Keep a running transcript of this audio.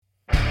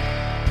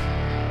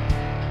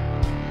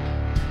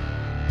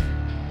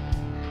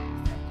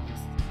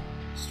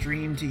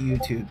stream to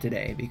YouTube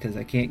today because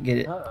I can't get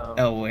it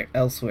Uh-oh.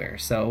 elsewhere.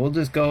 So we'll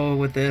just go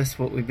with this,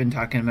 what we've been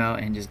talking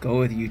about, and just go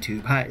with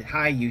YouTube.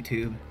 Hi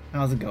YouTube.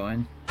 How's it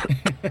going?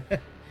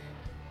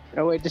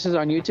 Oh wait, this is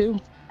on YouTube?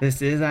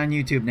 This is on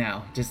YouTube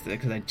now, just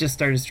because I just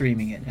started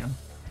streaming it now.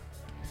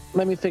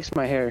 Let me fix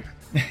my hair.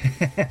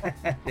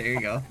 There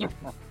you go.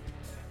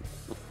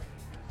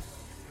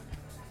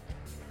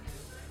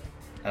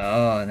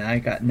 Oh,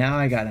 now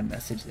I got a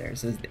message there. It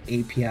says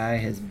the API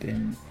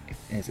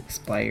has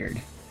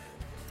expired.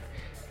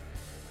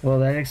 Well,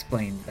 that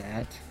explains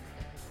that.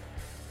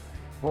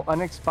 Well,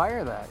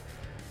 unexpire that.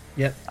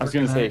 Yep. I was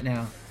gonna say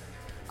now.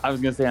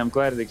 I'm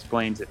glad it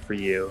explains it for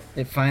you.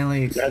 It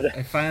finally Made said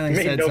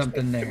no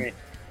something sense to there. me.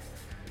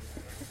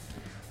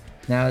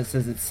 Now it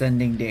says it's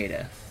sending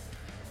data.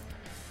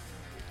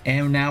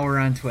 And now we're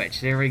on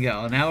Twitch. There we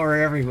go. Now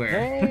we're everywhere.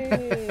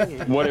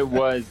 Hey! What it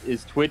was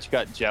is Twitch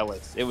got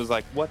jealous. It was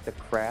like, what the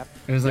crap?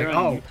 It was like, They're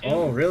on oh,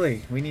 YouTube.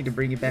 really? We need to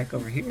bring it back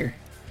over here.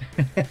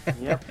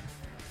 Yep.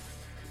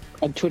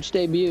 A Twitch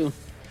debut.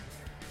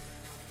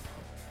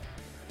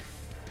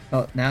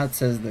 Oh, now it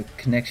says the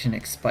connection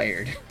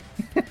expired.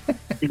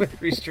 With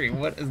Restream,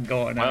 what is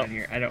going on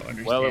here? I don't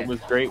understand. Well, it was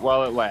great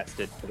while it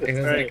lasted. It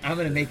was Right. like, I'm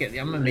gonna make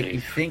you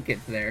think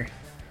it's there.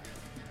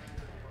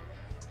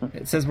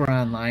 It says we're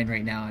online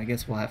right now. I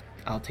guess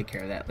I'll take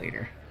care of that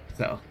later.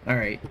 So, all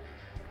right.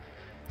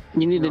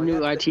 You need a No, new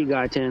that's IT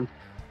guy, Tim.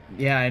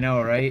 Yeah, I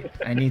know, right?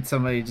 I need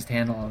somebody to just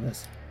handle all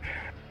this.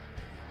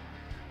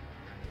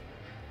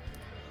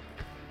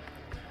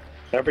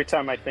 Every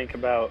time I think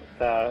about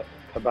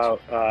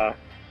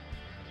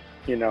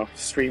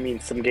streaming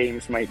some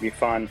games might be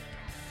fun,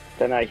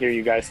 then I hear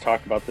you guys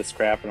talk about this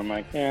crap, and I'm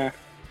like, yeah.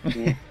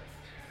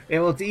 Yeah,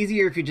 well, it's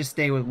easier if you just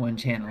stay with one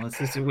channel. It's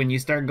just when you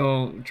start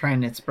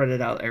trying to spread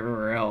it out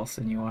everywhere else,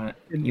 and you want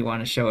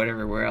to show it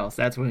everywhere else.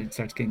 That's when it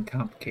starts getting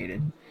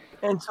complicated.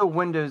 Until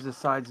Windows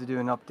decides to do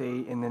an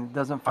update and then it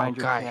doesn't find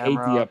your God, I hate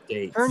camera. the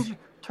updates.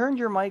 Turn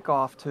your mic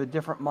off to a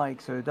different mic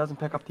so it doesn't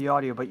pick up the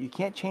audio, but you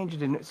can't change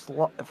it in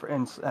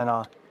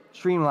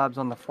Streamlabs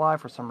on the fly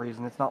for some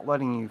reason. It's not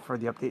letting you for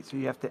the update, so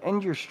you have to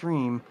end your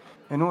stream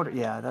in order.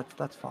 Yeah,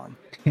 that's fun.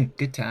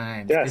 Good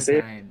times. Yeah, good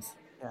see? times.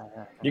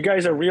 Yeah. You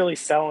guys are really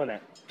selling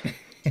it.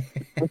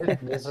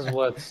 This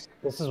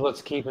is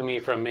what's keeping me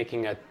from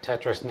making a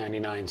Tetris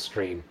 99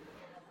 stream.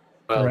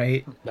 Well,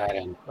 Right. that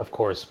and of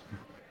course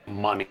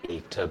money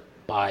to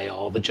buy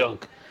all the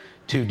junk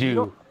to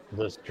do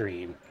the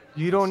stream.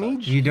 You don't Such.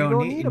 need You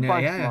don't need- a no,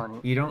 bunch yeah, of money.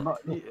 you don't-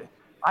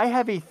 I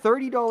have a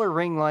 $30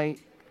 ring light.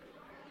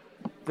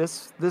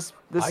 This I is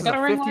got a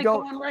a ring light $50.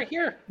 going right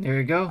here. There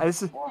you go.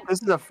 This is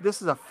a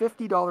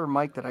 $50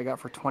 mic that I got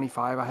for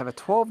 $25. I have a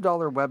 $12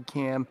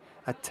 webcam,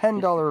 a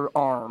 $10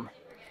 arm.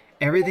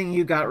 Everything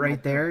you got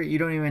right there, you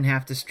don't even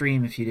have to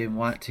stream if you didn't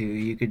want to.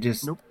 You could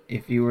just,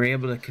 if you were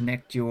able to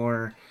connect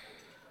your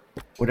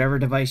whatever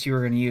device you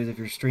were going to use, if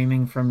you're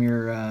streaming from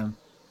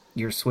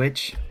your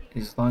Switch,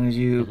 as long as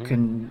you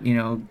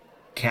can,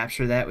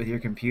 capture that with your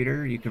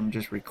computer, you can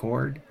just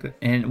record.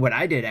 And what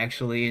I did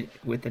actually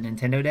with the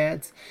Nintendo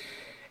Dads,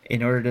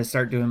 in order to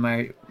start doing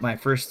my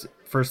first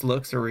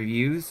looks or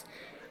reviews,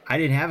 I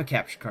didn't have a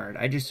capture card.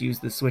 I just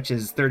used the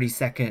Switch's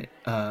 30-second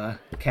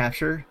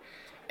capture,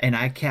 and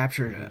I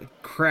captured a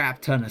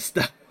crap ton of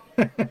stuff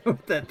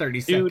with that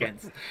 30 Dude,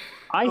 seconds.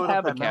 I Load up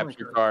have a that memory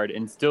capture card. card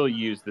and still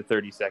use the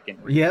 30-second.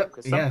 Yep,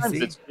 Sometimes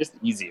see? it's just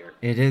easier.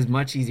 It is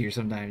much easier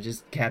sometimes,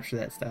 just capture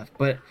that stuff.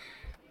 But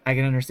I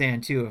can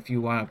understand too, if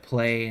you want to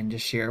play and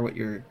just share what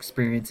you're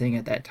experiencing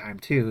at that time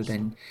too,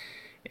 then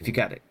if you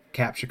got a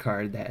capture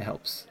card, that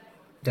helps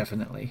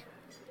definitely.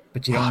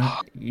 But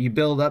you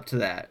build up to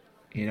that,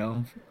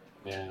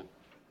 Yeah.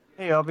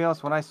 Hey, I'll be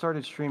honest. When I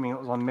started streaming, it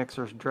was on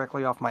mixers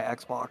directly off my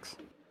Xbox.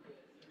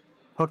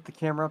 Hooked the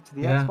camera up to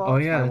the Yeah. Xbox. Oh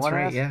yeah, my that's one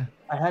right. ass- Yeah.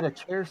 I had a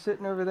chair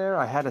sitting over there.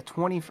 I had a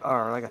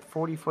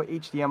 40-foot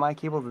HDMI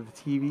cable to the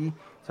TV,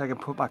 so I could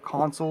put my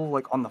console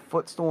like on the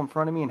footstool in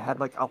front of me and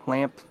had like a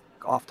lamp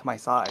off to my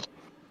side.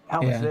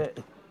 That was Yeah.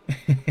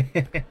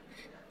 it.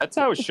 That's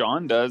how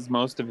Sean does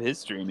most of his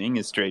streaming,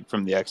 is straight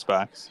from the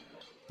Xbox.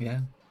 Yeah.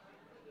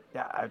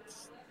 Yeah,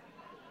 it's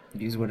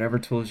Use whatever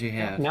tools you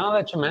have. Now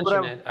that you mention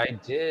Whatever. it,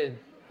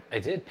 I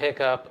did pick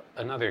up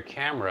another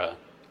camera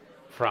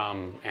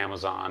from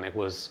Amazon. It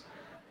was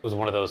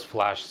one of those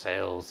flash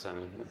sales,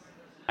 and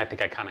I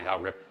think I kind of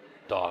got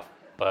ripped off.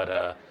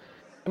 But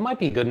it might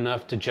be good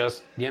enough to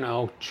just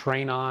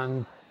train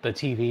on the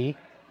TV,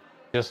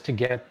 just to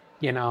get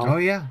Oh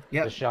yeah. the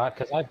Yep. shot,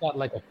 because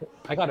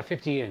I got a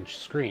 50-inch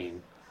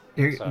screen.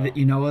 There, So-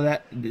 you know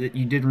that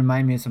you did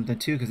remind me of something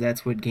too, because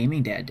that's what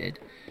Gaming Dad did.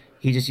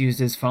 He just used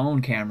his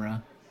phone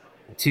camera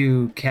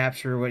to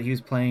capture what he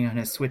was playing on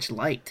his Switch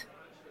Lite.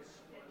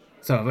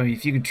 So I mean,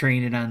 if you could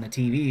train it on the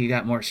TV, you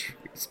got more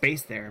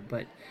space there.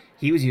 But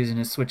he was using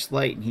his Switch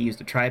Lite, and he used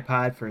a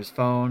tripod for his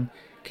phone,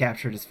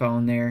 captured his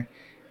phone there,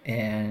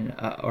 and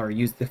or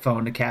used the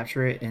phone to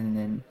capture it, and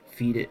then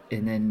feed it,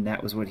 and then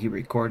that was what he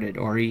recorded.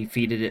 Or he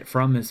feeded it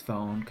from his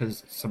phone,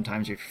 because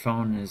sometimes if your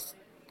phone is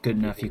good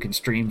enough, you can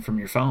stream from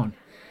your phone.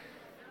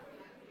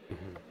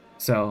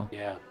 So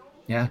Yeah.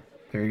 yeah,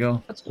 There you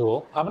go. That's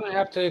cool. I'm gonna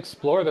have to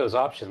explore those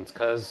options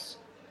because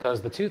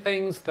the two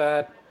things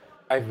that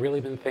I've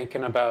really been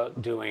thinking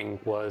about doing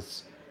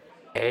was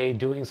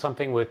doing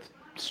something with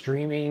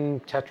streaming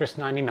Tetris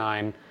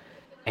 99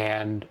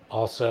 and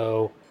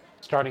also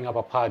starting up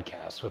a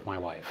podcast with my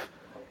wife.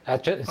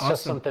 It's just Awesome.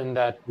 something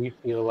that we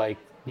feel like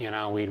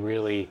we'd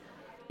really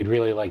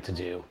like to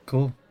do.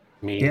 Cool.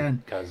 Yeah.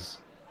 Because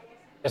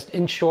just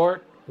in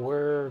short,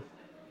 we're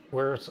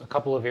a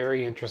couple of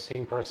very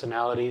interesting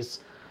personalities.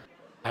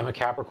 I'm a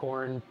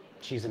Capricorn.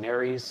 She's an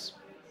Aries.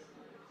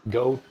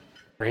 Goat.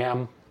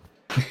 Ram.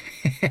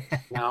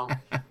 No.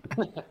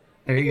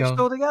 There you You're go.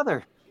 still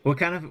together. What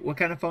kind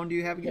of phone do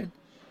you have again?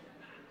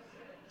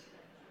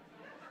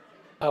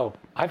 Oh,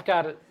 I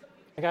got it.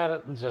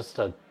 Just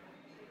a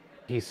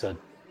piece of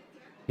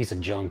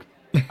junk.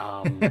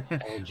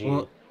 LG.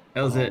 Well,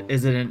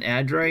 is it an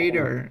Android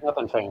or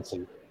nothing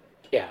fancy?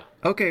 Yeah.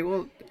 Okay,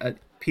 well,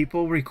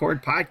 people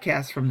record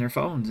podcasts from their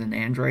phones, and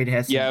Android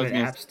has some good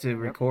apps to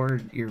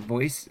record your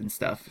voice and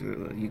stuff.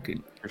 You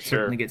could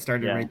certainly get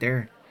started right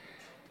there.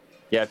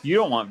 Yeah, if you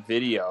don't want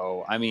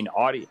video, I mean,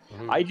 audio.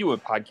 Mm-hmm. I do a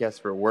podcast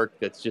for work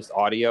that's just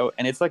audio,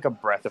 and it's like a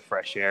breath of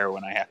fresh air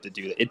when I have to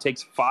do that. It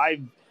takes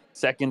 5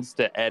 seconds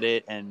to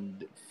edit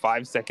and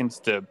 5 seconds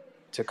to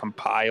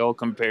compile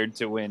compared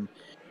to when,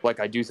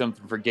 like, I do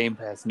something for Game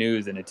Pass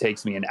News and it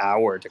takes me an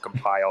hour to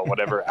compile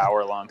whatever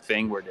hour-long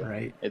thing we're doing.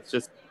 Right. It's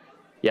just,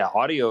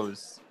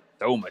 audio's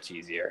so much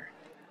easier.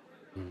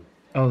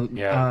 Oh,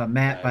 yeah.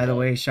 Matt, by the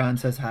way, Sean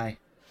says hi.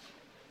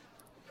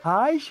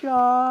 Hi,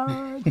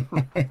 Sean.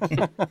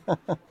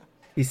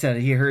 He said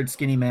he heard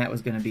Skinny Matt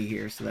was going to be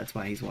here, so that's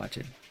why he's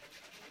watching.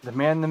 The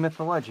man, the myth,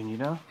 the legend, you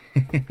know?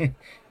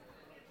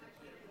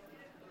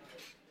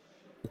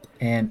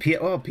 And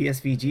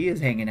PSVG is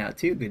hanging out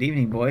too. Good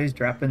evening, boys.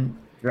 Dropping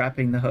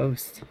the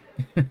host.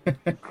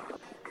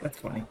 That's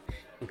funny.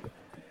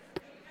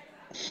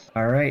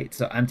 All right,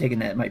 so I'm taking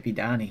that it might be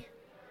Donnie.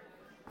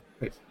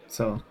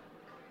 So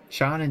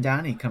Sean and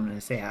Donnie coming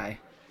to say hi.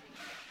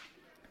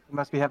 You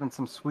must be having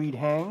some sweet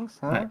hangs,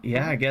 huh?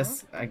 Yeah, I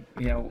guess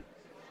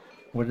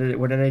what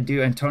did I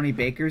do? And Tony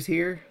Baker's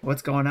here.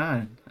 What's going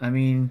on? I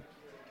mean,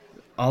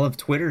 all of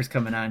Twitter's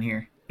coming on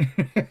here.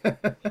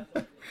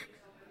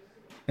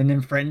 And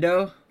then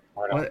Friendo.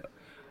 What?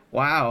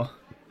 Wow,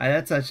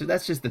 that's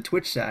just the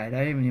Twitch side.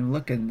 I didn't even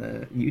look in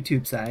the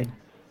YouTube side.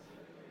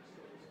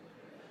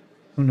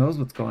 Who knows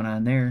what's going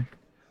on there?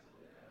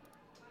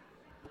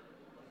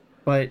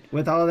 But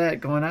with all that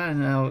going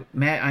on now,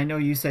 Matt, I know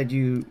you said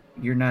you're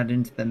not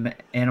into the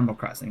Animal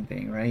Crossing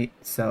thing, right?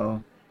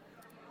 So,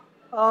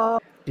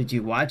 did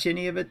you watch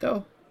any of it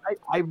though?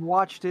 I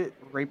watched it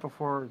right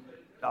before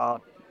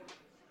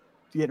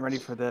getting ready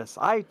for this.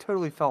 I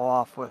totally fell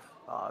off with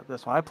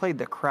this one. I played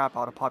the crap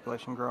out of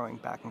Population Growing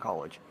back in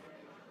college,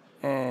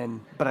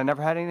 but I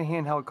never had any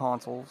handheld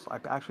consoles. I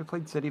actually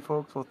played City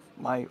Folks with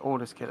my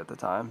oldest kid at the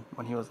time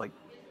when he was like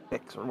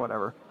 6 or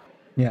whatever.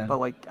 Yeah. But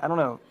like, I don't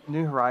know,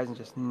 New Horizons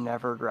just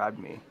never grabbed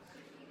me.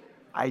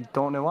 I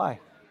don't know why.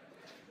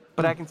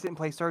 But I can sit and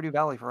play Stardew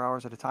Valley for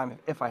hours at a time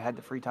if I had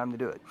the free time to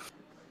do it.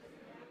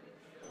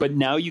 But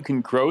now you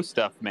can grow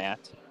stuff,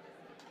 Matt.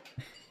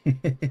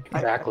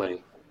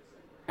 Exactly.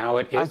 Now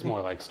it is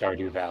more like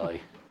Stardew Valley.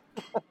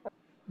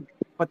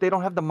 But they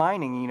don't have the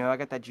mining, I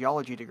got that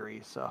geology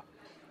degree, so.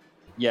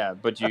 Yeah,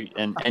 but you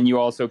and you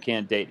also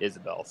can't date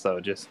Isabel, so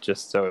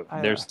just so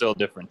there's still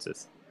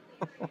differences.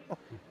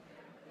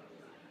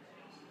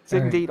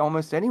 Didn't date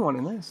almost anyone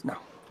in this. No.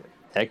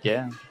 Heck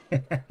yeah.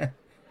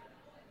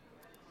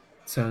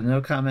 So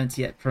no comments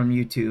yet from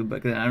YouTube,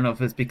 but I don't know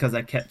if it's because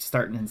I kept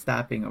starting and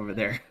stopping over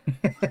there.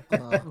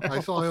 I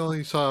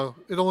only saw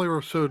it.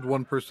 Only showed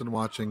one person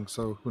watching,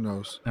 so who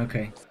knows?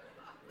 Okay.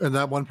 And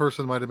that one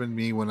person might have been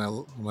me when I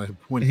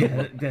went.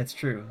 Yeah, that's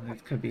true.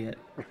 That could be it.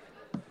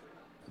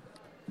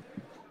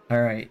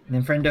 All right. And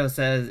then Friendo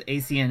says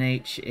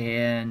ACNH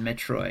and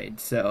Metroid,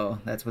 so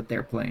that's what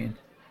they're playing.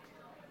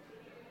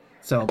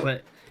 So,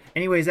 but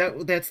anyways,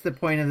 that's the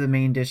point of the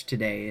main dish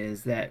today,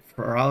 is that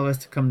for all of us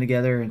to come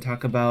together and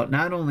talk about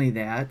not only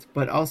that,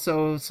 but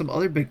also some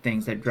other big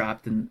things that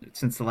dropped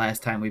since the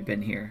last time we've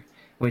been here,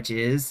 which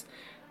is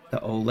the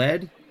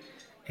OLED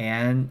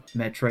and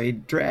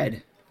Metroid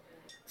Dread.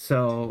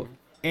 So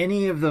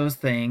any of those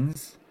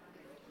things,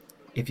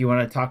 if you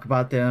want to talk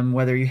about them,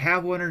 whether you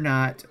have one or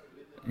not,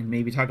 and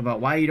maybe talk about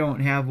why you don't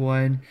have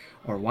one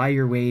or why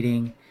you're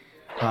waiting.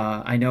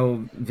 I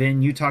know,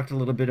 Vin, you talked a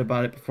little bit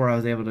about it before I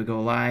was able to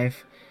go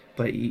live,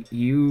 but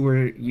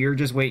you're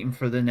just waiting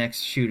for the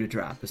next shoe to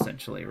drop,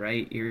 essentially,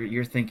 right?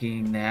 You're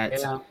thinking that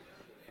I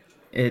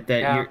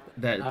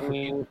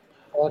mean,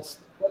 that's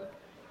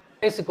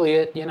basically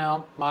it.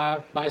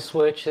 My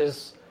Switch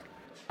is,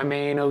 my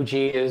main OG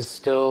is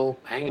still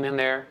hanging in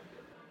there.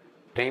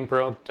 It ain't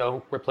broke,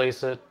 don't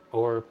replace it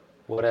or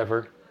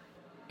whatever.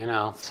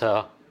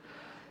 So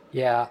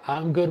yeah,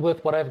 I'm good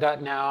with what I've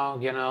got now.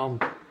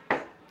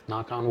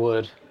 Knock on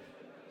wood.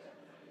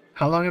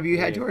 How long have you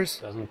had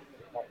yours?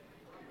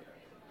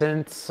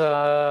 Since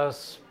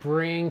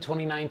spring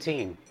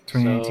 2019.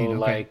 2019, so okay.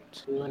 like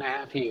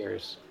 2.5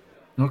 years.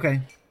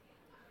 Okay.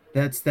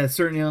 That's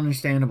certainly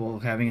understandable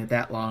having it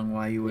that long.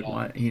 Why you would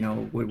Yeah.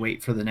 want, would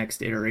wait for the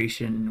next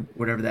iteration,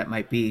 whatever that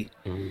might be.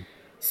 Mhm.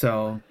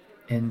 So,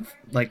 and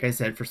like I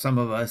said, for some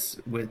of us,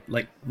 with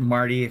like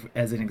Marty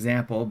as an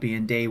example,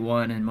 being day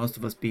one, and most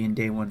of us being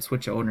day one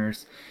Switch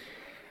owners,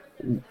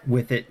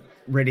 with it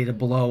ready to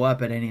blow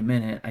up at any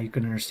minute, I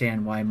can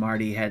understand why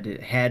Marty had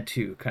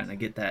to kind of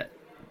get that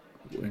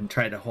and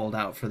try to hold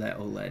out for that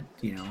OLED,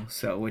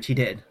 so which he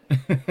did.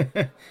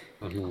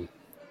 Mhm.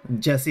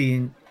 Jesse,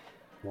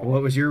 Yeah.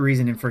 what was your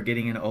reasoning for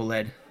getting an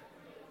OLED?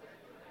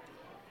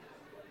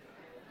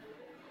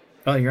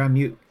 Oh, you're on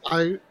mute.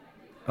 I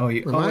Oh,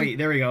 you. am Oh, I wait.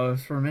 There we go.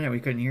 For a minute, we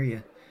couldn't hear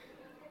you.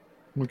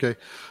 okay.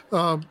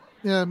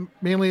 Yeah,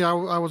 mainly I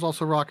was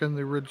also rocking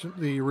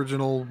the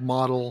original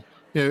model.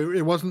 Yeah,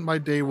 it wasn't my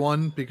day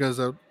one because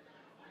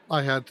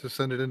I had to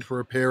send it in for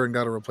repair and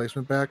got a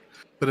replacement back,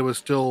 but it was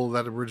still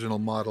that original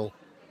model.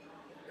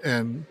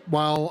 And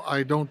while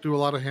I don't do a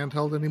lot of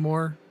handheld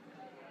anymore,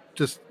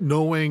 just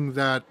knowing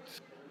that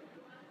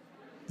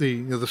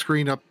the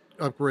screen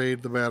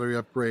upgrade, the battery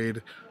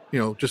upgrade,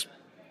 just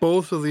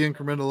both of the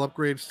incremental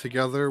upgrades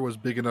together was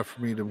big enough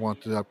for me to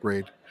want to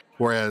upgrade.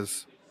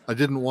 Whereas I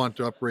didn't want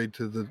to upgrade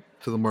to the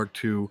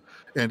Mark II,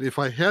 and if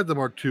I had the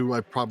Mark II, I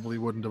probably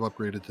wouldn't have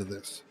upgraded to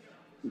this.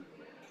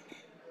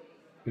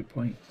 Good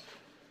point.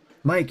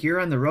 Mike, you're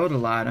on the road a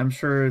lot. I'm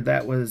sure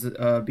that was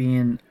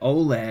being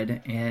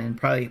OLED and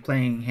probably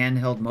playing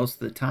handheld most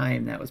of the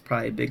time. That was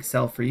probably a big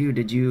sell for you.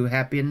 Did you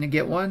happen to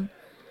get one?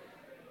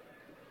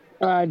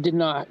 I did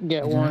not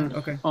get You did not?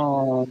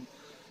 one. Okay.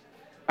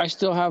 I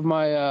still have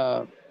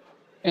my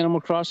Animal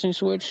Crossing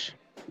Switch,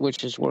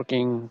 which is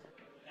working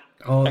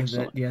Oh,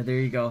 excellent. yeah, there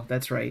you go.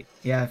 That's right.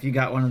 Yeah, if you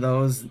got one of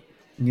those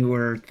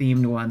newer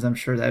themed ones, I'm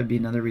sure that would be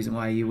another reason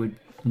why you would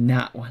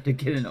not want to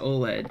get an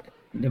OLED,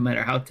 no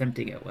matter how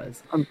tempting it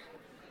was.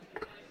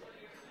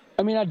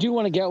 I mean, I do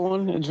want to get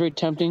one. It's very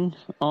tempting.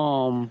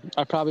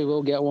 I probably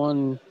will get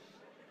one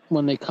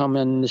when they come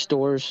in the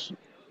stores,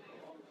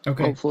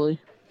 Okay. hopefully,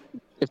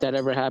 if that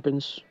ever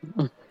happens.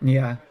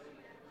 Yeah.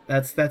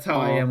 That's how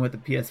I Um, am with the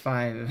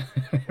PS5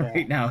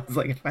 right now. It's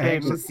like if I Hey,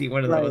 actually see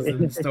one of those in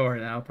the store,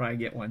 then I'll probably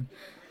get one.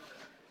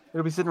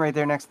 It'll be sitting right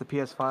there next to the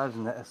PS5s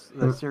and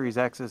the Series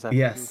X's.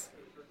 Yes.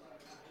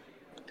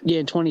 Yeah,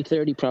 in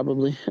 2030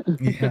 probably.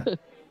 Yeah.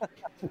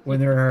 When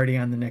they're already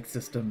on the next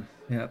system.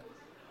 Yep.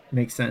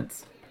 Makes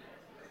sense.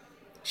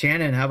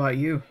 Shannon, how about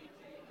you?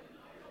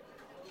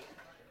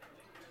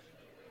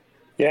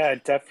 Yeah,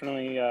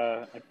 definitely.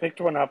 I picked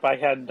one up. I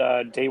had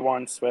day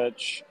one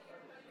Switch,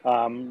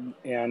 and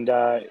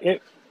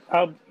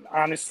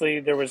honestly,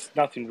 there was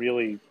nothing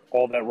really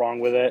all that wrong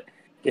with it.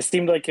 It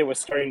seemed like it was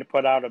starting to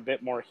put out a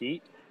bit more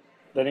heat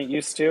than it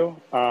used to.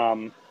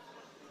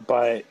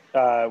 But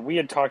we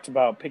had talked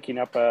about picking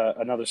up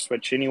another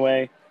Switch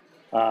anyway.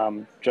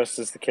 Just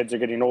as the kids are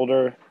getting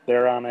older,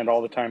 they're on it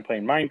all the time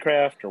playing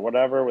Minecraft or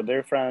whatever with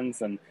their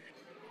friends, and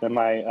then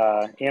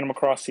my Animal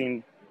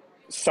Crossing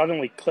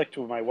suddenly clicked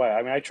with my wife.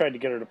 I mean, I tried to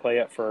get her to play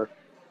it for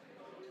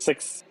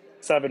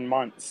 6-7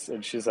 months,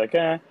 and she's like,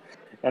 eh.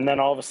 And then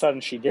all of a sudden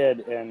she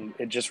did, and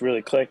it just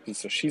really clicked. And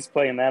so she's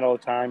playing that all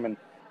the time, and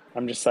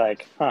I'm just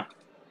like,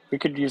 we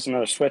could use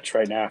another Switch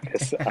right now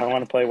because I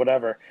want to play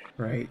whatever.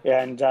 Right.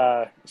 And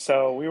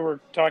so we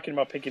were talking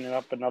about picking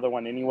up another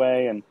one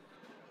anyway,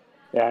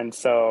 and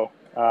so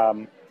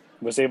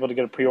was able to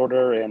get a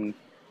pre-order. And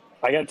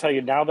I got to tell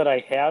you, now that I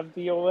have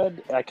the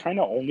OLED, I kind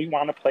of only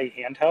want to play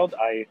handheld.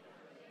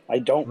 I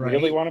don't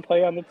really Right. want to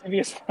play on the TV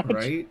as much.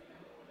 Right.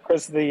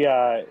 Because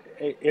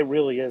it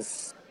really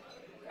is.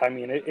 I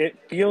mean, it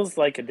feels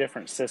like a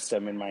different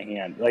system in my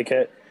hand. Like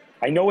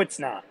I know it's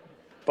not,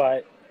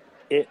 but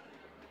it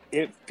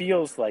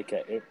feels like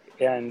it.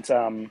 And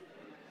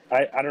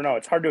I don't know.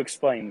 It's hard to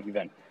explain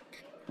even,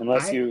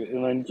 unless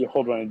you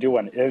hold one and do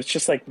one. It's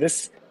just like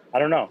this. I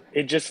don't know.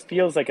 It just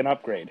feels like an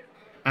upgrade.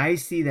 I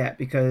see that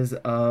because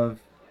of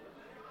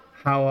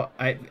how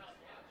I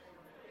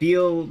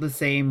feel the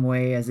same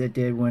way as it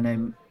did when I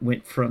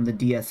went from the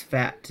DS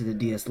Fat to the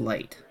DS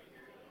Lite.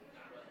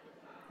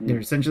 They're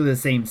essentially the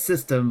same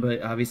system,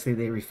 but obviously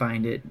they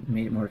refined it,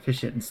 made it more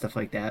efficient and stuff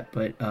like that.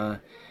 But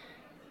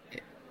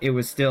it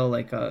was still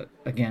like a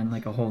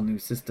whole new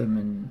system,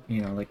 and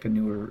like a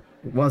newer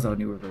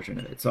version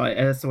of it. So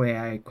that's the way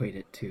I equate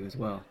it to as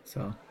well.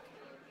 So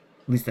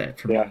at least that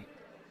for me.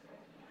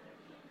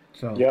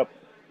 So Yep.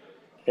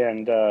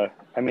 And I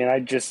mean, I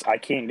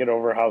can't get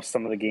over how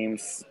some of the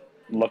games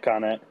look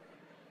on it.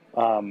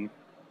 I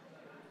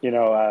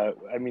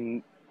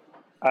mean,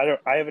 I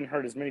haven't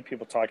heard as many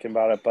people talking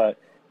about it, but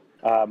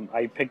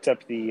I picked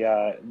up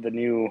the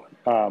new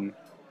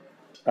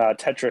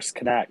Tetris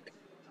Connect,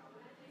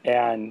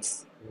 and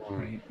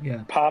right,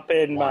 yeah. pop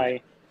in Want my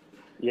it.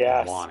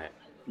 yes, Want it.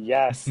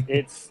 yes,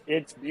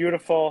 it's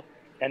beautiful,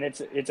 and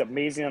it's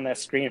amazing on that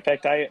screen. In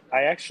fact, I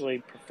actually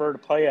prefer to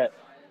play it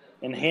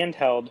in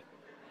handheld,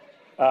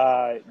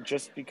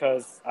 just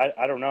because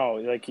I don't know,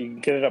 like you can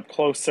get it up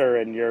closer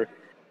and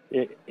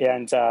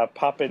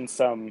pop in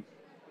some,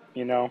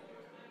 the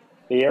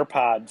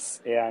AirPods,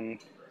 and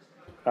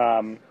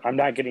I'm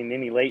not getting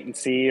any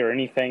latency or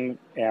anything,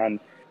 and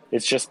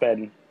it's just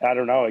been, I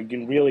don't know, you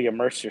can really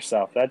immerse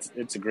yourself.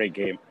 It's a great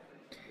game.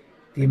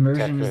 The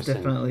immersion Tetris is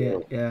definitely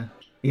and it. Yeah.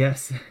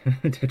 Yes.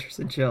 Tetris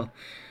and chill.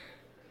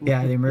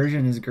 Yeah, the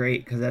immersion is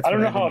great because that's I don't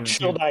what know I've been how doing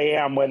chilled too. I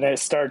am when it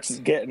starts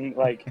getting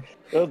like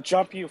it'll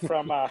jump you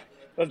from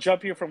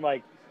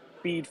like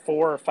speed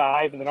 4 or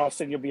 5, and then all of a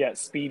sudden you'll be at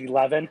speed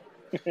 11,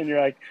 and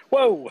you're like,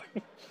 whoa,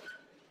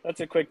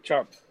 that's a quick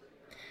jump.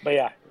 But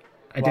yeah, I a lot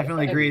of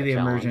definitely fun. agree with the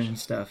Challenge. immersion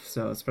stuff.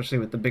 So especially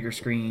with the bigger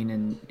screen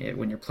and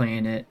when you're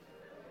playing it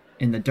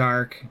in the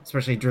dark,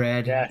 especially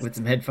Dread Yes. with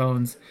some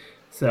headphones.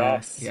 So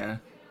Yes. yeah.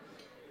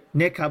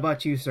 Nick, how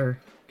about you, sir?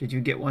 Did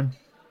you get one?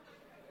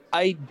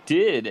 I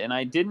did, and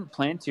I didn't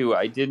plan to.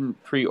 I didn't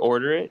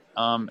pre-order it.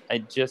 I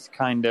just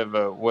kind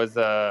of was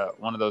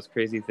one of those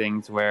crazy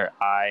things where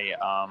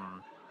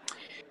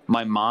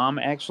my mom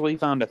actually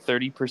found a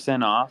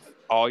 30% off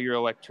all your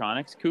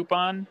electronics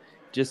coupon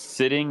just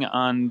sitting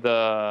on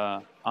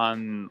the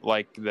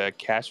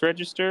cash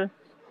register,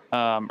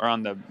 or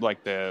on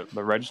the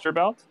register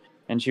belt.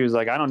 And she was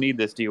like, "I don't need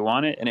this. Do you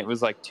want it?" And it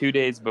was like 2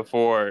 days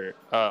before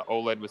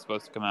OLED was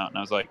supposed to come out, and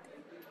I was like.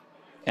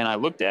 And I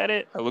looked at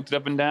it, I looked it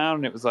up and down,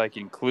 and it was like,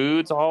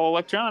 includes all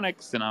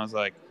electronics. And I was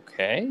like,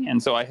 okay.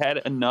 And so I had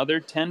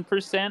another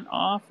 10%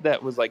 off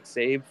that was like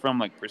saved from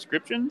like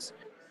prescriptions.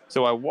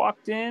 So I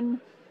walked in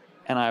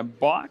and I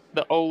bought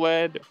the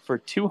OLED for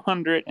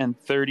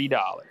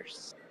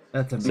 $230.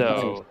 That's amazing.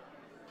 So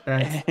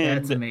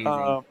that's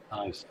amazing.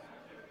 Nice.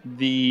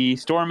 The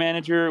store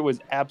manager was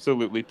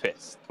absolutely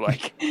pissed.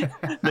 Like,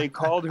 they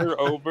called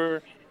her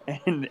over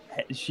and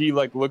she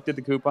like looked at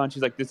the coupon.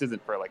 She's like, "This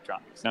isn't for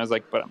electronics." And I was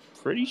like, "But I'm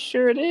pretty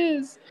sure it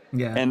is."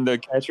 Yeah. And the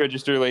cash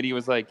register lady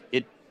was like,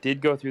 "It did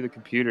go through the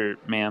computer,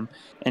 ma'am."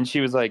 And she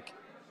was like,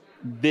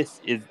 this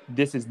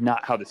is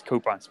not how this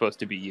coupon's supposed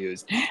to be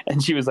used."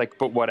 And she was like,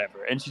 "But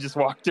whatever." And she just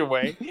walked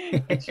away.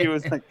 And she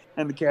was like,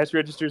 and the cash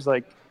register's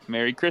like,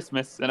 "Merry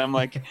Christmas." And I'm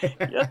like,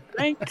 "Yeah,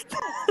 thanks."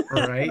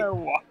 Right? And I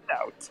walked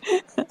out.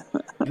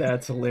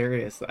 That's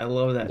hilarious. I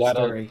love that You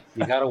story.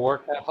 gotta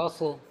work that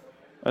hustle.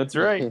 That's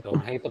right.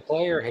 Don't hate the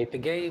player, hate the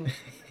game.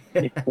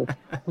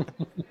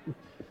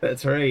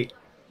 That's right.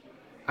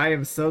 I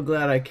am so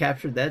glad I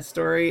captured that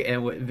story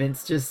and what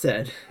Vince just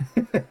said.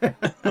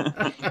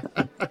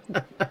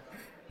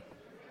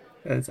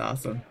 That's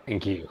awesome.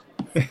 Thank you.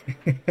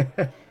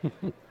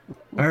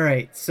 All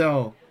right,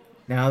 so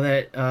now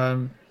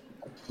that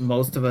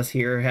most of us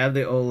here have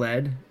the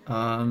OLED,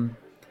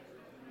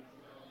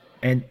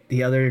 and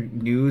the other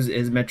news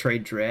is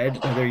Metroid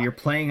Dread. Whether you're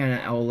playing on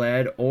an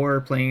OLED or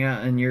playing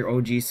on your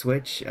OG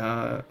Switch,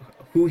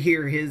 who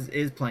here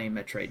is playing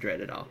Metroid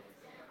Dread at all?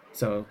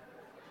 So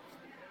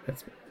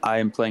that's I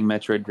am playing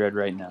Metroid Dread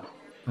right now.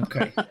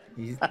 okay.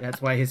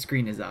 That's why his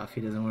screen is off.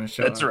 He doesn't want to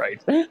show That's up. right.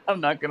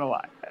 I'm not gonna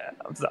lie.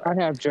 I'm sorry.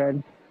 I have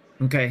Dread.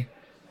 Okay,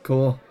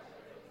 cool.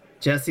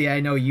 Jesse, I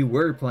know you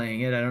were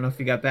playing it. I don't know if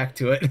you got back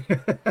to it.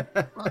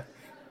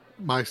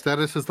 My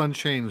status is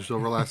unchanged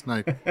over last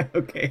night.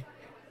 Okay.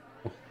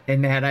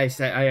 And Matt,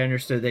 I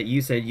understood that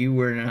you said you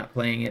were not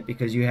playing it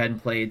because you hadn't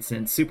played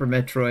since Super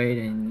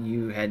Metroid and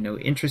you had no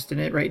interest in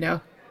it right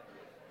now?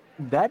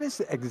 That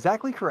is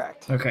exactly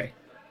correct. Okay.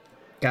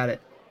 Got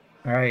it.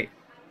 All right.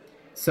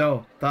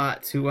 So,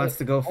 thoughts. Who wants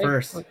to go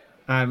first?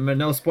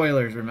 No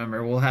spoilers,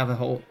 remember.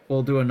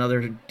 We'll do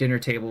another dinner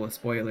table with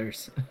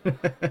spoilers.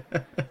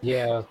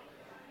 Yeah.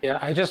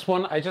 I just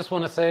want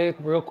to say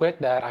real quick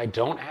that I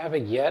don't have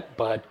it yet,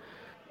 but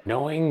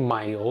knowing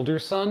my older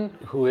son,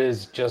 who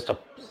is just a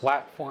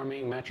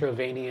platforming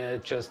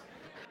Metrovania,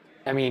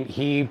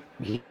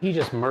 he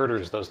just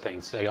murders those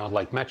things.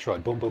 Like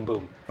Metroid, boom, boom,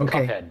 boom.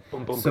 Okay. Cuphead,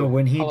 boom, boom, So boom.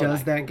 when he Hollow does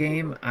Knight, that boom,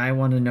 game, I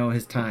want to know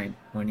his time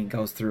when he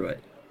goes through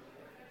it.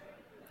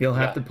 You'll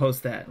have Yeah. to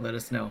post that. Let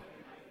us know.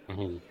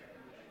 boom.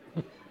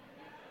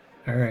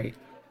 All right.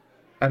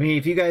 I mean,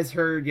 if you guys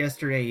heard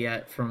yesterday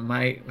yet from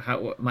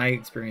what my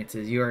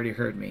experiences, you already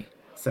heard me.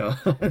 So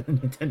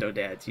Nintendo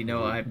dads,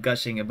 I'm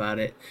gushing about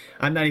it.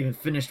 I'm not even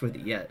finished with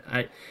it yet.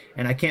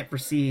 I can't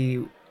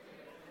foresee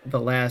the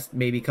last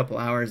maybe couple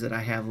hours that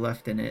I have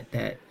left in it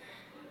that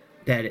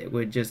it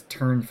would just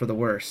turn for the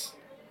worse.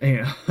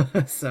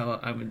 So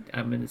I'm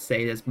going to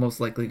say that's most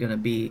likely going to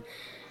be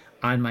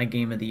on my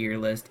game of the year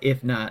list,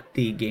 if not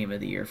the game of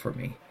the year for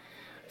me.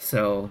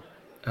 So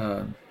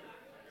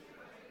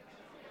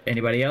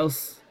anybody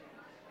else?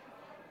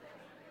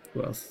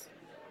 Who else?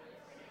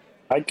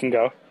 I can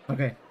go.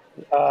 Okay.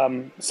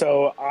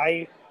 So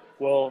I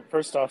will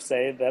first off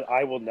say that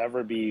I will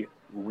never be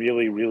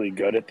really, really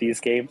good at these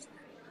games.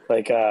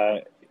 Like,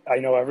 I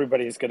know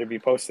everybody's going to be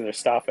posting their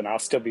stuff, and I'll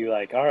still be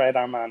like, all right,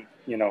 I'm on,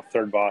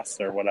 third boss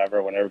or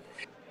whatever.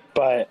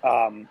 But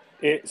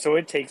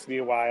it takes me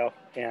a while,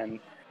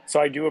 and so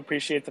I do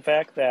appreciate the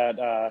fact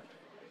that,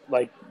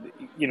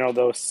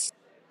 those,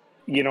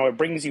 it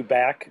brings you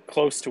back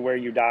close to where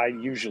you died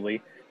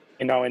usually.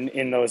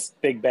 In those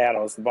big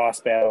battles, the boss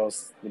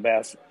battles, the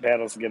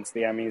battles against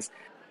the enemies.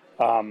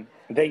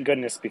 Thank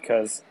goodness,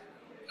 because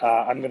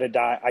I'm going to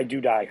die. I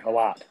do die a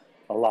lot.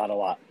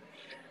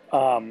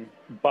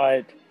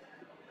 But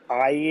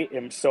I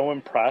am so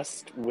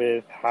impressed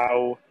with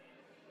how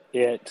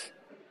it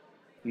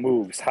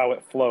moves, how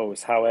it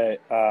flows, how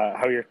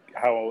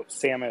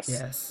Samus.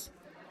 Yes.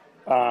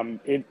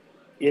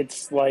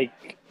 It's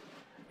like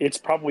it's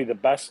probably the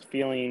best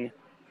feeling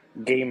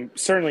game,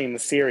 certainly in the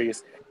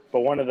series,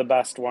 but one of the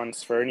best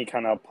ones for any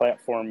kind of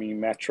platformy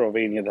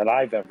Metrovania that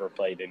I've ever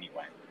played.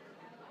 Anyway.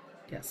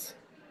 Yes.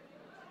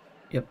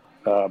 Yep.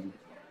 Um,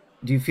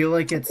 Do you feel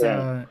like it's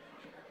yeah.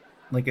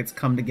 like it's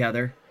come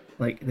together?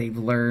 Like they've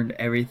learned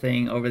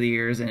everything over the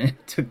years, and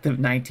it took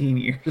them 19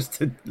 years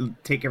to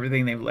take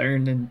everything they've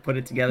learned and put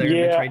it together in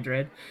Metroid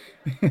Dread.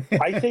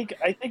 I think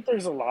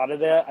there's a lot of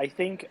that. I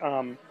think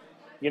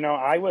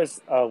I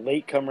was a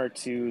latecomer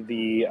to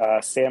the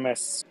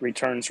Samus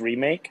Returns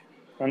remake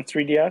on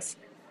 3DS,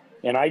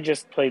 and I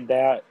just played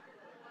that.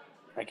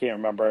 I can't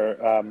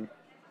remember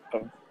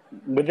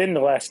within the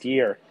last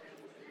year,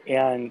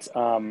 and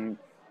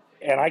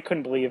I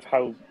couldn't believe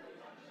how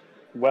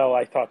well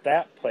I thought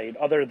that played.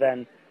 Other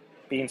than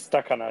being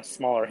stuck on a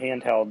smaller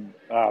handheld,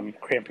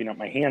 cramping up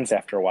my hands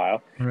after a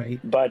while. Right.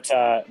 But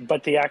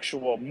the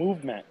actual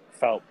movement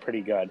felt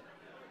pretty good,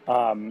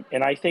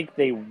 and I think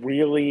they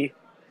really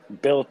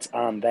built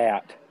on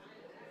that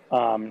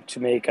to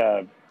make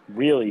a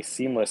really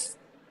seamless,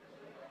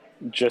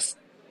 just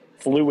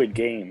fluid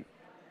game.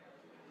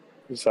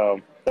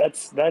 So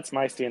that's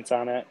my stance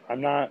on it.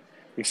 I'm not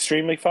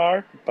extremely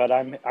far, but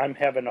I'm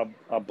having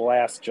a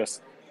blast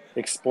just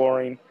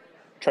exploring,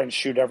 trying to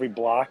shoot every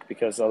block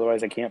because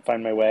otherwise I can't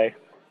find my way.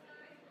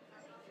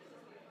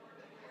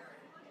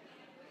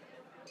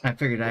 I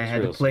figured I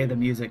had to play the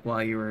music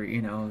while you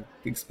were,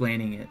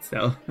 explaining it.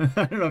 So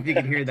I don't know if you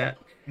could hear that.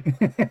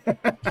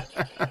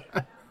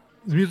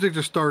 The music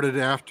just started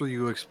after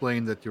you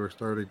explained that you were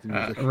starting the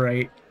music.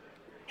 Right.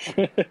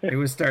 It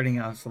was starting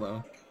off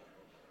slow.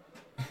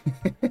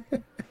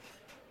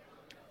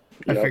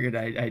 I figured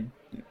I'd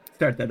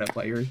start that up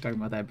while you were talking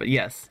about that. But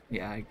yes,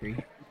 yeah, I agree.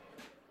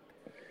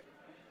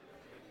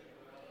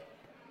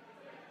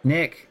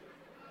 Nick.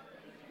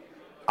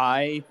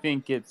 I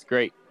think it's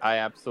great. I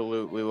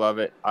absolutely love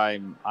it.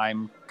 I'm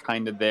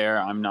kind of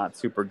there. I'm not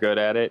super good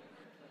at it.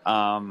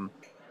 Neither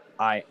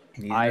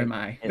am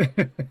I.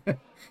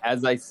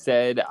 As I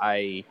said,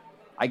 I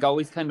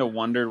always kind of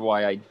wondered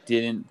why I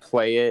didn't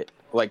play it,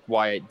 like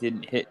why it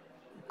didn't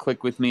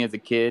click with me as a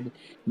kid.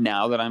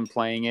 Now that I'm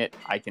playing it,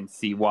 I can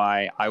see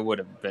why. I would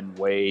have been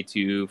way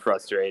too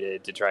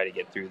frustrated to try to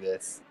get through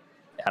this,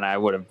 and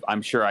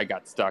I'm sure I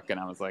got stuck and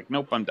I was like,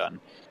 nope, I'm done.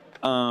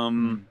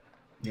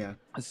 Yeah.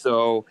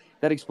 So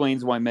that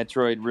explains why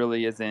Metroid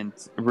really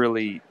isn't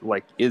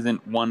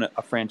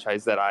a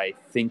franchise that I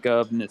think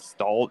of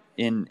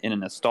in a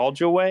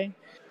nostalgia way.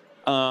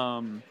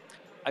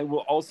 I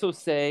will also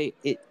say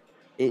it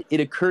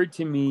occurred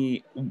to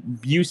me,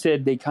 you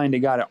said they kind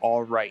of got it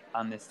all right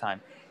on this time.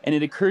 And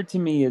it occurred to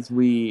me as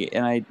we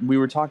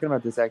were talking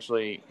about this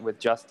actually with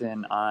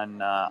Justin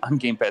on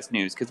Game Pass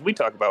News, because we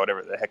talk about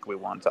whatever the heck we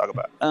want to talk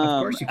about.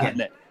 Of course you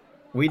can.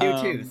 We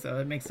do too, so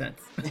it makes sense.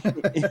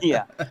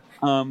 Yeah.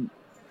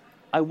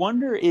 I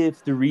wonder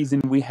if the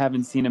reason we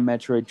haven't seen a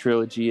Metroid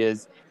trilogy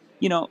is,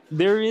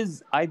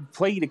 I've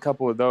played a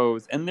couple of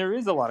those, and there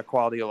is a lot of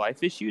quality of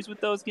life issues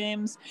with those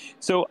games.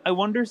 So I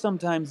wonder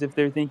sometimes if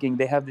they're thinking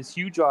they have this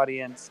huge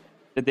audience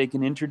that they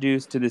can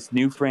introduce to this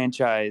new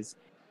franchise,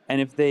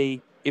 and if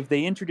they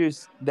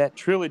introduce that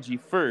trilogy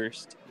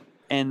first,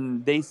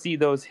 and they see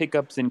those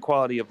hiccups in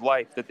quality of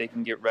life that they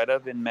can get rid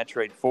of in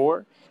Metroid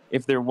 4,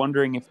 if they're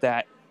wondering if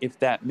that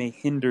may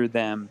hinder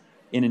them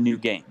in a new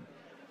game.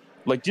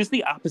 Like just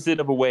the opposite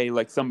of a way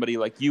like somebody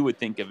like you would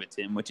think of it,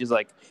 Tim, which is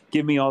like,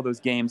 give me all those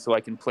games so I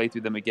can play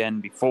through them again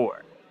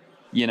before,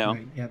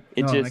 Right, yep.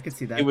 I could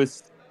see that.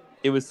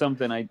 It was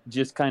something I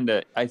just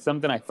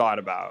something I thought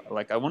about.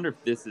 Like, I wonder if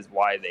this is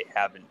why they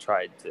haven't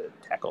tried to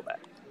tackle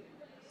that.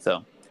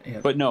 So,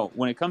 yep. But no,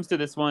 when it comes to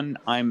this one,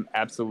 I'm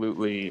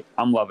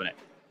loving it.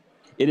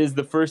 It is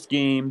the first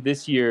game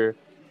this year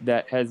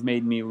that has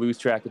made me lose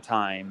track of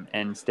time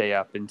and stay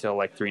up until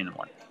like 3 a.m.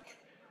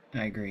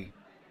 I agree.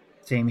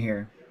 Same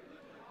here.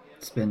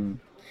 It's been,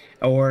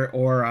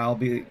 or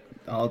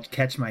I'll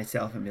catch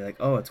myself and be like,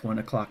 oh, it's 1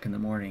 o'clock in the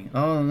morning.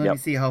 Oh, let me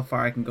see how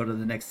far I can go to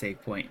the next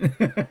save point.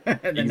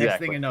 And the next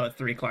thing you know, it's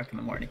 3 o'clock in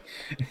the morning.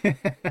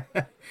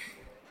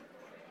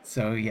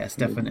 So yes,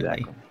 definitely.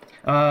 Exactly.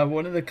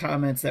 One of the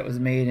comments that was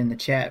made in the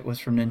chat was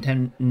from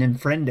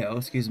Ninfrendo,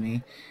 excuse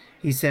me.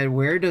 He said,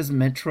 where does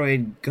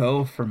Metroid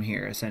go from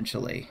here,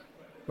 essentially?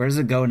 Where does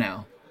it go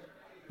now?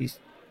 He's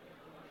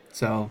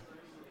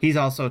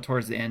also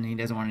towards the end. He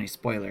doesn't want any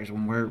spoilers.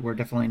 When we're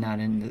definitely not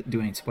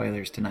doing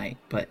spoilers tonight.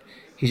 But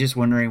he's just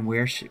wondering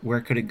where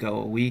could it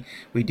go. We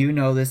do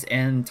know this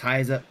end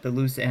ties up the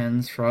loose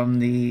ends from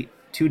the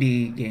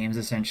 2D games,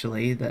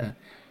 essentially. The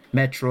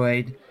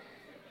Metroid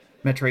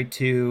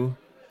 2,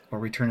 or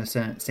Return of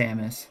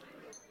Samus,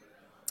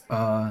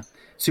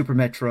 Super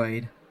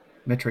Metroid,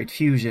 Metroid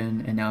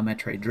Fusion, and now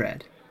Metroid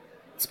Dread.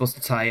 It's supposed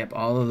to tie up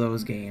all of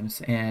those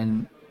games,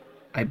 and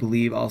I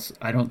believe also,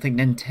 I don't think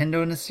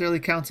Nintendo necessarily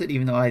counts it,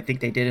 even though I think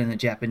they did in the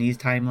Japanese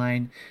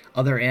timeline.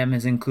 Other M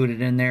is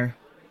included in there.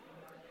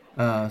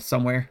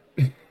 somewhere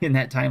in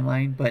that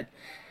timeline, but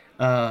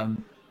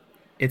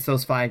it's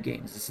those 5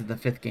 games. This is the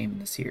 5th game in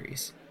the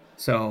series.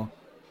 So,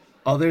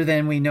 other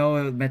than we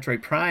know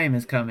Metroid Prime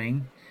is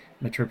coming,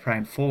 Metroid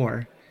Prime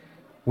 4,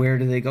 where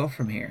do they go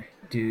from here?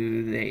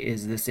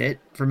 Is this it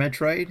for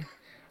Metroid?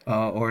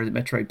 Or the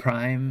Metroid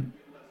Prime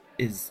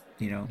is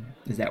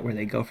that where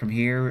they go from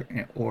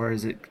here? Or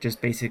is it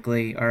just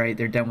basically, all right,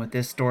 they're done with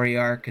this story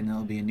arc and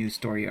there'll be a new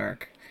story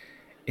arc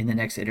in the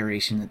next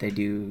iteration that they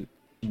do,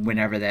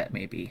 whenever that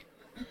may be?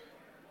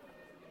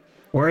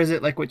 Or is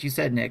it like what you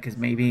said, Nick, is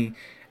maybe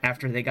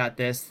after they got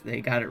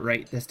it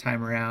right this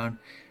time around,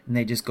 and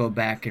they just go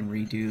back and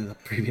redo the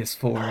previous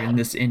 4 in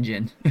this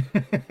engine?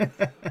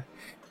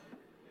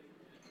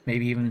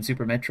 Maybe even in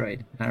Super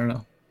Metroid. I don't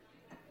know.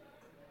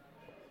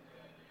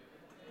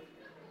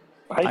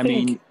 I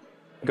mean,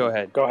 go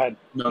ahead. Go ahead.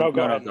 No,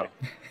 go ahead. No.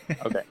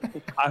 Okay,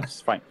 I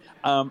was fine.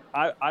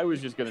 I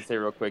was just gonna say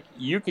real quick.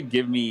 You could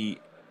give me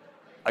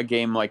a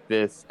game like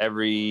this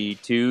every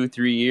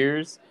 2-3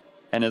 years,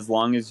 and as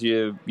long as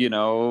you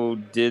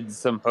did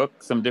some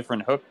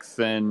different hooks,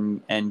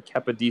 and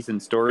kept a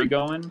decent story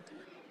going,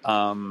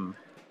 I'd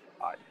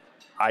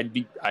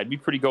be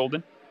pretty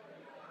golden.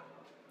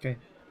 Okay,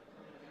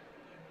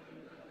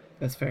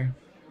 that's fair.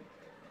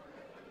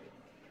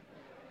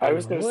 I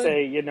was going to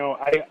say,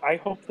 I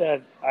hope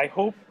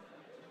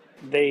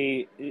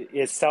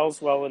it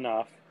sells well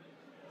enough.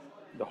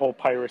 The whole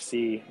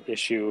piracy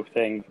issue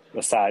thing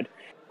aside,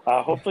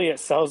 hopefully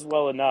it sells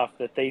well enough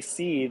that they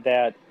see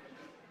that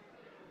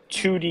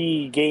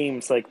 2D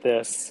games like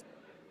this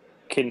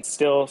can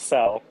still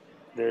sell.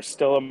 There's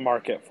still a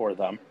market for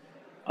them.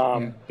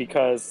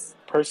 Because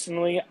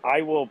personally,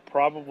 I will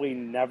probably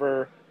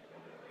never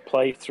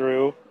play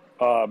through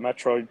a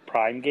Metroid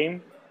Prime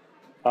game.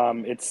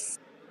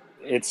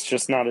 It's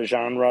just not a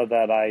genre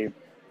that I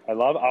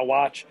love. I'll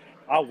watch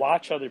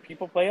other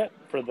people play it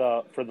for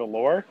the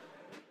lore,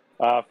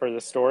 for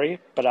the story,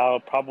 but I'll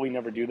probably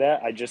never do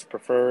that. I just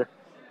prefer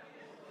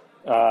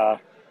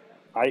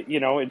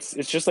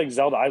it's just like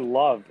Zelda. I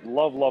love the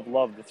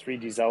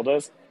 3D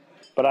Zeldas,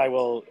 but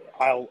I'll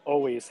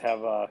always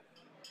have a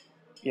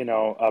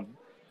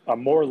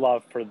more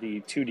love for the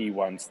 2D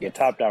ones, the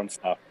top-down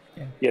stuff.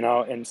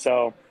 And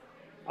so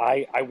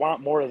I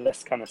want more of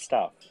this kind of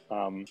stuff.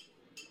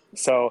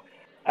 So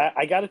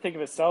I got to think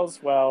if it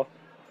sells well,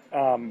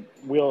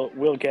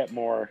 we'll get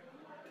more.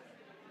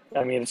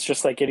 I mean, it's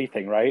just like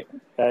anything, right?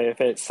 If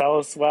it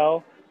sells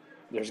well,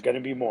 there's going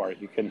to be more.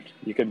 You can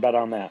bet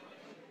on that.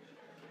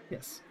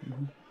 Yes.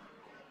 Mm-hmm.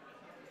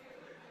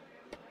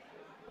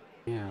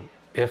 Yeah.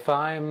 If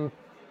I'm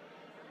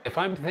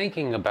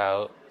thinking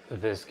about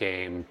this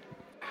game,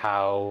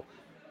 how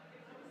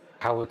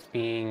it's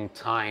being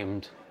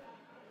timed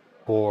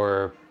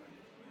for,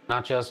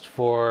 not just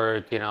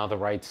for the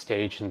right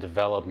stage in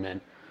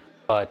development,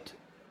 but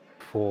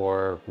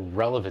for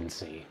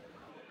relevancy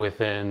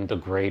within the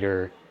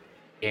greater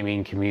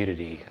gaming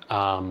community.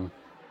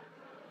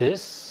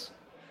 This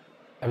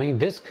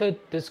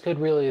could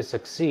really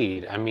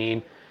succeed. I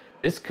mean,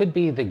 this could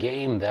be the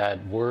game that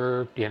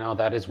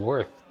that is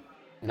worth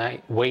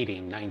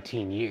waiting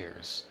 19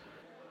 years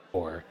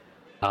for.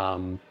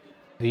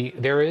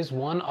 There is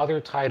one other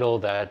title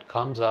that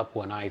comes up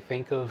when I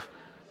think of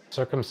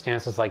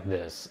circumstances like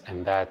this,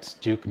 and that's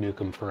Duke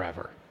Nukem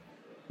Forever.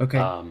 Okay.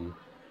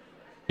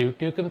 Duke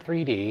Nukem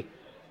 3D,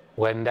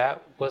 when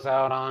that was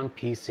out on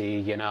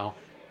PC,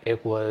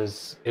 it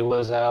was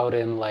out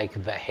in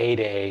like the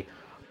heyday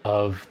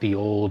of the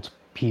old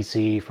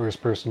PC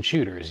first-person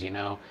shooters.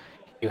 You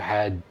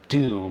had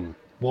Doom,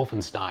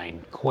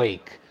 Wolfenstein,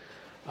 Quake,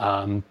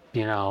 all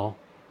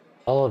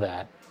of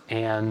that,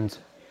 and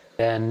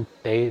then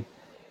they,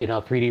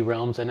 3D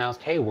Realms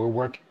announced, hey, we're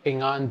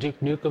working on Duke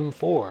Nukem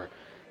 4.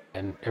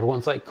 And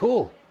everyone's like,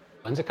 cool,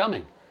 when's it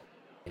coming?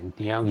 And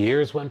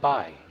years went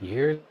by,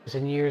 years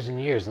and years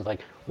and years. And it's like,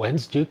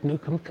 when's Duke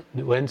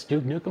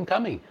Nukem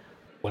coming?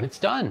 When it's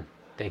done,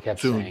 they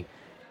kept saying.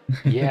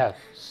 Yeah,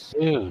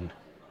 soon.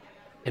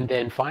 And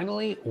then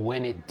finally,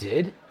 when it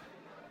did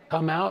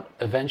come out,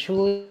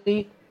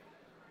 eventually,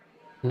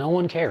 no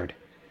one cared.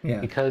 Yeah.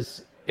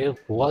 Because it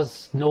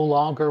was no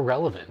longer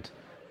relevant.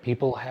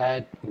 People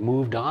had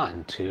moved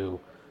on to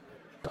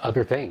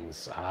other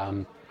things.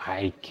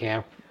 I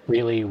can't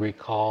really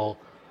recall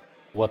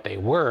what they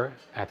were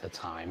at the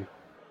time,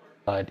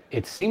 but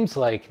it seems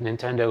like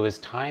Nintendo is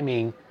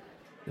timing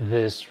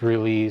this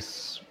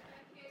release.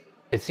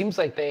 It seems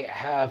like they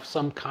have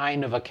some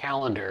kind of a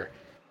calendar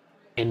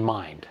in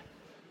mind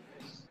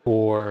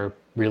for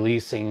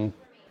releasing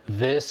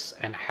this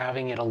and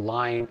having it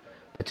align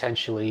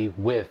potentially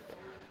with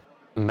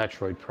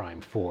Metroid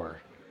Prime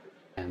 4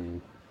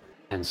 and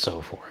so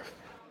forth.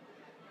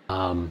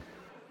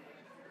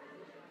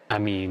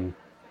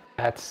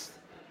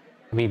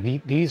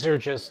 These are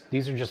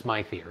just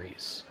my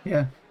theories.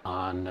 Yeah.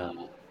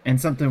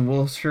 And something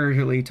we'll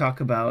surely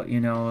talk about,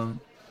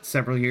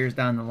 several years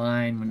down the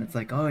line, when it's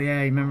like, oh yeah,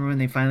 you remember when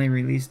they finally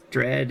released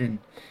Dread and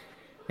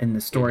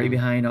the story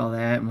behind all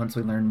that, and once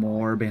we learn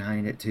more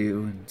behind it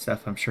too and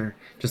stuff, I'm sure,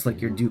 just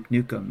like your Duke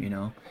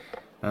Nukem,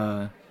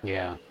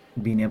 Yeah.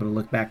 Being able to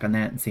look back on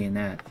that and seeing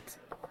that. It's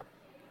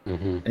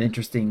Mm-hmm. an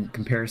interesting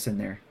comparison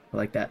there. I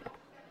like that.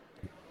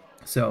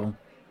 So,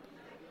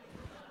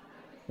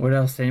 what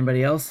else?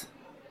 Anybody else?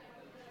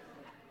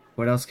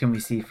 What else can we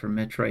see from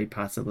Metroid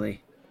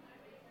possibly?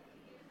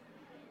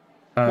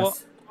 Well,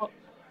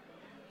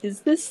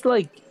 is this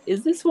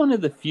one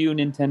of the few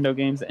Nintendo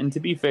games? And to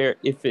be fair,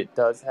 if it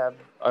does have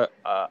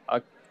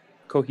a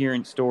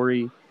coherent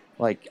story,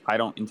 like I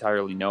don't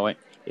entirely know it.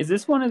 Is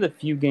this one of the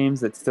few games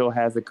that still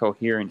has a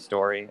coherent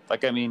story?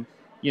 Like, I mean,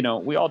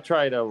 we all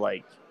try to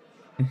like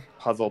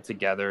puzzle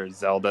together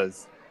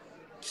Zelda's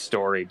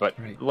story, but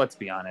Right. let's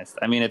be honest.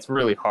 I mean, it's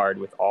really hard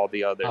with all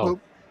the other. Oh,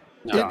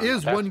 Well, it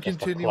is that's one just a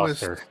continuous.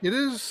 cluster.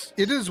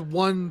 It is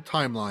one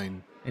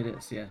timeline It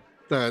is, yeah.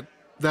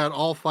 that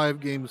all 5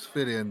 games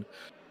fit in.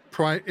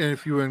 And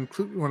if you want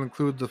to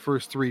include the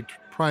first 3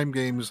 Prime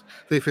games,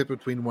 they fit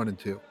between 1 and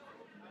 2.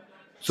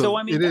 So,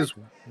 I mean, it is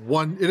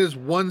one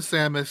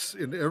Samus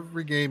in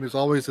every game is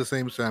always the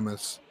same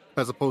Samus,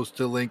 as opposed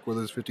to Link where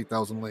there's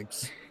 50,000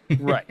 Links.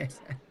 Right.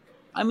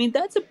 I mean,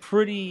 that's a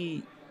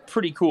pretty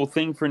cool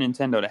thing for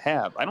Nintendo to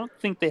have. I don't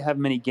think they have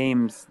many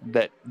games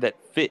that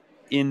fit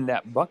in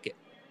that bucket.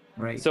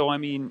 Right. So, I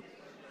mean,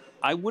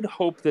 I would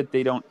hope that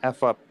they don't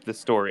F up the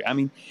story. I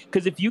mean,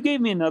 because if you gave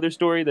me another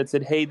story that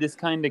said, hey, this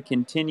kind of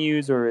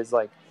continues or is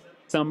like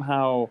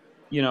somehow,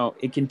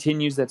 it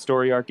continues that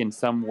story arc in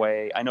some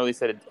way. I know they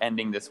said it's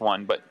ending this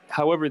one, but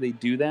however they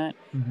do that,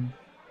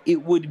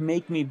 it would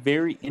make me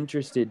very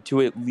interested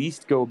to at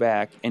least go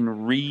back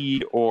and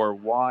read or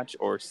watch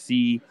or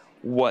see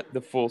what the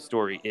full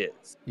story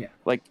is. Yeah.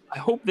 Like, I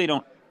hope they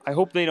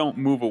don't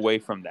move away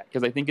from that,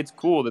 because I think it's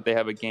cool that they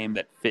have a game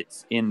that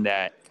fits in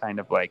that kind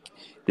of like,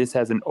 this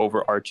has an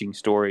overarching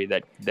story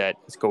that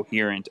is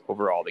coherent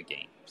over all the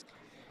games.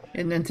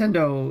 And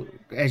Nintendo,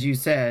 as you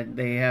said,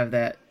 they have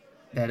that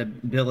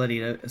ability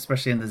to,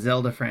 especially in the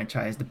Zelda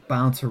franchise, to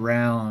bounce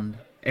around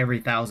every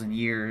 1,000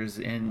 years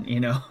and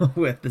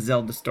with the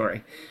Zelda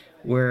story,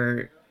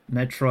 where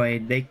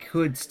Metroid, they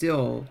could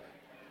still,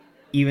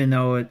 even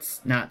though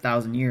it's not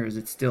 1,000 years,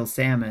 it's still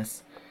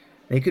Samus.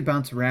 They could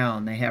bounce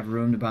around. They have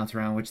room to bounce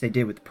around, which they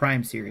did with the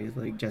Prime series,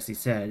 like Jesse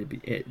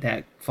said.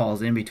 That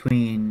falls in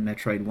between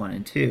Metroid 1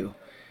 and 2.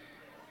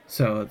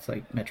 So it's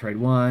like Metroid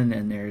 1,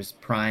 and there's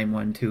Prime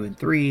 1, 2, and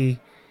 3.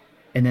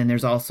 And then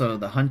there's also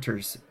the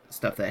Hunters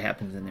stuff that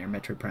happens in there,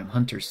 Metroid Prime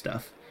Hunters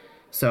stuff.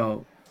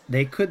 So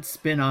they could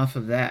spin off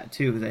of that,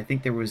 too, because I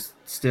think there was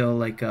still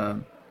like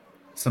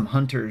some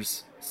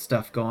Hunters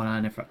stuff going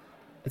on.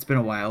 It's been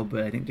a while,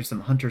 but I think there's some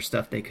Hunter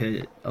stuff they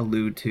could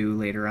allude to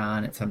later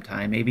on at some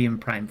time. Maybe in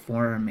Prime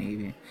 4,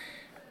 maybe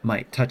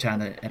might touch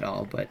on it at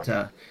all. But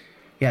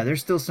yeah,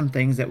 there's still some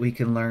things that we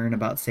can learn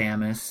about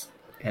Samus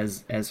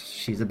as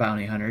she's a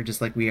bounty hunter, just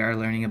like we are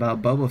learning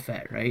about Boba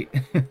Fett, right?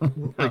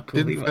 Like,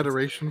 didn't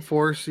Federation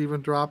Force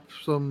even drop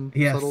some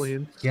subtle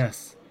hints?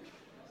 Yes.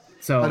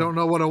 So I don't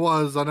know what it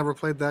was. I never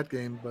played that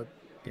game, but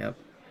yep.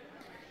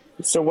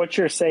 So what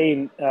you're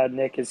saying,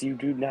 Nick, is you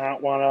do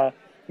not want a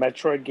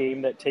Metroid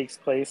game that takes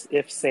place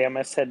if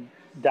Samus had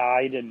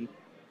died in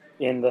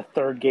the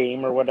 3rd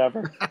game or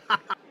whatever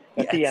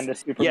at the end of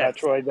Super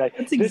Metroid. Like,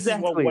 that's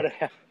exactly what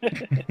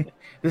happened.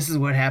 This is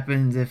what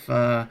happens if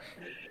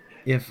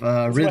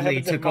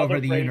Ridley took over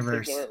the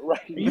universe. Right.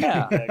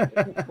 Yeah.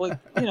 Exactly.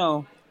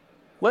 Well,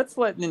 let's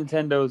let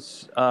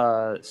Nintendo's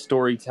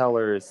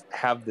storytellers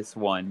have this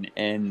one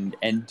and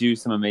do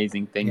some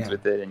amazing things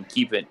with it and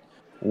keep it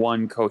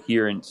one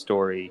coherent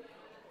story.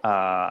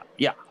 I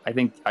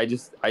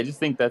just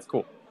think that's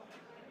cool.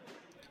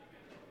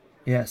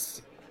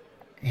 Yes.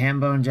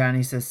 Hambone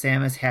Johnny says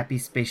Samus happy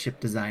spaceship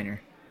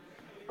designer.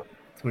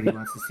 That's what he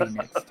wants to see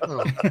next.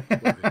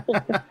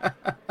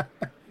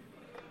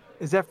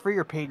 Is that free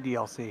or paid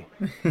DLC?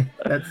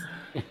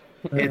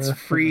 It's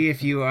free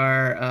if you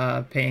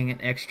are paying an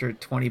extra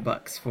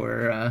 $20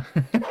 for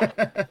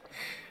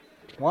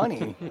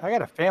 20? I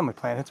got a family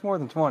plan. It's more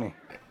than 20.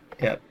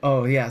 Yep.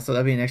 Oh yeah, so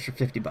that'd be an extra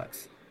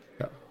 $50.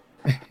 So.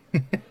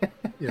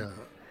 Yeah.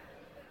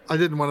 I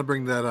didn't want to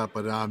bring that up,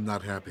 but I'm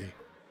not happy.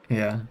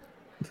 Yeah.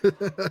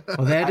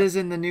 Well, that is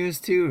in the news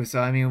too.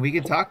 So I mean, we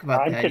could talk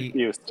about that. I'm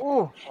confused.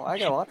 Oh, I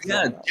got a lot to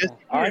say.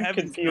 I'm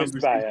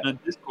confused by it. On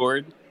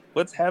Discord.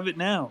 Let's have it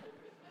now.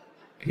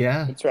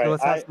 Yeah. That's right. So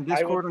let's have some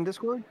Discord on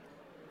Discord?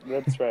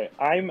 That's right.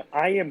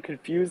 I am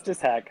confused as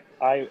heck.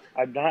 I'm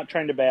not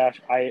trying to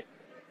bash.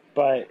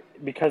 But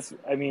because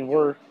I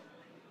mean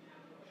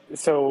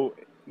so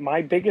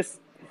my biggest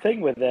thing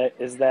with it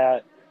is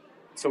that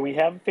so we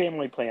have a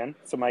family plan,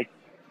 so my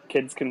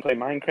kids can play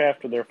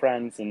Minecraft with their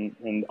friends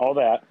and all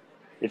that.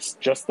 It's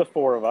just the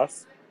 4 of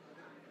us.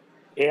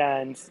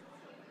 And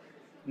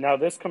now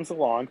this comes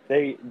along.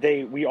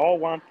 We all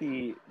want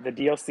the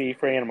DLC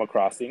for Animal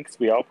Crossing because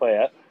we all play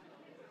it.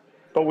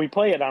 But we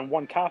play it on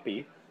one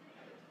copy.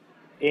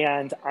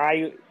 And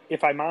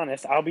if I'm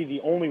honest, I'll be the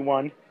only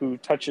one who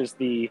touches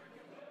the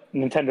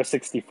Nintendo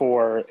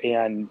 64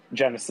 and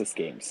Genesis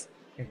games.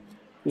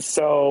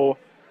 So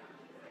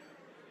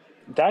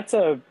that's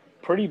a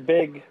pretty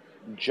big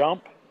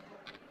jump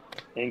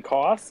in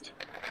cost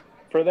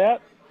for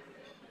that.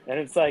 And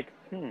it's like,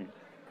 Yep.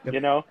 you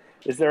know,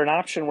 is there an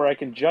option where I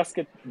can just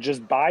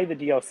buy the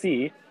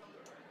DLC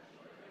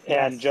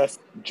and Yes.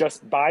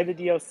 just buy the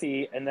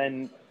DLC, and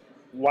then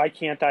why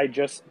can't I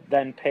just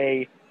then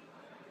pay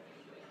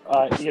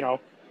 $20,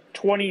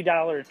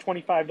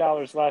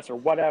 $25 less or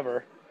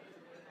whatever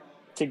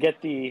to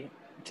get the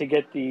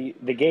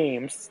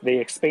games, the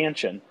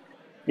expansion?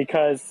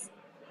 Because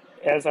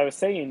as I was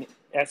saying,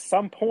 at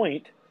some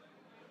point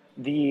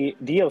the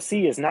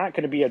DLC is not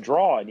going to be a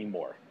draw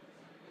anymore.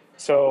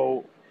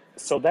 So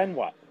then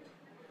what?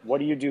 What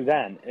do you do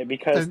then?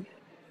 Because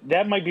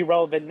that might be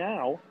relevant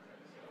now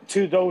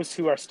to those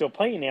who are still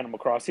playing Animal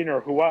Crossing or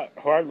who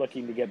are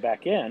looking to get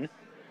back in.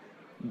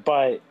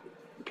 But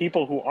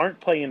people who aren't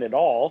playing at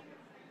all,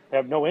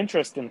 have no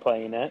interest in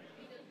playing it,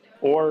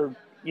 or,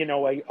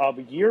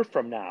 a year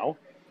from now,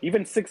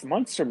 even 6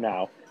 months from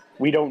now,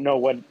 we don't know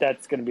what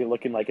that's going to be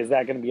looking like. Is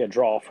that going to be a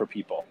draw for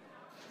people?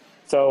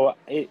 So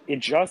it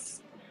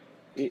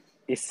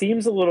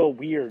seems a little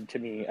weird to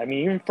me. I mean,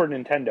 even for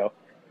Nintendo,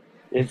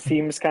 it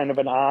seems kind of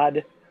an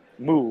odd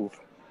move.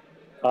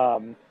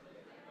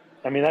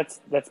 I mean,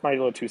 that's my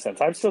little 2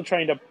 cents. I'm still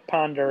trying to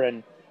ponder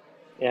and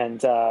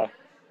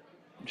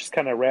just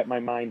kind of wrap my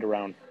mind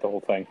around the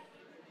whole thing.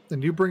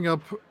 And you bring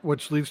up,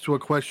 which leads to a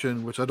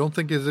question, which I don't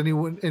think is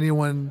anyone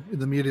in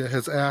the media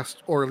has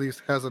asked, or at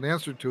least hasn't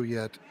answered to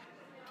yet,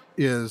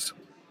 is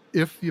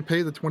if you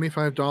pay the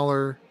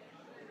 $25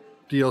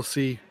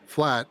 DLC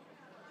flat,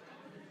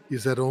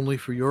 is that only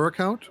for your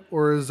account,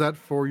 or is that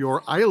for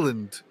your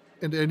island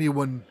and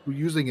anyone who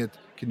using it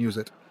can use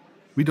it?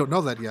 We don't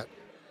know that yet.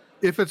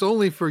 If it's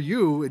only for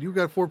you and you've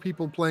got 4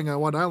 people playing on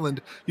one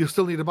island, you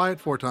still need to buy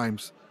it 4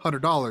 times,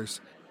 $100.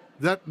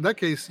 In that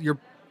case, you're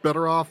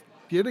better off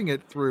getting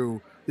it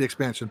through the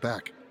expansion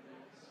pack.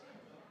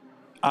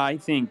 I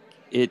think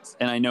it's,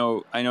 and I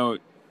know,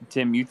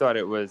 Tim, you thought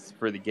it was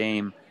for the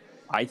game.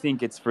 I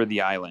think it's for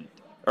the island.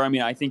 Or, I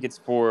mean, I think it's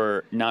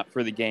not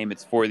for the game,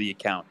 it's for the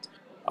account.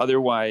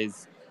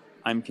 Otherwise,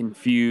 I'm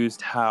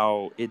confused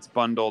how it's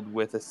bundled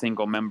with a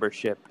single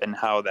membership and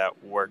how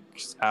that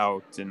works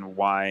out and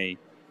why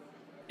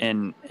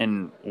and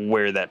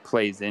where that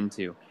plays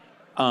into.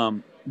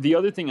 The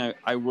other thing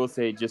I will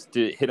say, just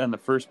to hit on the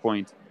first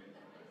point,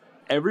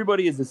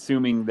 everybody is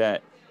assuming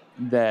that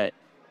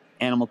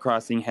Animal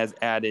Crossing has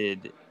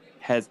added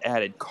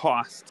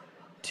cost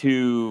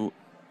to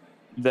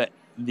the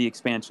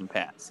expansion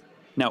pass.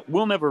 Now,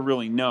 we'll never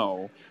really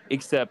know,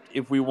 except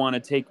if we want to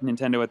take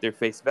Nintendo at their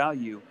face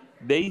value,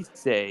 they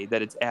say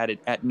that it's added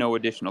at no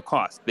additional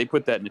cost. They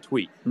put that in a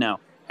tweet. Now,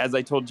 as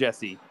I told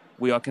Jesse,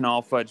 we all can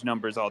all fudge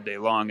numbers all day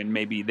long, and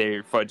maybe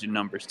they're fudging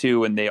numbers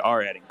too, and they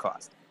are adding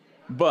cost.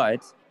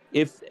 But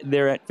if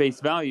they're at face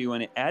value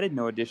and it added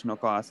no additional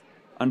cost,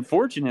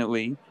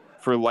 unfortunately,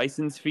 for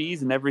license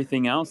fees and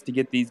everything else to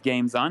get these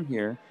games on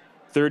here,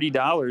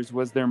 $30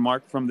 was their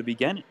mark from the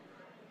beginning.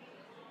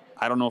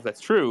 I don't know if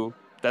that's true.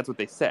 That's what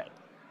they said.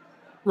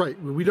 Right.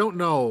 We don't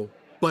know.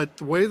 But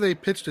the way they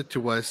pitched it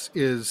to us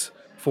is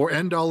for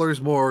N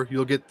dollars more,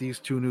 you'll get these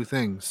 2 new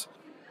things.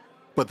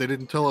 But they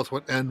didn't tell us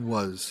what N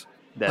was.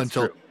 That's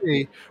until true.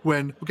 today,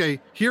 when,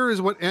 here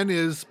is what N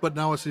is, but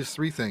now it's these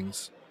 3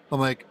 things. I'm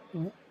like,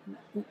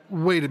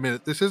 wait a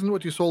minute. This isn't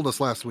what you sold us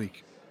last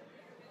week.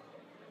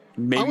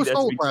 Maybe I was that's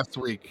sold last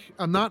week.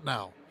 I'm not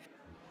now.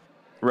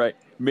 Right.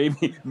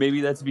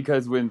 Maybe that's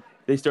because when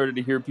they started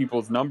to hear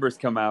people's numbers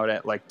come out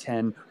at like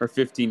 $10 or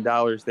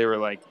 $15, they were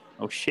like,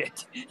 "Oh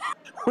shit,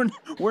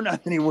 we're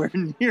not anywhere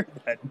near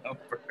that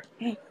number."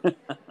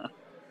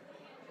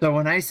 So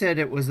when I said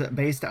it was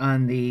based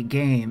on the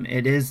game,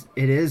 it is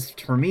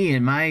for me,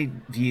 in my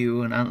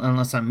view, and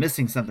unless I'm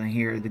missing something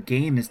here, the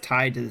game is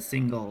tied to the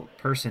single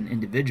person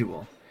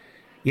individual.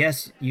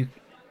 Yes,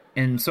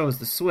 and so is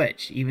the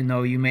Switch. Even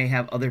though you may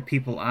have other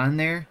people on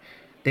there,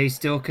 they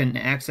still can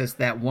access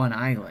that one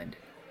island.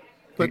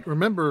 But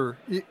remember,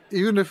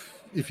 even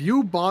if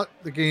you bought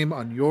the game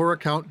on your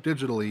account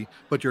digitally,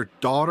 but your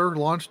daughter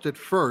launched it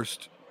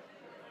first,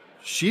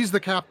 she's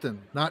the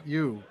captain, not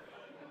you.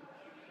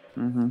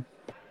 Mm-hmm.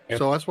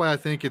 So that's why I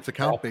think it's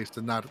account-based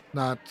and not.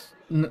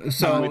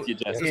 So I'm with you,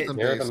 Jesse.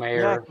 They're the Yeah,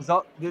 mayor.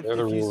 because if They're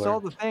the you ruler. saw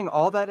the thing,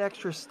 all that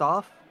extra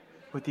stuff,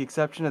 with the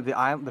exception of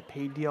the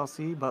paid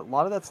DLC, but a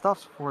lot of that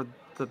stuff's for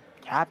the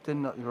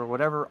captain or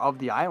whatever of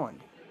the island.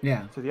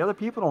 yeah, So the other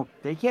people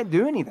they can't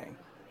do anything.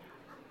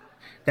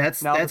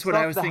 that's Now, what the I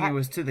stuff was that thinking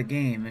was to the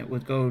game. It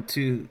would go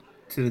to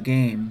the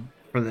game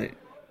for the,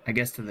 I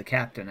guess, to the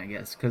captain, I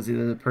guess, because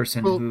they're the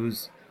person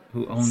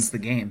who owns the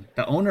game,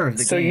 the owner of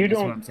the So game. you Is what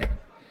don't- I'm saying.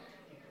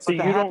 So But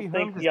the you Happy don't Home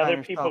think the other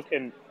Designer people stuff-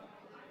 can?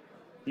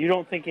 You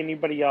don't think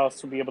anybody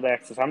else will be able to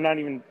access? I'm not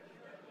even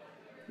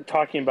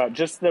talking about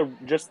just the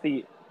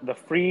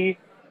free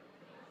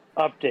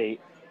update.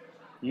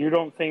 You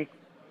don't think?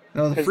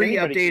 No, the 'Cause free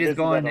anybody update can is visit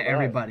going that to online.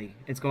 everybody.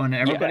 It's going to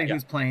everybody yeah.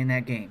 who's playing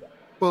that game.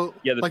 Well,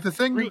 Yeah, like the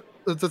thing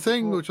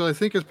which I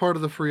think is part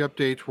of the free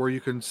update, where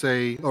you can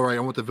say, "All right, I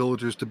want the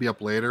villagers to be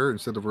up later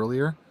instead of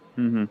earlier."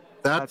 Mm-hmm.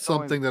 That's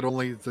only- something that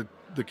only the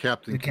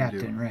captain The can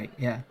captain, do. right?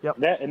 Yeah.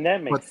 That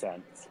makes But-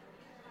 sense.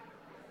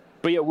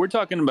 But yeah, we're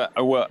talking about.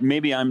 Well,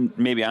 maybe I'm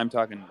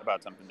talking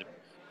about something different.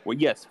 Well,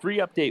 yes, free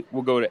update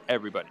will go to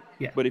everybody.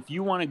 Yeah. But if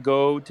you want to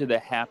go to the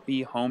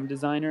Happy Home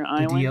Designer The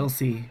Island,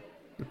 DLC,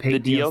 the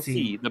paid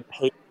DLC. the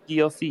paid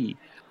DLC,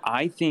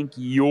 I think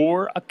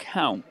your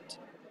account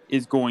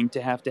is going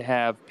to have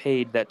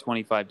paid that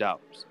 $25.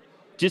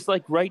 Just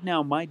like right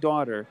now, my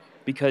daughter,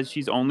 because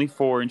she's only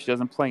 4 and she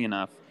doesn't play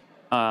enough,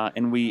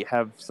 and we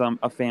have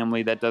a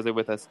family that does it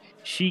with us,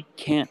 she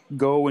can't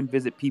go and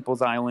visit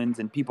people's islands,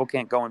 and people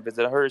can't go and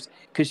visit hers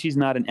because she's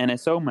not an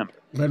NSO member.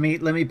 Let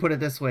me put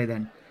it this way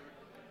then.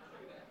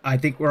 I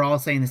think we're all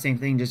saying the same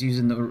thing, just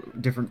using the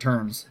different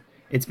terms.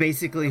 It's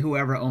basically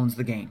whoever owns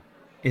the game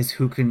is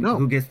who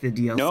gets the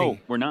DLC. No,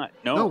 we're not.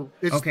 No.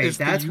 It's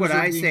that's what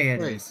I say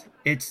it is.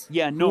 It's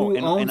who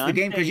owns the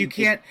game, because you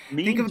can't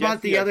think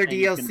about the other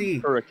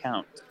DLC per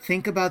account.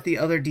 Think about the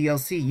other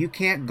DLC. You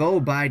can't go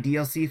buy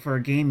DLC for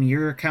a game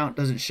your account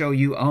doesn't show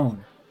you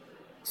own.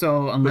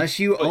 So unless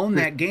you own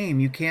that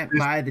game, you can't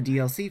buy the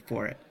DLC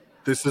for it.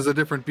 This is a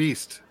different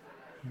beast.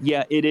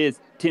 Yeah, it is.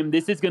 Tim,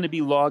 this is going to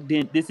be logged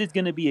in. This is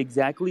going to be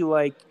exactly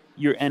like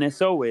your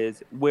NSO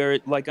is, where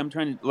like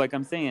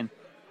I'm saying,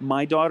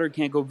 my daughter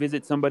can't go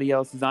visit somebody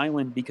else's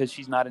island because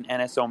she's not an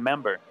NSO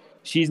member.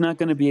 She's not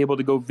going to be able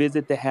to go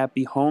visit the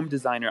Happy Home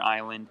Designer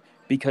Island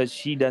because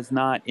she does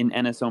not an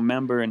NSO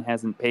member and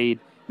hasn't paid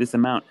this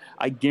amount.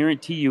 I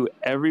guarantee you,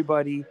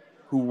 everybody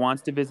who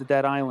wants to visit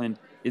that island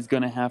is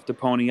going to have to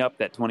pony up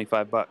that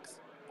 $25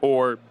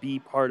 or be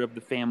part of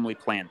the family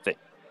plan thing.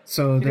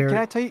 So can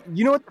I tell you?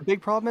 You know what the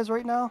big problem is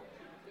right now?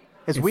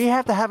 Is we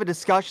have to have a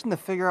discussion to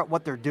figure out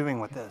what they're doing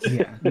with this.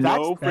 Yeah,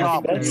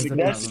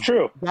 that's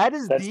true. That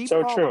is the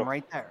so problem true.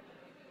 right there.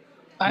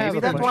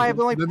 Maybe that's why I've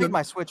only played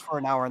my Switch for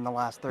an hour in the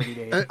last 30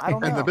 days. I don't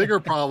know. And the bigger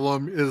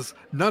problem is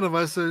none of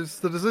us is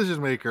the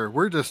decision maker.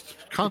 We're just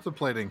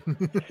contemplating.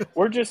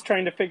 We're just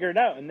trying to figure it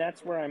out, and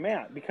that's where I'm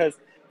at. Because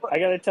I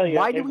got to tell you,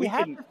 why do we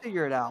have to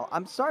figure it out?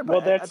 I'm sorry,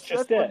 but that's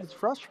just it. It's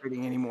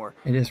frustrating anymore.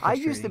 It is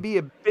frustrating. I used to be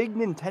a big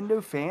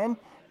Nintendo fan.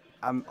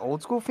 I'm an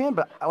old school fan,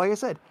 but like I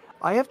said,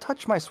 I have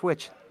touched my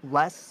Switch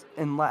less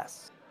and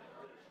less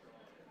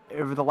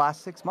over the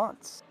last 6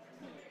 months.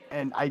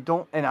 And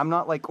I'm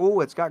not like,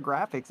 oh, it's got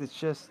graphics. It's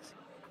just,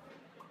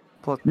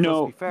 let's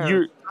be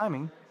fair,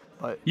 timing.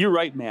 But you're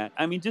right, Matt.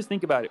 I mean, just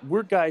think about it.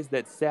 We're guys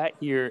that sat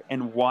here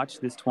and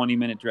watched this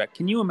 20-minute direct.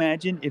 Can you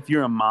imagine if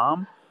you're a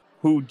mom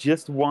who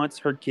just wants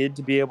her kid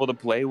to be able to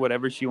play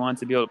whatever she wants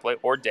to be able to play,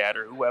 or dad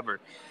or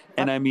whoever,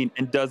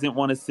 and doesn't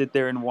want to sit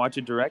there and watch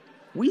a direct?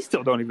 We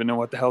still don't even know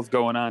what the hell's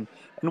going on,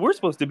 and we're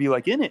supposed to be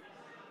like in it.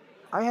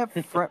 I have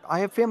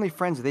family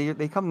friends.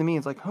 They come to me and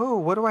it's like, oh,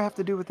 what do I have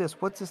to do with this?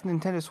 What's this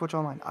Nintendo Switch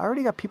Online? I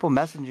already got people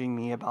messaging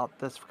me about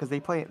this because their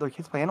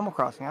kids play Animal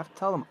Crossing. I have to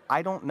tell them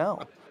I don't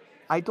know.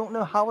 I don't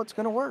know how it's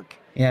going to work.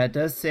 Yeah, it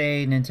does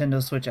say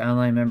Nintendo Switch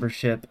Online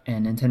membership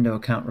and Nintendo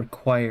account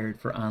required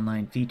for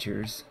online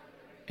features.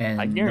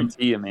 And I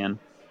guarantee you, man.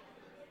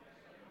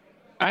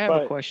 I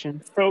have a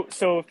question.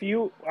 So if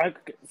you,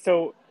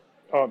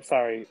 I'm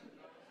sorry.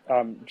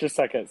 Just a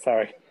second.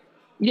 Sorry.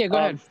 Yeah, go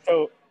ahead.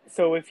 So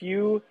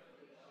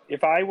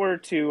if I were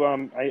to,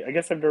 I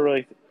guess I've never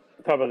really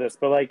thought about this,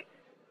 but like,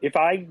 if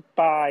I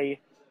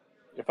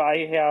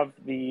have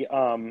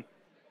the,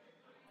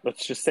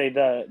 let's just say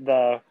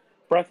the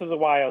Breath of the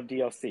Wild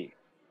DLC,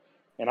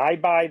 and I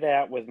buy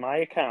that with my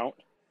account,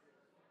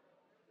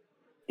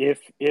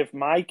 if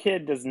my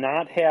kid does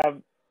not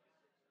have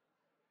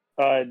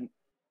a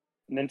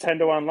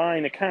Nintendo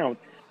Online account,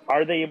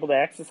 are they able to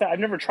access that? I've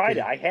never tried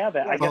it. I have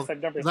it. I guess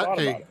I've never thought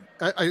about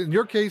it. In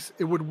your case,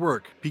 it would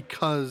work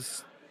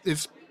because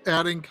it's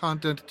adding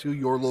content to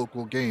your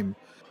local game.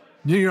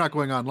 You're not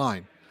going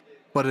online.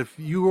 But if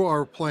you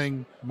are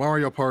playing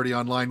Mario Party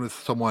online with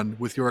someone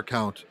with your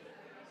account,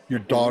 your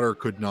daughter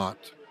could not.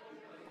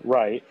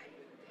 Right.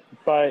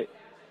 But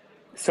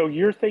so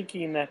you're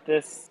thinking that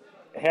this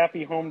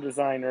Happy Home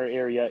Designer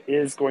area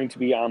is going to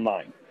be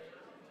online?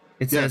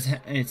 It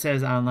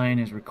says online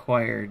is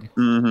required.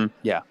 Mm-hmm.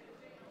 Yeah.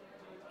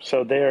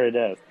 So there it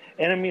is.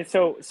 And I mean,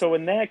 so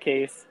in that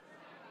case,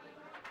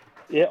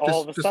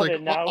 all of a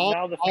sudden now the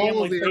all of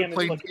family the plan is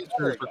airplane looking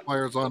features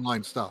requires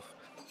online stuff.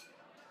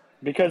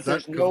 Because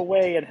there's no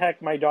way in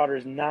heck my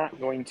daughter's not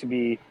going to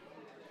be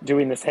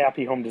doing this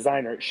Happy Home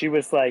Designer. She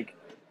was like,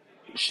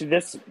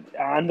 this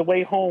on the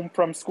way home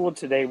from school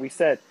today. We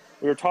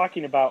were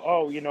talking about,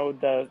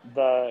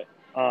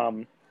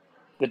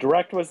 the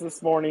direct was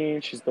this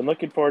morning. She's been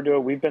looking forward to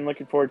it. We've been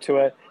looking forward to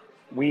it.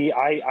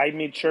 I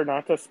made sure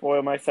not to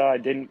spoil myself. I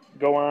didn't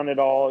go on at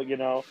all.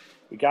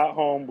 We got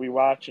home, we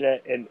watched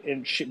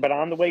it, but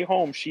on the way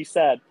home, she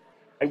said,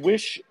 I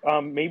wish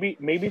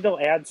maybe they'll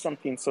add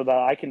something so that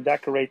I can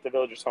decorate the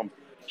villagers' home.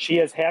 She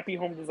has Happy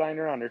Home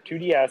Designer on her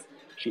 2DS.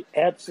 She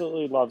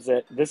absolutely loves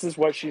it. This is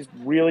what she's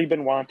really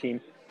been wanting.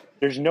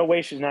 There's no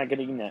way she's not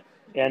getting it.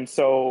 And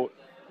so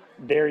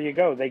there you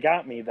go. They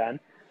got me then.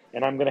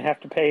 And I'm going to have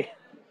to pay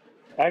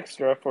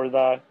extra for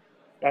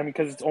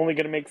because it's only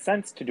going to make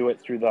sense to do it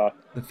through the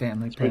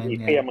family plan.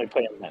 Family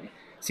plan then.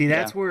 See,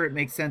 that's where it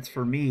makes sense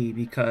for me,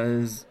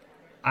 because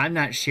I'm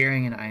not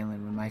sharing an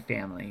island with my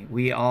family.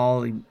 We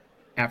all,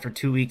 after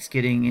 2 weeks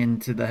getting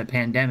into the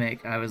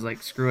pandemic, I was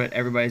like, screw it,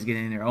 everybody's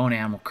getting their own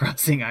Animal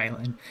Crossing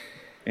island.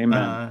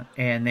 Amen.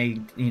 And they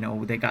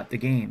got the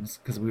games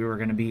because I knew we were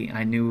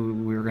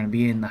going to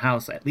be in the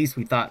house. At least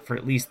we thought for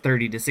at least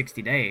 30 to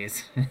 60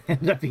 days. It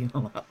ended up being a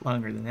lot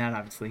longer than that,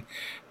 obviously.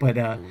 But,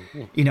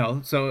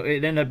 so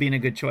it ended up being a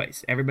good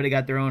choice. Everybody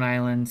got their own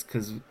islands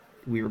because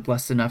we were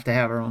blessed enough to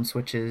have our own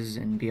Switches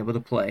and be able to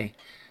play.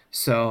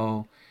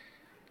 So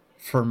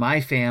for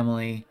my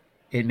family,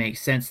 it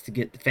makes sense to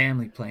get the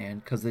family plan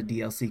because the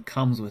DLC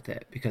comes with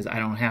it, because I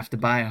don't have to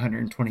buy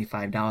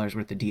 $125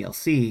 worth of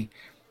DLC.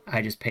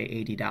 I just pay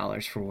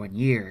 $80 for 1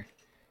 year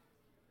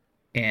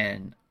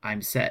and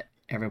I'm set.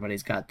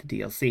 Everybody's got the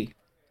DLC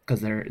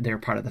because they're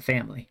part of the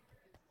family.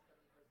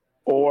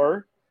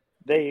 Or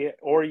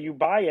you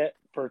buy it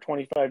for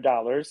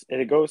 $25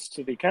 and it goes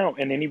to the account,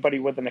 and anybody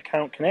with an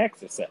account can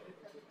access it.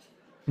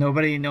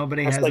 Nobody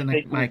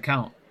has my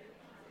account.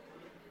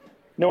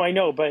 No, I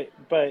know, but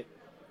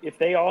if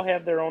they all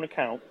have their own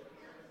account,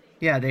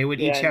 yeah, they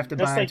would each have to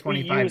buy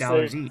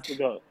 $25 each.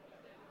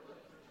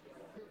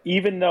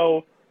 Even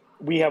though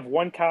we have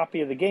one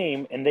copy of the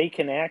game and they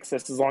can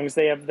access, as long as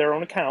they have their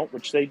own account,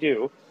 which they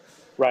do,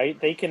 right?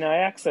 They can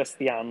access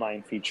the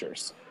online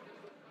features.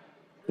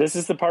 This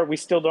is the part we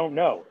still don't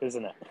know,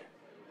 isn't it?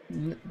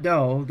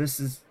 No,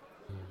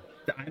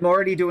 I'm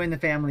already doing the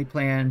family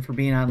plan for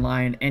being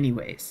online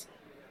anyways.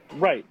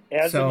 Right,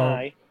 am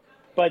I.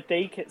 But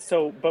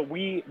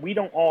we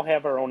don't all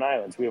have our own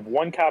islands. We have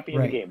one copy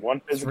of the game,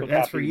 one physical copy.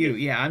 That's for you.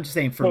 Yeah, I'm just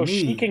saying for me. So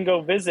she can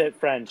go visit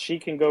friends. She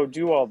can go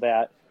do all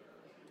that.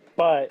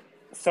 But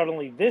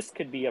suddenly this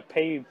could be a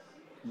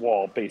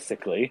paywall,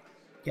 basically.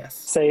 Yes.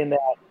 Saying that,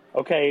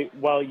 okay,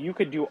 well, you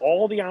could do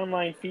all the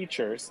online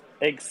features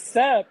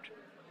except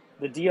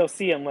the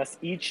DLC unless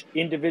each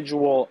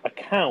individual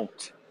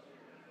account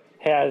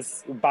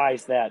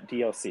buys that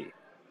DLC.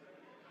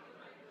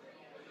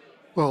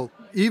 Well,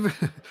 even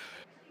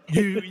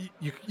you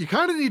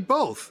kind of need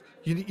both.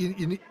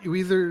 You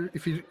either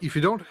if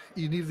you don't,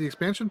 you need the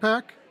expansion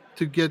pack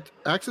to get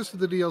access to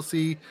the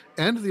DLC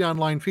and the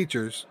online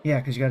features. Yeah,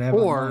 because you got to have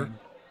online.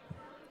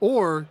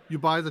 Or you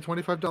buy the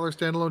 $25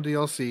 standalone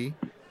DLC,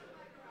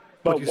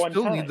 but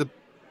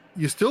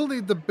you still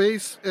need the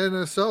base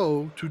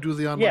NSO to do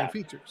the online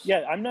features.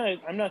 Yeah, I'm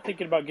not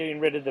thinking about getting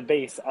rid of the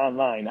base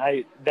online.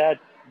 That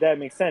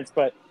makes sense.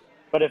 But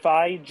if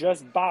I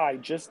just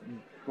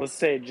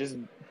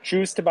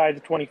choose to buy the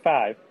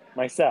 25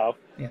 myself,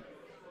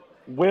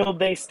 will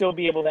they still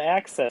be able to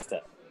access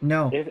it?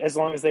 No. As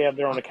long as they have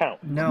their own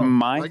account. No.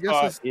 My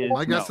guess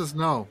is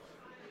no.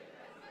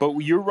 But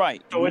you're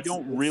right. So we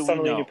don't really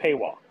suddenly know. A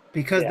paywall.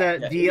 Because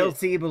that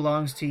DLC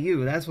belongs to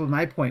you. That's what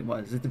my point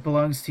was. It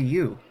belongs to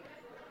you.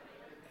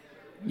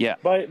 Yeah.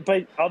 But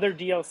other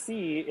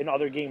DLC in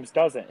other games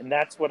doesn't. And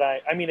that's what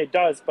it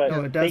does,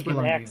 but they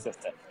can access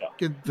it.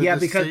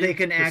 Because they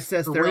can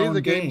access their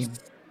own game.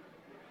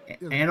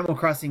 Animal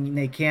Crossing,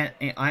 they can't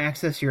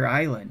access your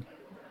island.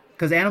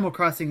 Because Animal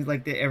Crossing,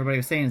 like everybody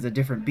was saying, is a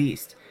different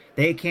beast.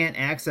 They can't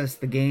access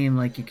the game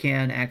like you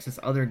can access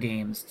other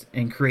games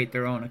and create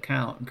their own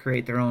account and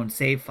create their own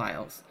save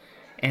files.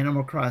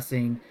 Animal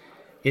Crossing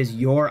is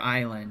your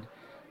island,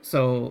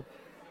 so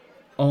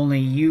only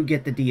you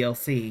get the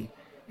DLC,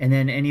 and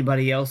then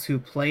anybody else who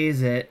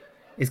plays it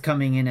is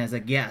coming in as a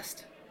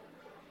guest.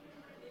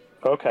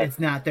 Okay. It's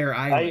not their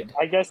island.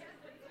 I guess,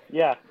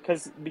 yeah,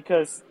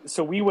 because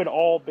so we would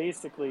all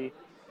basically,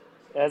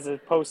 as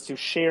opposed to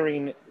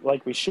sharing,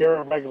 like we share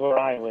a regular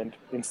island,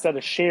 instead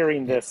of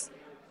sharing this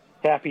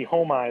Happy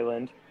Home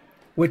Island,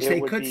 which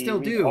they could still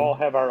do. We all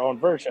have our own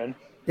version.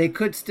 They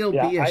could still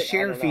be a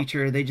share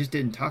feature. They just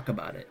didn't talk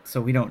about it, so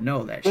we don't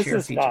know that share feature.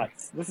 This is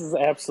nuts. This is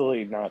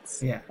absolutely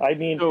nuts. Yeah. I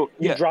mean,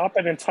 you drop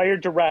an entire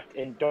direct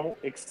and don't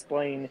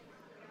explain,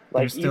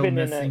 like even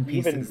there's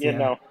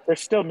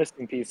still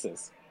missing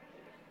pieces.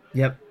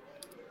 Yep.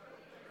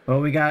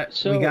 Well, we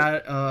got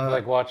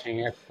like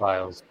watching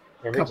X-Files.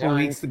 Couple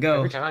weeks ago.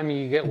 Every time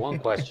you get one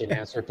question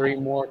answered, 3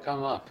 more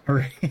come up.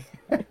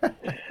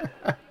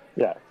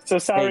 Yeah. So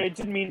sorry, I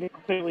didn't mean to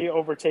completely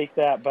overtake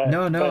that, but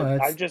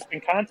I've just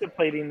been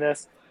contemplating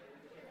this.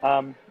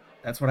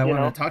 That's what I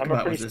wanted to talk about.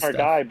 I'm a pretty smart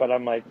guy, but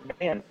I'm like,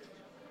 man.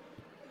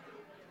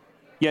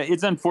 Yeah,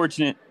 it's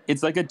unfortunate.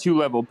 It's like a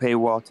 2-level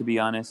paywall, to be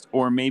honest,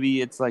 or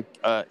maybe it's like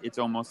it's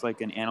almost like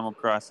an Animal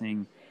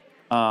Crossing,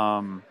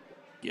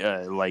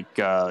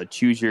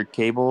 choose your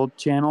cable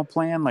channel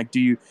plan. Like, do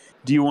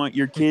you want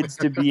your kids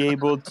to be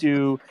able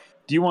to?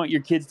 Do you want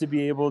your kids to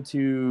be able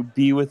to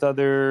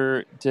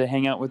to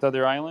hang out with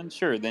other islands?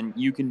 Sure, then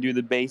you can do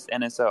the base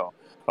NSO.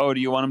 Oh, do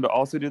you want them to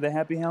also do the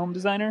Happy Home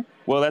Designer?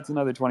 Well, that's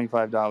another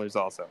 $25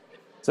 also.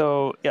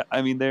 So yeah,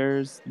 I mean,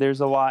 there's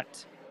a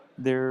lot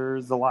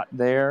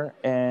there,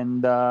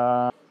 and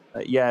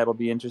it'll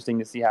be interesting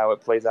to see how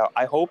it plays out.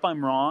 I hope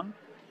I'm wrong,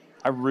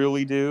 I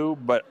really do,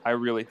 but I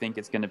really think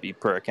it's going to be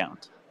per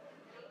account.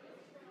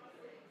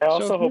 I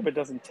also hope it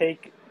doesn't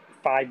take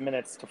 5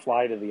 minutes to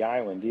fly to the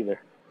island either.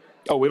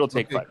 Oh, it'll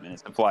take 5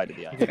 minutes to fly to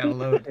the island. Gotta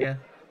load, yeah.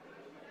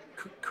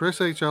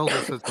 Chris H. Elder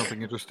said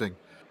something interesting.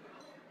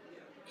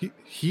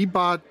 He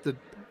bought the.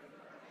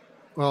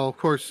 Well, of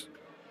course.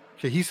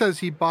 Okay, he says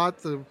he bought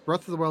the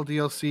Breath of the Wild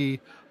DLC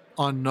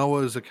on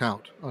Noah's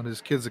account, on his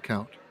kid's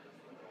account.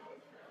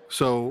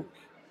 So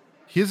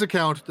his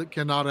account that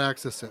cannot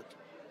access it.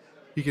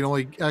 He can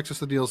only access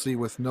the DLC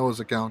with Noah's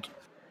account.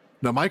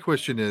 Now, my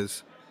question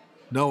is,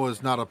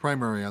 Noah's not a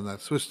primary on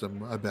that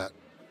system, I bet.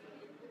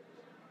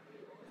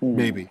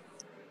 Maybe.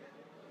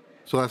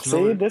 So that's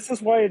See, this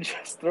is why it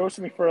just throws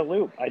me for a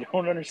loop. I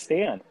don't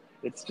understand.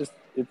 It's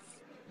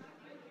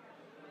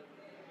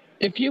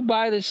If you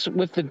buy this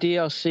with the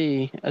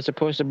DLC as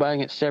opposed to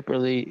buying it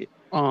separately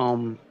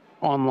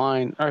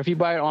online, or if you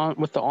buy it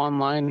with the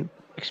online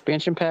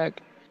expansion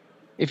pack,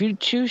 if you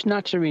choose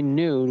not to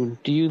renew,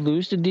 do you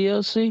lose the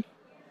DLC?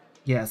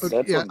 Yes. That's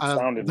what it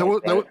sounded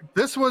like, right?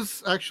 This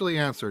was actually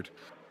answered.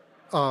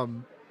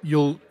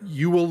 You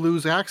will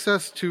lose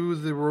access to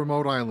the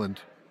remote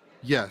island.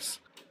 Yes.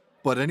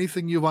 But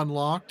anything you've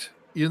unlocked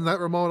in that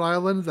remote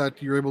island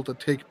that you're able to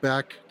take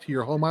back to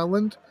your home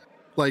island,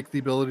 like the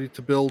ability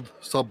to build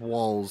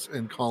sub-walls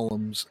and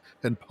columns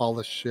and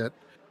polish shit,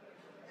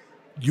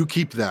 you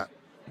keep that.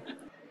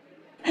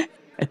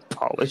 And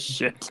polish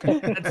shit.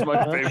 That's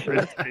my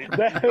favorite thing.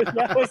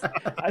 that was,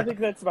 I think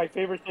that's my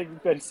favorite thing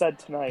that's been said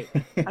tonight.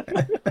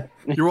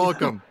 You're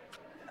welcome.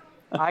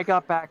 I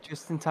got back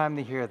just in time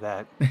to hear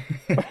that.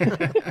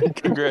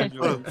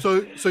 Congratulations.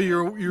 So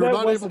you're That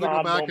not was able to an go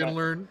odd back and moment.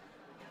 learn.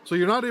 So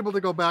you're not able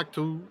to go back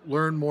to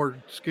learn more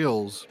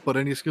skills, but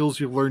any skills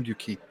you've learned you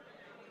keep.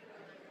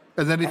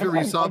 And then if you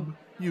resub,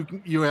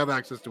 you have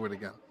access to it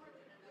again.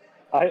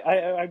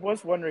 I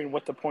was wondering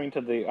what the point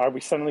of are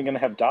we suddenly going to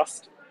have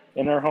dust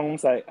in our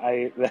homes?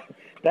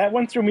 That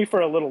went through me for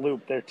a little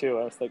loop there too.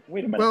 I was like,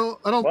 wait a minute. Well,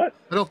 What?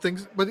 I don't think,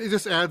 but it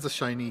just adds a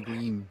shiny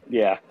gleam.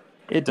 Yeah.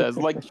 It does.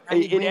 Like it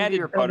Maybe added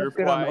you're gonna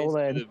fit on butterflies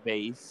OLED. to the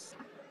vase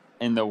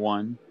in the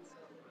one.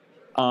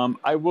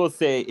 I will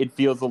say it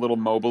feels a little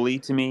mobile-y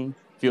to me.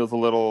 Feels a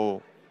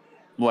little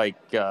like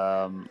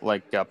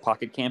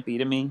pocket campy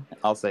to me.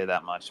 I'll say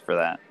that much for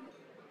that.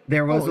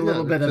 There was Oh, a yeah,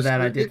 little bit of just-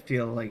 that. I did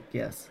feel like,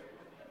 yes.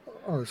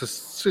 Oh, it's a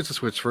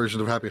Switch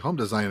version of Happy Home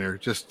Designer,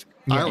 just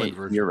Yeah, island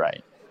version. You're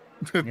right.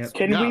 Yep.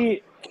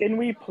 Can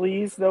we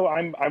please though?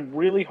 I'm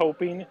really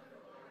hoping,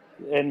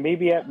 and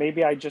maybe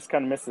I just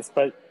kind of missed this,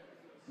 but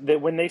that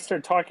when they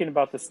start talking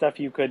about the stuff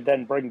you could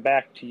then bring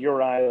back to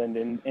your island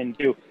and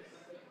do,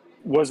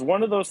 was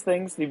one of those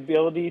things the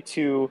ability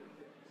to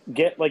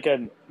get like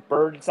a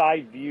bird's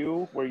eye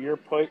view where you're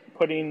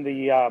putting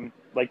the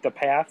like the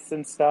paths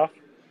and stuff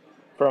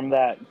from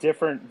that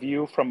different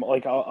view from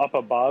like up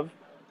above?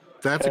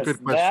 That's a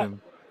good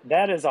question.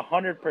 That is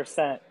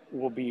 100%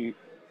 will be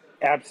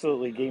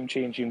absolutely game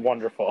changing,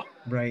 wonderful.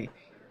 Right.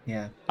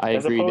 Yeah. I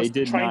As agree. They opposed to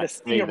did trying not to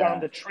see say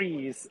around the that.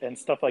 trees and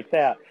stuff like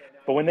that.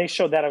 But when they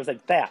showed that, I was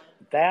like, that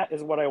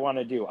is what I want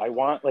to do. I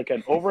want like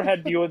an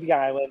overhead view of the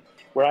island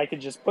where I could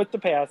just put the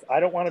paths. I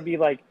don't want to be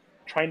like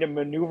trying to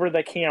maneuver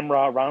the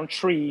camera around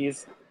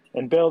trees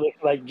and build it.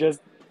 Like, just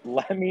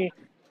let me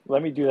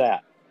do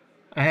that.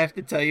 I have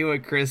to tell you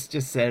what Chris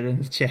just said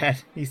in the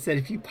chat. He said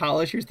if you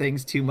polish your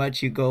things too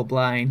much, you go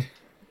blind.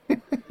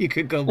 You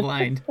could go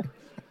blind.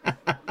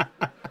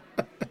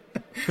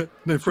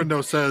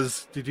 Nifrindo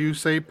says, did you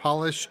say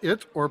polish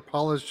it or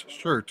polish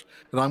shirt?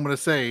 And I'm going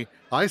to say,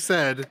 I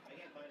said,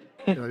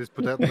 I just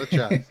put that in the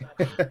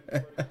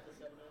chat.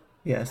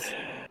 Yes.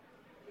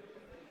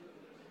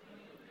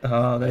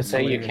 Oh, They that's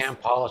say you hilarious.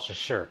 can't polish a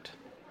shirt.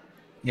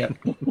 Yep.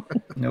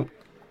 Nope.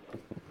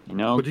 You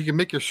know, But you can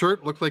make your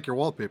shirt look like your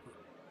wallpaper.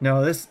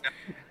 No, this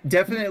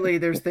definitely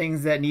there's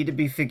things that need to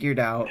be figured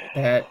out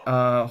that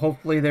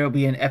hopefully there'll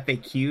be an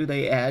FAQ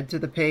they add to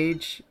the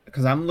page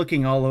because I'm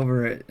looking all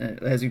over it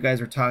as you guys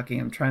are talking.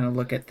 I'm trying to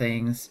look at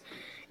things,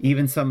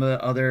 even some of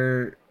the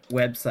other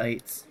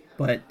websites,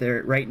 but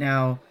there right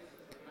now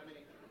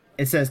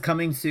it says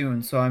coming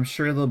soon, so I'm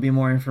sure there'll be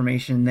more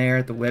information there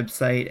at the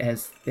website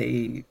as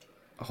they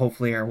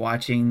hopefully are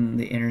watching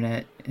the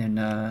internet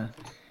and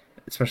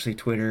especially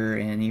Twitter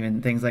and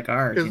even things like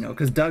ours, you know,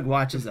 because Doug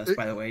watches us,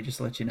 by the way, just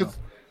to let you know.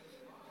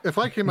 If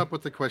I came up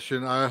with the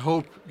question, I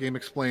hope Game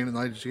Explain and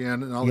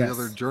IGN and all Yes. the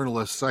other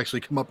journalists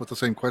actually come up with the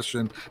same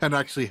question and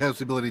actually has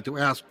the ability to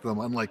ask them,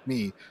 unlike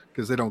me,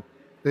 because they don't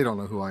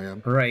know who I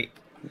am. Right.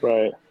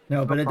 Right.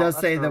 No, but No it does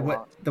problem. say That's the very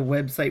the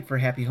website for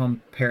Happy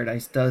Home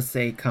Paradise does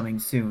say coming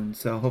soon.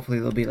 So hopefully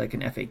there'll be like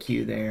an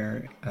FAQ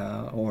there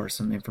or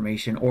some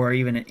information or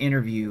even an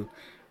interview,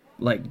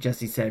 like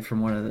Jesse said,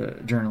 from one of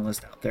the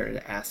journalists out there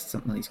to ask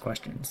some of these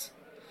questions.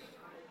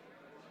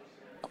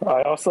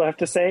 I also have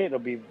to say it'll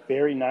be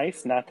very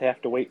nice not to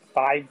have to wait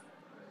 5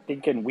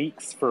 stinking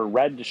weeks for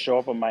Red to show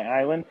up on my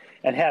island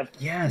and have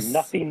Yes.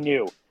 nothing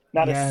new.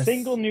 Not a Yes.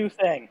 single new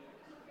thing.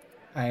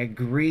 I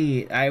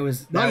agree. Now you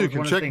was can one of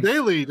the check things,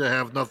 daily to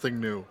have nothing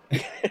new.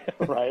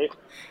 Right?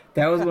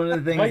 that was one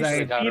of the things Might I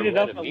speed got a it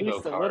up Red at Amiibo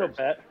least a card. little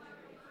bit.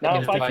 Now,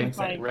 And if I can things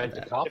like find Red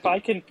to copy. if I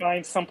can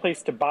find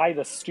someplace to buy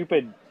the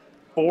stupid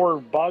 4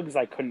 bugs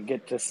I couldn't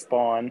get to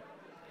spawn,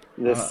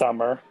 this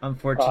summer.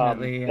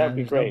 Unfortunately, that'd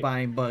be there's great. no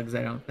buying bugs.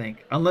 I don't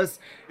think, unless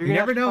You're you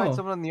gonna never have to know. find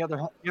someone on the other.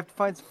 You have to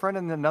find a friend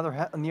in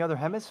the other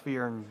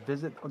hemisphere and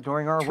visit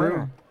during our True.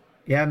 winter.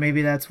 Yeah,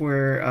 maybe that's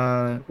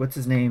where what's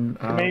his name?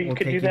 Maybe you will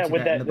could take do you that to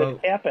with that in the that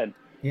boat. happen.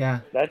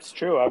 Yeah, That's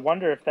true. I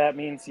wonder if that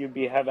means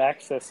have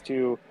access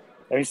to.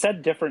 You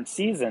said different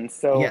seasons,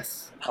 so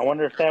yes, I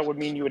wonder if that would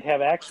mean you would have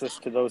access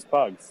to those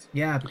bugs.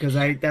 yeah. Because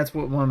that's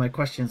what one of my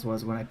questions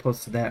was when I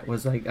posted that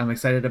was like I'm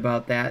excited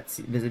about that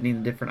visiting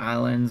the different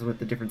islands with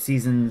the different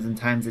seasons and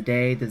times of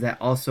day. Does that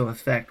also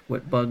affect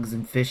what bugs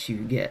and fish you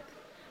get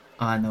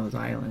on those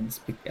islands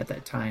at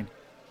that time?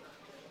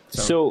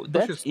 So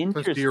that's Especially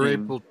interesting. you're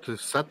able to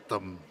set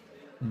them.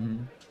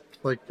 Mhm.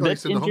 Like I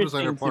That's said, the home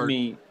designer interesting to part.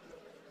 me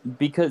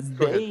because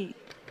Go ahead.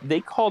 they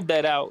called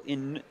that out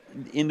in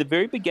the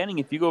very beginning.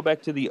 If you go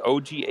back to the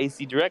OG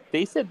AC Direct,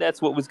 they said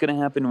that's what was going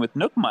to happen with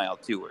Nook Mile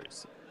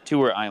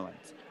tour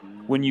islands.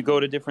 When you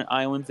go to different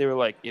islands, they were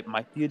like, it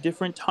might be a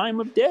different time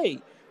of day.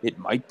 It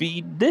might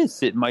be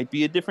this. It might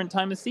be a different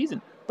time of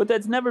season. But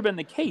that's never been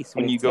the case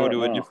when But you it's go not,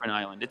 to a no. different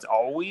island. It's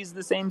always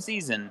the same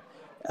season.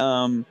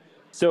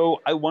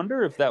 So I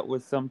wonder if that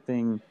was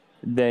something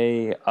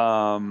they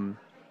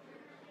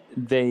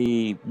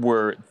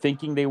were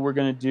thinking they were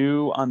going to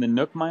do on the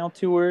Nook Mile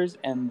tours,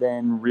 and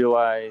then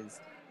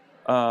realized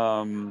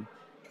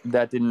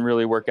that didn't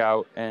really work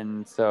out,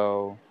 and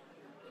so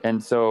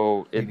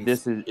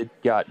it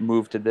got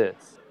moved to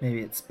this. Maybe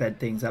it sped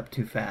things up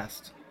too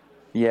fast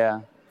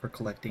Yeah, for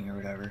collecting or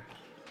whatever.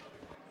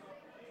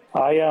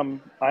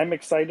 I'm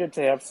excited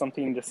to have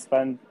something to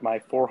spend my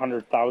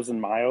 400,000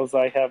 miles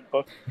I have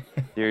booked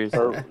seriously.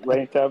 or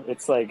ranked up.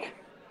 It's like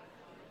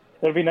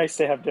it'd be nice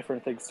to have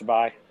different things to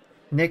buy.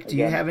 Nick, do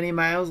you Again. have any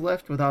miles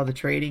left with all the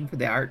trading for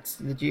the arts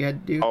that you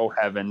had to do? Oh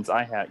heavens,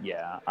 I've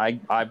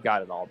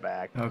got it all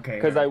back. Okay.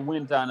 Because all I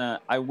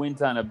right.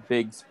 went on a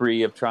big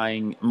spree of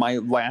trying. My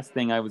last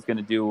thing I was going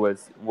to do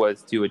was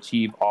to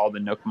achieve all the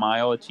Nook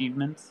Mile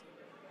achievements.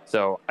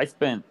 So I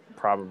spent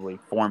probably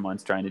 4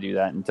 months trying to do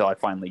that until I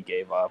finally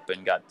gave up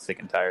and got sick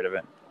and tired of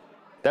it.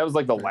 That was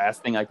like the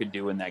last thing I could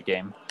do in that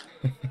game.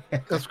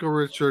 Esco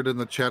Richard in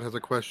the chat has a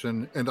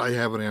question, and I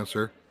have an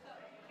answer.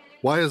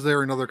 Why is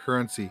there another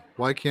currency?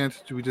 Why can't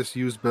we just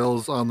use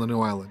bells on the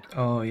new island?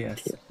 Oh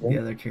yes, the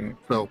other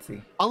So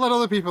currency. I'll let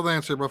other people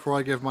answer before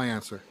I give my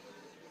answer.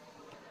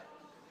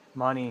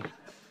 Money.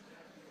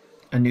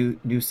 A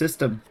new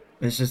system.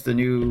 It's just the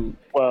new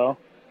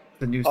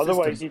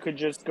Otherwise, system. you could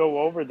just go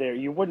over there.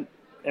 You wouldn't.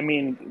 I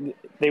mean,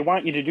 they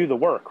want you to do the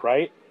work,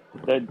 right?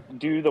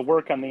 Do the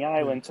work on the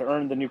island to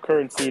earn the new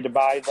currency to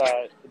buy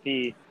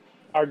the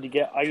hard to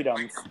get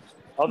items.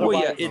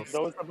 Otherwise,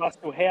 those of us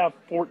who have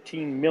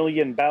 14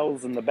 million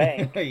bells in the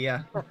bank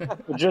Yeah.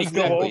 just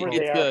go over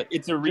there.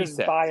 It's a Just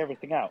reset. buy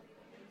everything out.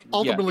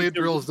 Ultimately, it's it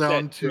drills a reset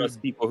down for to us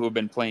people who have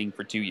been playing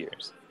for 2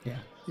 years. Yeah,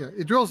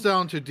 it drills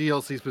down to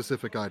DLC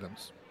specific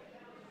items.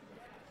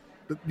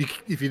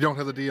 If you don't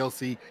have the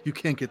DLC, you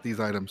can't get these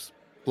items.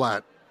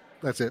 Flat.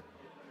 That's it.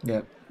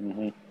 Yep.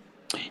 Mm-hmm.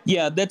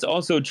 Yeah, that's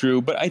also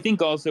true. But I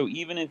think also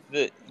even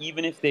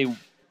if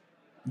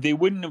they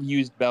wouldn't have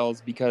used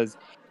bells, because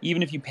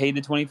even if you paid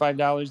the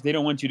 $25, they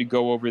don't want you to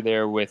go over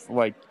there with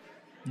like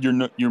your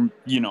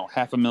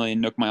 500,000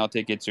 Nook Mile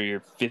tickets or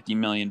your 50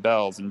 million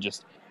bells and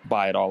just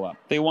buy it all up.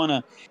 They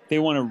wanna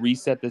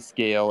reset the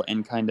scale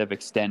and kind of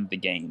extend the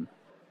game.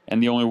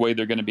 And the only way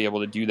they're going to be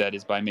able to do that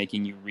is by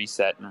making you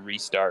reset and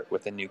restart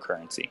with a new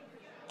currency.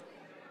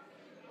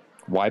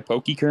 Why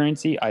Poke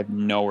currency? I have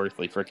no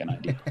earthly freaking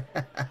idea.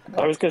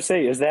 I was gonna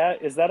say, is that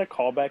a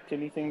callback to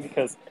anything?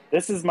 Because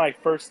this is my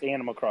first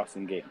Animal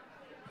Crossing game,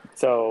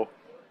 so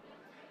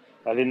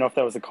I didn't know if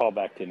that was a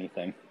callback to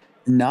anything.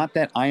 Not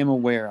that I am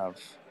aware of.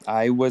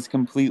 I was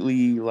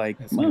completely like,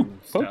 That's new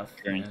stuff.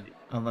 Yeah. currency.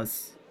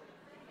 Unless,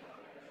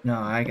 no,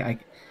 I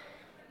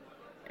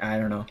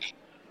don't know.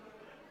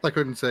 I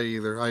couldn't say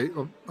either.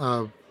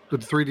 The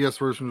 3DS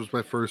version was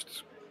my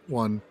first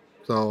one,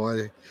 so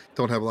I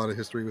don't have a lot of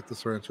history with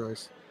this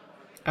franchise.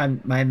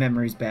 My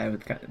memory's bad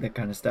with that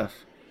kind of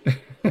stuff.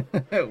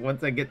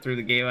 Once I get through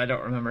the game, I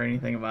don't remember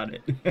anything about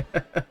it.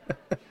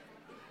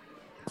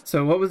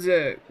 So what was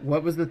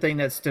the thing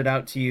that stood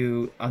out to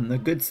you on the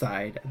good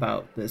side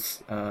about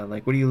this?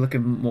 Like, what are you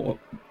looking more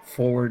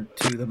forward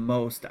to the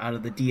most out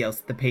of the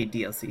paid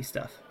DLC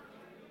stuff?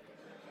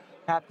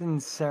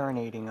 Captain's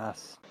serenading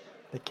us.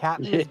 The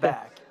captain is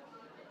back.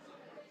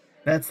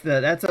 That's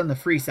on the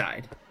free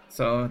side,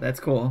 so that's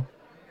cool.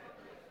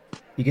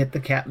 You get the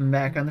captain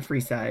back on the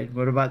free side.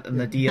 What about on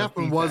the DLC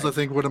Captain was, side? I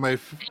think,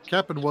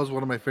 Captain was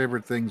one of my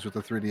favorite things with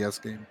the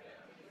 3DS game.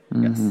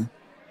 Yes.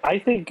 I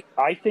think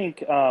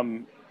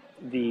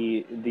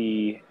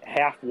the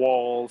half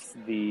walls,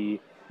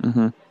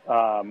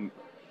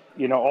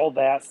 all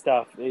that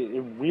stuff,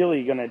 it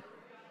really going to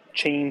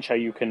change how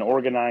you can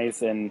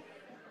organize and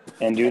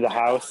do the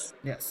house.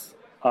 Yes.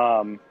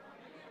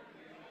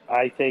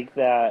 I think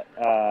that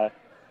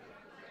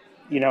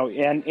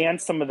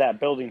and some of that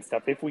building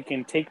stuff. If we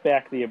can take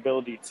back the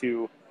ability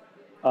to,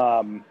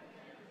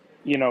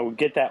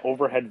 get that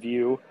overhead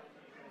view,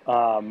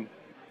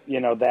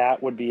 that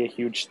would be a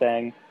huge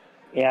thing.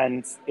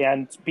 And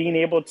being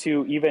able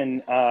to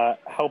even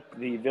help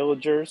the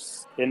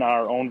villagers in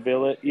our own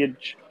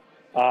village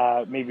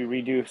maybe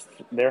redo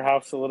their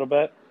house a little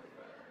bit.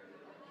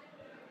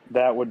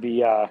 That would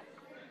be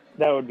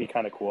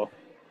kind of cool.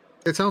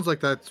 It sounds like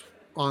that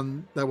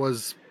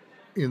was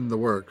in the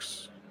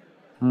works.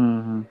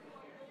 Mm-hmm.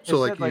 So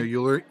like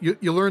you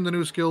learn the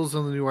new skills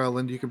on the new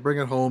island. You can bring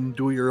it home,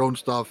 do your own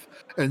stuff,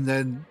 and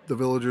then the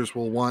villagers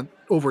will want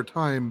over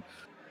time.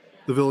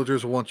 The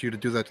villagers will want you to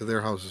do that to their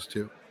houses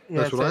too.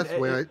 Yeah,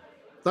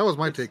 That was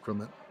my take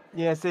from it.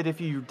 Yeah, it said if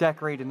you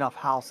decorate enough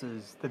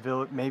houses,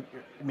 the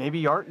maybe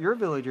your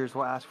villagers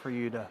will ask for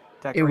you to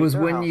decorate. It was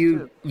their when house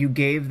you too.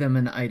 gave them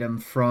an item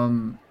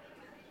from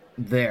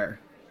there.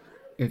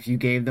 If you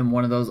gave them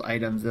one of those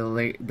items,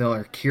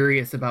 they're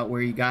curious about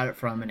where you got it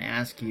from and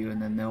ask you,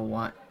 and then they'll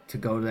want to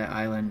go to that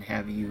island and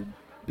have you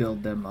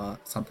build them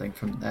something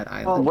from that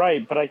island.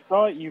 Right, but I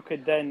thought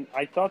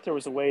there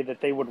was a way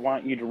that they would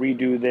want you to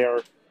redo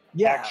their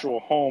actual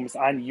homes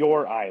on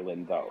your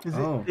island, though.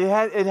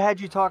 It had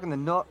you talking to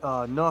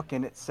Nook,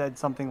 and it said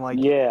something like,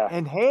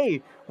 and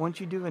hey, once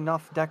you do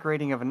enough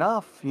decorating of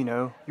enough,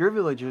 your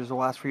villagers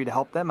will ask for you to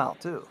help them out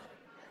too.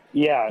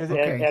 Yeah.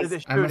 Okay.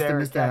 I must have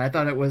missed that. I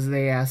thought it was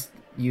they asked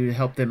you to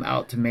help them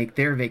out to make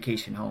their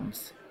vacation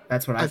homes.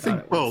 That's what I thought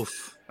it was.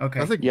 Both.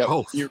 Okay. I think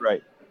both. You're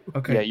right.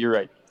 Okay. Yeah, you're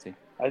right. See.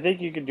 I think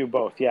you can do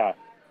both, yeah.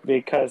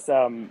 Because,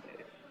 I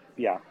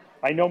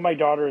know my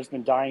daughter has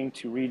been dying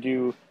to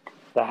redo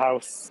the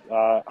house,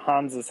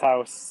 Hans's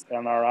house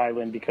on our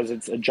island, because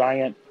it's a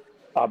giant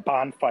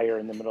bonfire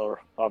in the middle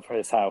of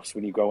his house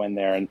when you go in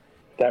there, and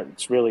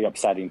that's really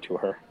upsetting to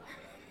her.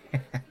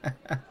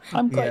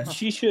 I'm glad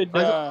she should.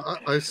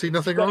 I see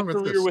nothing wrong with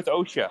career this. with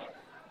OSHA.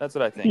 That's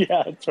what I think.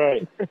 Yeah, that's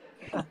right.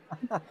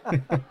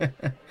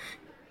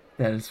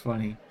 That is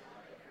funny.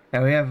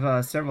 Now we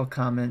have several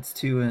comments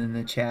too in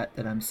the chat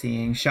that I'm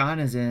seeing. Sean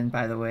is in,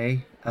 by the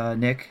way.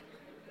 Nick,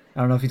 I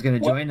don't know if he's going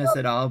to join us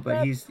at all,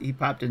 but he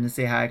popped in to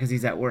say hi because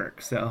he's at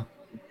work. So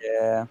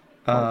yeah,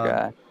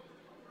 poor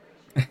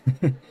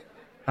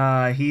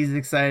guy. He's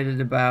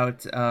excited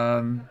about.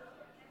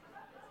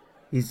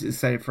 He's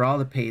excited for all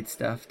the paid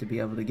stuff to be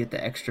able to get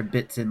the extra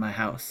bits in my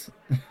house.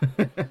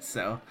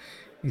 So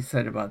he's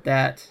excited about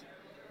that.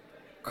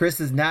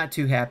 Chris is not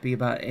too happy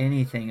about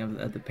anything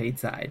of the paid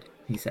side,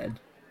 he said.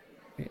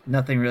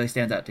 Nothing really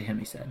stands out to him,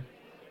 he said,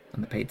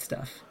 on the paid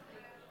stuff.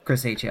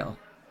 Chris HL.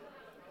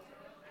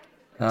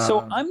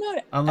 So I'm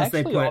not. Unless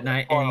they put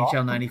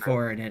NHL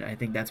 94 in it, I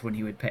think that's when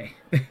he would pay.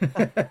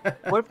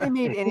 What if they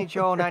made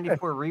NHL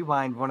 94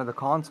 Rewind one of the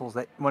consoles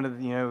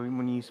when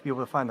you used to be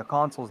able to find the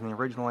consoles in the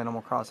original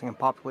Animal Crossing and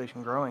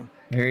Population Growing?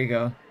 There you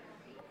go.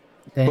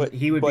 Then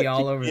he would be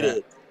all over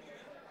that.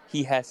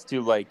 He has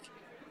to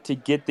to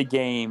get the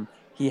game.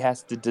 He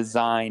has to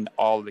design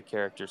all the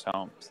characters'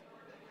 homes.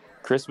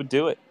 Chris would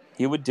do it.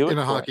 He would do it in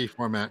a hockey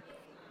format.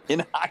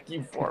 In a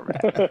hockey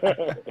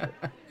format.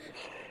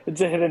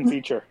 It's a hidden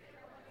feature.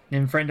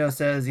 And Friendo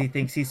says he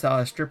thinks he saw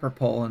a stripper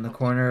pole in the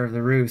corner of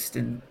the roost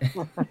and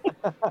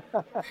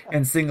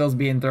and singles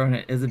being thrown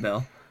at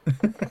Isabel.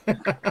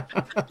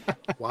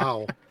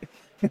 Wow.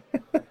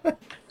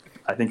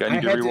 I think I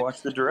need to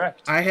rewatch the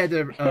direct. I had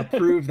to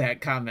approve that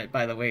comment,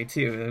 by the way,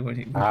 too,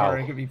 before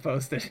it could be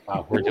posted.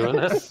 Wow, we're doing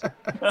this?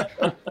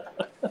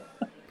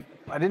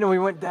 I didn't know we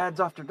went dads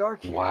after dark.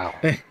 Wow.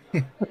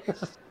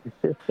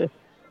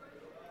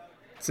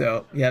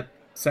 So, yep.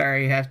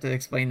 Sorry, you have to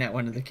explain that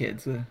one to the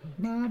kids.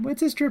 Mom,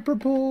 what's a stripper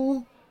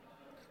pole?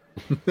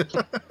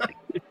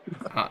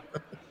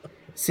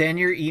 Send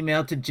your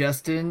email to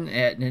Justin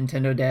at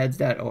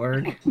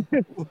nintendodads.org.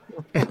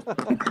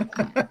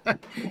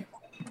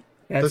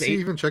 Does he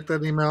even check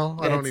that email?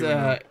 I don't even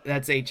know.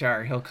 That's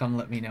HR. He'll come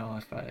let me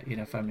know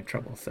if I'm in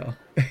trouble. So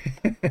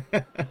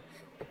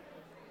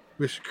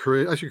I should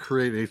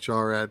create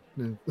HR at.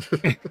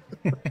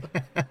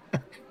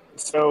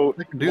 So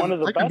I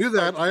can do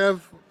that. I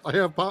have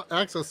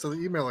access to the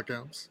email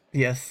accounts.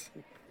 Yes.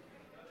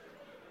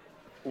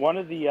 One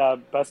of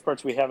the best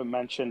parts we haven't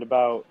mentioned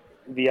about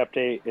the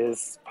update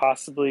is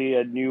possibly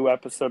a new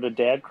episode of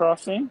Dad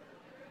Crossing.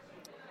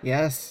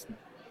 Yes,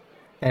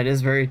 that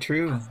is very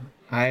true.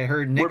 I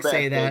heard Nick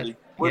say that. Baby.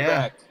 We're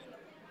back.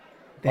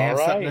 They have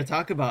something to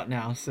talk about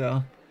now.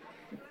 So.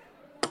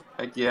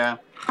 Heck yeah.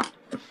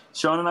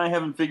 Sean and I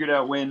haven't figured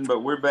out when,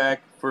 but we're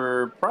back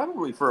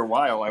probably for a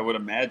while, I would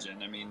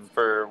imagine. I mean,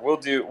 we'll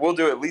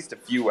do at least a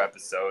few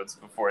episodes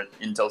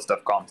until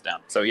stuff calms down.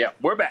 So yeah,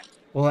 we're back.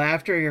 Well,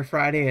 after your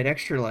Friday at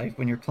Extra Life,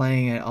 when you're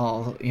playing it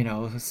all,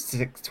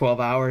 12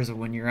 hours of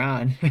when you're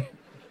on.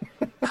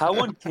 How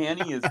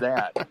uncanny is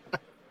that?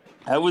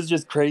 That was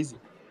just crazy.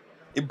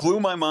 It blew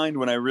my mind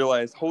when I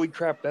realized, holy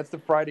crap, that's the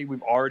Friday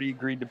we've already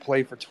agreed to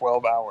play for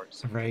 12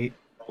 hours. Right.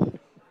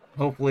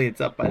 Hopefully it's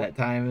up by that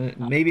time.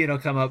 Maybe it'll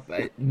come up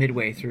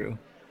midway through,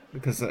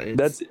 because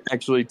that's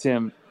actually,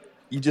 Tim,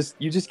 you just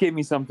gave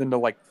me something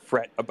to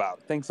fret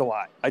about. Thanks a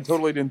lot. I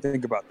totally didn't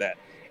think about that.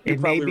 You're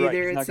it may be right.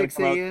 there at 6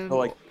 a.m.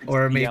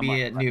 Or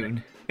maybe at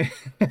noon.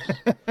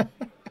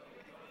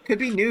 Could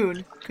be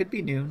noon. Could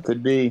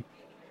be.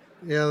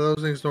 Yeah,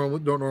 those things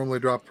don't normally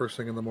drop first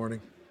thing in the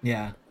morning.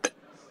 Yeah,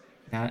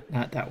 not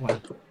that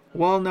one.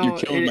 Well, You're no,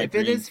 killing my if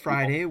it dreams, is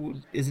Friday,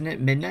 isn't it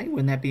midnight?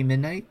 Wouldn't that be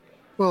midnight?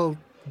 Well,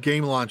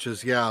 game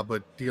launches, yeah,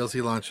 but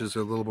DLC launches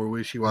are a little more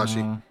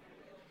wishy-washy.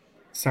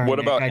 Sorry, What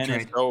Nick, about I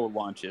tried. NSO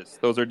launches?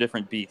 Those are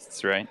different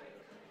beasts, right?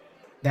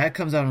 That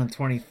comes out on the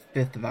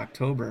 25th of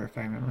October, if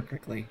I remember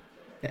correctly.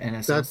 The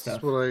NSO That's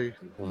stuff. what I.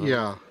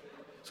 Yeah.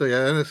 So yeah,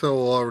 NSO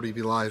will already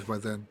be live by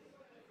then.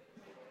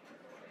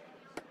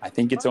 I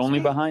think it's only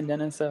behind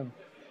NSO.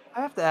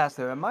 I have to ask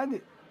though,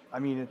 I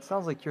mean, it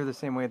sounds like you're the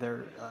same way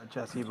there,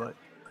 Jesse, but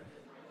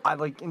I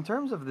like in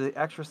terms of the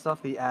extra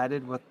stuff they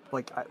added with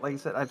like I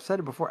said, I've said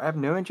it before. I have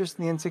no interest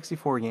in the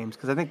N64 games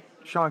because I think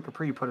Sean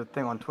Capri put a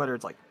thing on Twitter.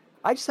 It's like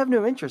I just have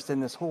no interest in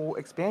this whole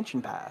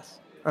expansion pass.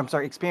 Or, I'm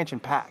sorry, expansion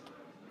pack.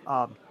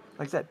 Like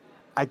I said,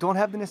 I don't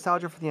have the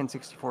nostalgia for the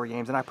N64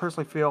 games, and I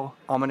personally feel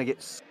I'm gonna get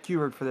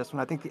skewered for this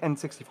one. I think the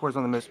N64 is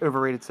one of the most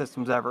overrated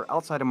systems ever,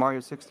 outside of Mario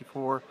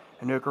 64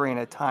 and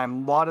Ocarina of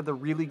Time. A lot of the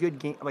really good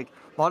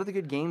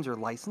games are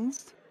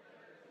licensed,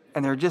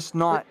 and they're just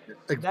not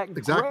that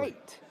Exactly.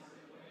 great.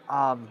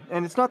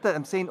 And it's not that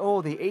I'm saying,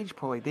 oh, they aged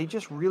poorly. They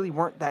just really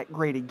weren't that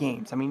great at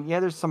games. I mean, yeah,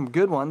 there's some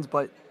good ones,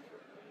 but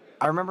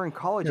I remember in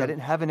college I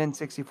didn't have an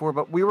N64,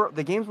 but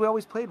the games we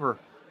always played were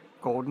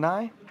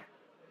GoldenEye,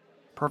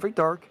 Perfect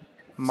Dark,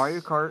 Mario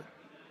Kart,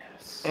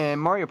 and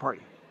Mario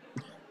Party.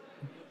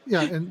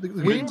 Yeah, and the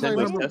games I Nintendo's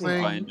remember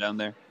testifying playing, down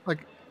there.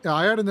 like, yeah,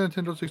 I had a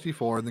Nintendo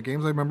 64, and the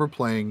games I remember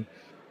playing,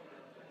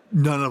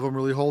 none of them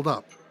really hold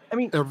up. I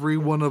mean, Every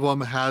one of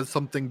them has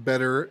something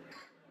better,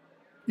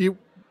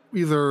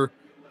 either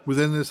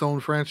within its own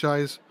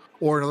franchise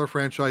or another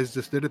franchise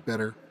just did it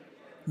better.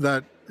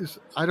 That is,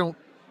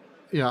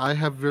 I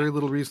have very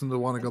little reason to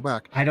want to go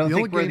back. I don't the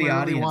think only we're game the I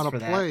really audience want for to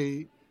that.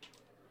 play.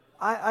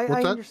 I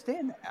What's that?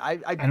 understand. I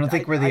don't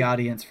think we're the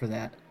audience for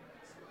that.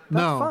 That's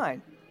No.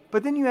 fine.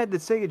 But then you had the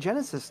Sega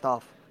Genesis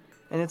stuff,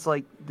 and it's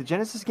like the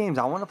Genesis games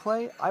I want to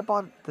play. I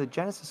bought the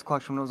Genesis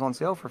collection when it was on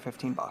sale for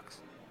 $15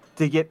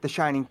 to get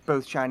the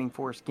both Shining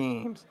Force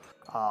games.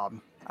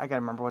 I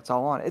gotta remember what's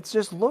all on it. It's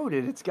just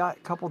loaded. It's got a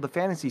couple of the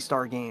Phantasy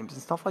Star games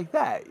and stuff like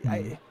that.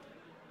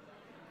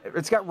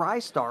 It's got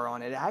Rise Star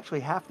on it.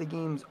 Actually, half the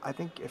games, I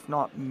think, if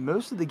not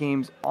most of the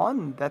games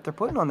on that they're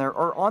putting on there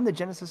are on the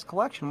Genesis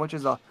collection, which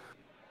is like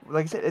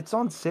I said, it's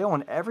on sale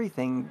on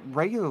everything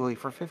regularly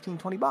for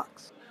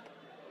 $15-20.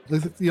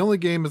 The only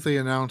game that they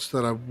announced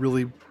that I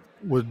really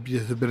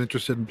have been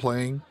interested in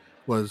playing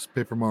was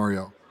Paper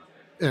Mario,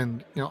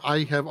 and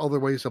I have other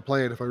ways to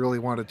play it if I really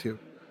wanted to.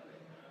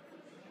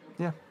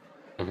 Yeah,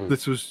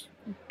 this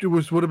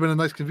would have been a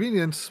nice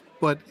convenience,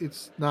 but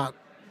it's not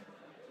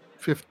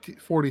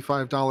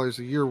 $45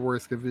 a year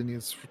worth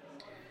convenience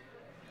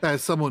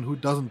as someone who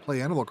doesn't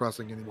play Animal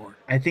Crossing anymore.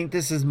 I think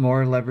this is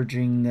more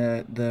leveraging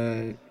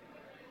the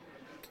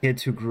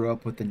kids who grew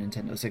up with the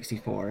Nintendo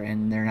 64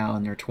 and they're now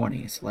in their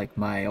 20s, like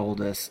my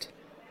oldest,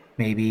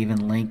 maybe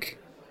even Link,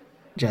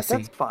 Jesse.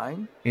 that's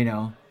fine.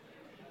 Your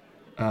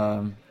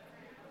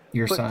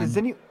But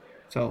son.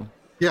 So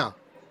yeah,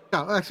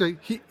 actually,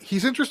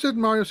 he's interested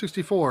in Mario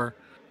 64,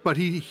 but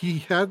he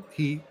had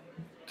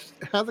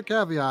the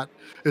caveat,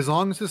 as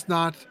long as it's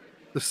not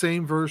the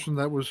same version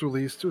that was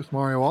released with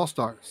Mario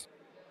All-Stars,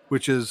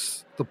 which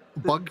is the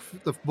bug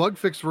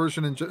fix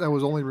version that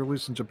was only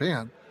released in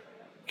Japan,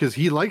 because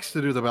he likes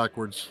to do the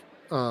backwards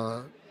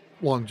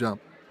long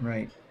jump,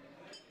 right,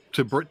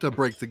 to break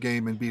the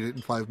game and beat it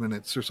in 5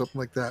 minutes or something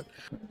like that.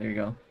 there you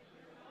go.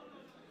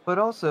 But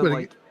also, But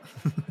like,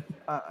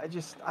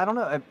 I don't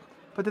know.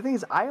 But the thing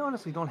is, I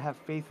honestly don't have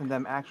faith in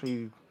them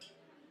actually,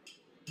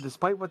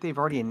 despite what they've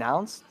already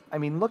announced. I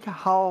mean, look at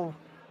how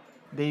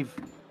they've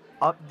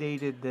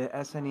updated the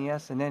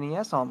SNES and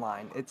NES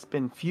online. It's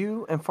been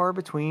few and far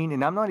between,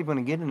 and I'm not even going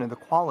to get into the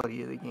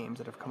quality of the games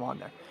that have come on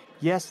there.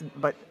 Yes,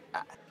 but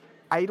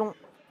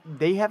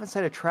they haven't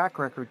set a track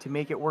record to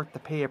make it worth to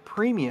pay a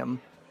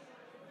premium.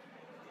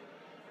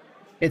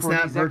 It's for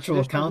not these virtual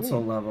extra console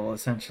games. level,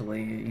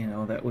 essentially.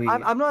 That we.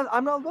 I'm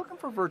not looking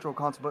for virtual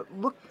console, but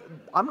look,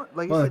 I'm not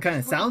like. I Well, said, it kind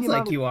of just look at sounds the amount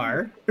like of you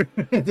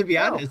games. are. To be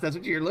No. honest, that's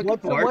what you're looking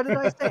for. What did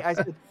I say? I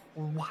said,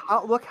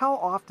 look how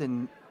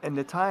often in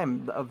the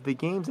time of the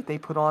games that they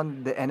put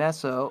on the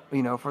NSO,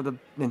 for the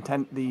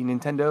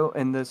Nintendo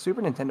and the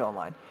Super Nintendo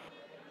online,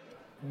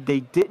 they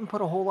didn't put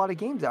a whole lot of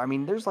games there. I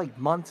mean, there's like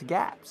months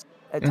gaps.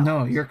 At No,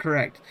 times. you're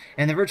correct.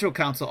 And the Virtual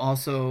Console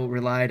also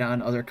relied on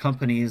other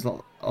companies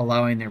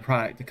allowing their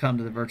product to come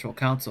to the Virtual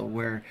Console,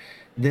 where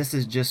this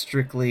is just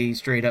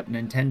straight up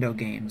Nintendo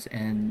games.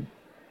 And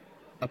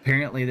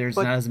apparently there's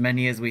not as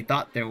many as we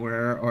thought there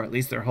were, or at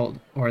least they're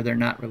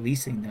not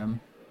releasing them.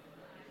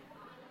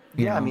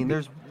 I mean,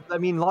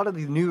 a lot of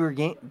these newer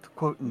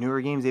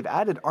games they've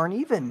added aren't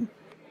even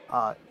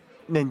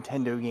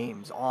Nintendo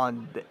games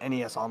on the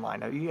NES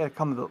Online. You got to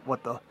come to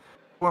the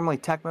formerly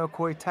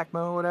Koei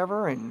Tecmo,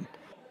 whatever, and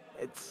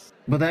it's.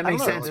 Well, that I don't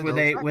makes know, sense. it's-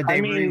 Would they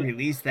I mean-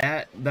 re-release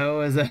that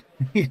though as a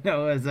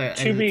as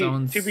its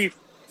own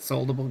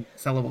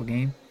sellable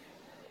game?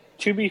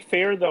 To be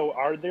fair, though,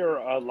 are there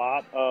a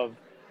lot of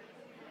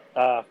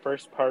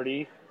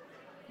first-party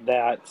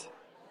that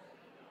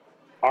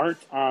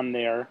aren't on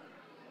there.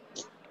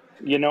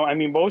 You know, I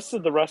mean, most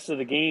of the rest of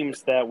the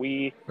games that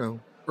we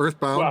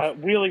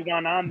Earthbound. really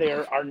want on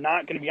there are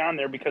not going to be on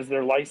there because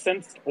they're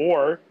licensed,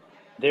 or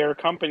their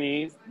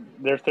companies,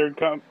 their third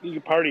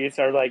parties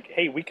are like,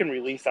 hey, we can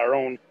release our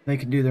own. They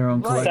can do their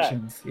own Right.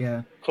 collections.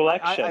 Yeah.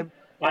 Collection.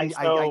 I And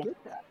so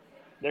get that.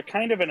 they're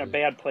kind of in a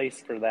bad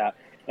place for that.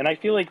 And I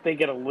feel like they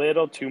get a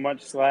little too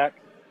much slack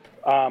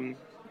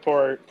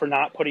for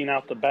not putting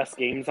out the best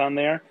games on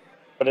there.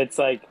 But it's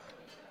like,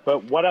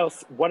 but what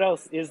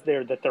else is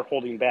there that they're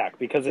holding back?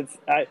 Because it's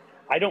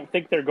I don't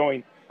think they're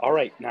going, all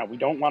right, now we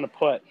don't want to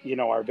put, you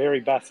know, our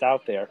very best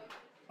out there.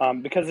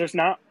 Because there's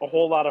not a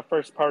whole lot of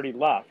first party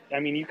left.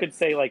 I mean, you could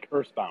say like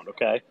Earthbound,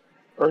 okay?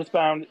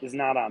 Earthbound is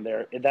not on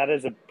there. That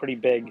is a pretty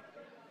big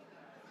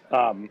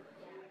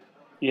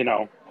you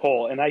know,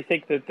 hole. And I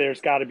think that there's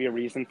got to be a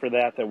reason for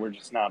that we're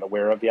just not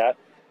aware of yet.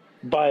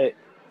 But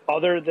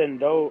other than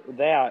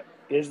that,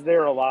 is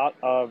there a lot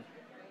of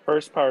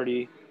first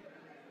party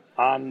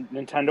on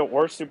Nintendo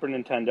or Super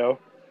Nintendo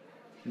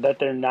that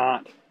they're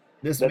not,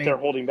 they're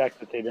holding back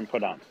that they didn't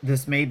put on?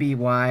 This may be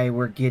why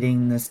we're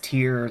getting this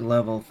tier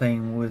level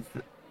thing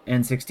with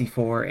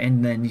N64,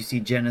 and then you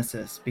see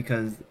Genesis,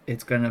 because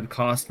it's going to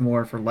cost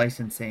more for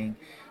licensing.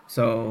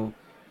 So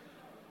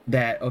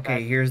that,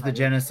 okay, here's the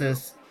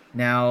Genesis.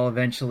 Now,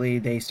 eventually,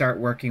 they start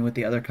working with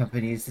the other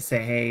companies to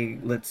say, hey,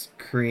 let's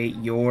create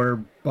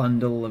your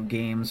bundle of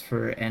games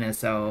for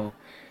NSO.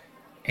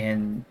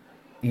 And,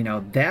 you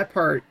know, that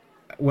part,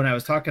 when I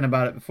was talking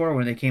about it before,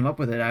 when they came up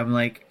with it, I'm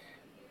like,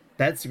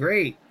 that's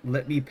great.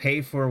 Let me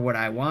pay for what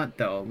I want,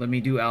 though. Let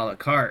me do a la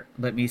carte.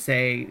 Let me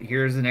say,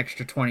 here's an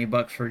extra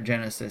 $20 for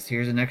Genesis.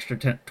 Here's an extra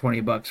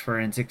 $20 for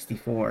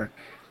N64,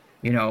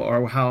 you know,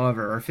 or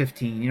however, or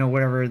 15, you know,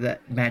 whatever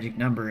that magic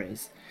number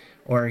is.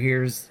 Or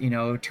here's, you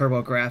know,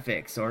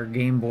 TurboGrafx or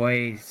Game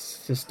Boy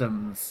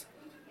systems.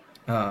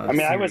 I mean,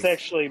 series, I was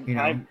actually, you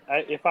know?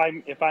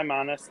 if I'm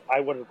honest, I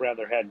would have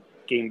rather had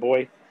Game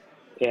Boy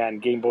and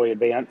Game Boy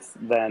Advance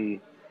than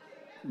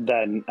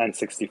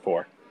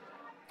N64.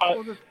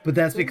 But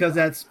that's because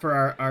that's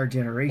for our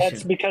generation.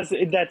 That's because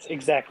that's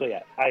exactly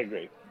it. I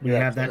agree. We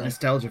have that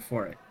nostalgia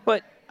for it.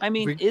 But I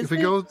mean,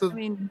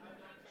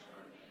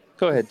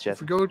 go ahead,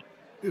 Jeff.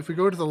 If we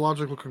go to the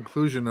logical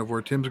conclusion of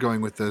where Tim's going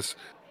with this,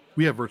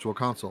 we have Virtual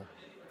Console.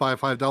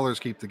 $5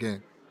 keep the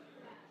game.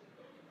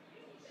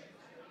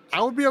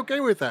 I would be okay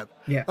with that.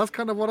 Yeah, that's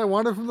kind of what I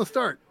wanted from the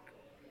start.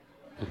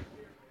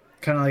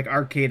 Kind of like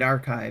Arcade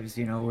Archives,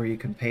 you know, where you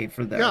can pay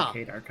for the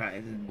Arcade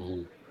Archives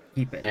and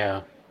keep it.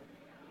 Yeah.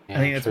 I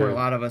think that's where a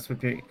lot of us would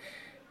be.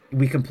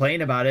 We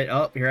complain about it.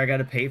 Oh, here I got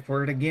to pay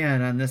for it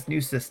again on this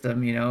new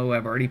system. You know,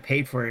 I've already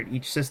paid for it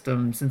each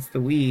system since the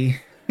Wii.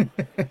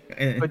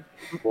 But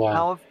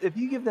now, if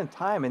you give them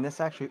time, and this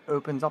actually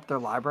opens up their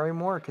library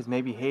more, because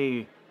maybe,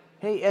 hey,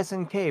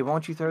 SNK, why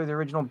don't you throw the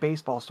original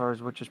Baseball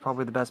Stars, which is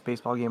probably the best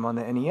baseball game on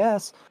the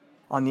NES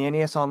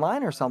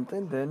Online or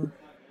something, then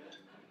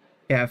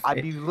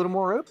I'd be a little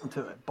more open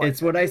to it. But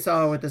it's what I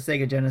saw with the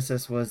Sega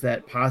Genesis was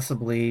that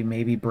possibly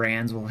maybe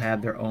brands will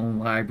have their own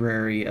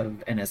library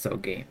of NSO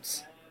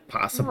games.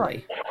 Possibly.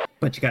 Right.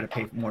 But you got to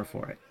pay more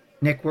for it.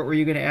 Nick, what were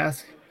you going to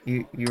ask?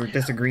 You were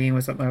disagreeing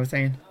with something I was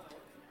saying?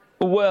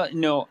 Well,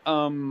 no.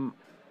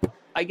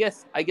 I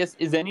guess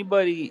is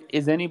anybody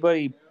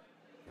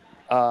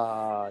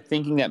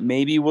thinking that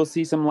maybe we'll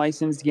see some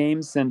licensed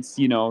games, since,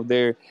 you know,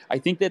 I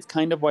think that's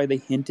kind of why they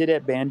hinted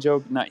at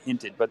Banjo, not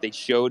hinted, but they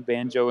showed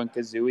Banjo and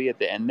Kazooie at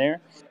the end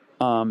there.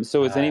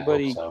 So is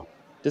anybody,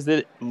 does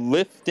it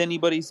lift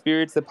anybody's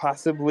spirits that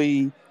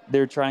possibly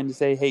they're trying to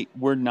say, hey,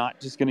 we're not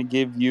just going to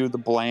give you the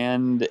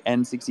bland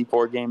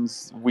N64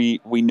 games.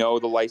 We know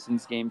the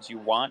licensed games you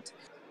want,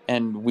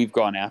 and we've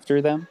gone after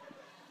them?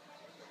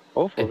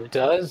 Hopefully. It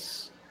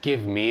does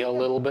give me a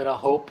little bit of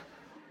hope,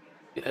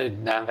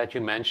 now that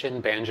you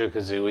mentioned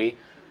Banjo-Kazooie,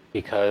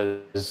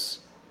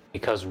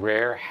 because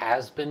Rare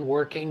has been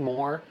working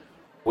more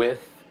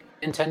with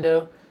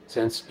Nintendo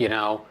since, you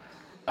know,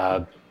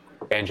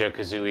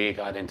 Banjo-Kazooie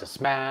got into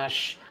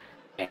Smash,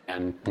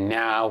 and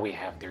now we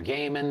have their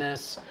game in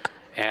this,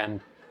 and,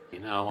 you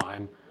know,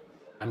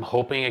 I'm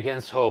hoping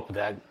against hope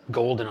that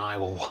GoldenEye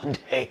will one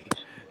day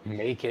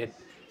make it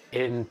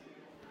in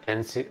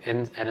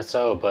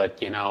NSO,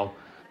 but, you know,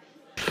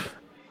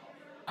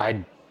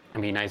 I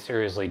mean, I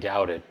seriously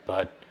doubt it,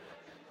 but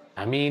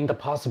I mean, the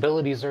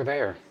possibilities are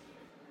there.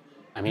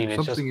 I mean,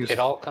 it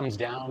all comes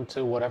down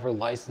to whatever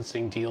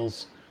licensing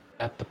deals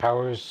that the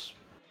powers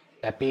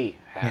that be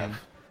have.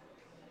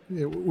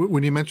 Yeah,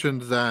 when you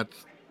mentioned that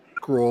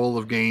scroll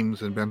of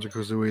games in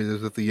Banjo-Kazooie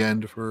is at the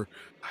end for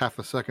half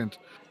a second,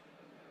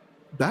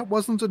 that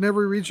wasn't in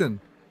every region.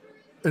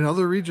 In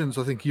other regions,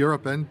 I think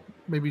Europe and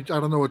maybe, I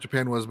don't know what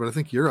Japan was, but I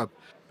think Europe,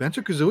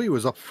 Banjo-Kazooie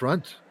was up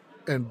front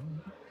and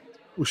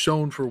was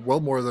shown for well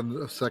more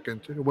than a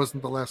second. It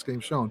wasn't the last game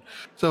shown.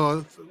 So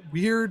it's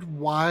weird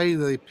why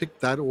they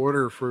picked that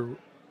order for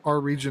our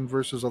region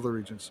versus other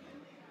regions.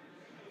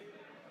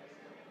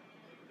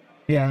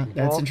 Yeah,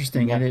 that's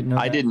interesting. I didn't know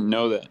that. I didn't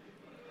know that.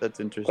 That's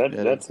interesting.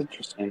 That's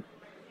interesting.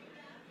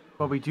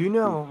 But we do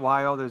know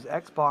why all those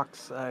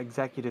Xbox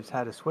executives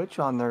had a Switch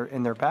on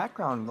in their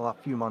background a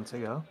few months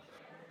ago.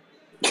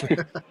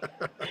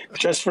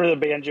 Just for the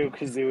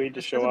Banjo-Kazooie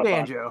to show up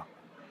Banjo.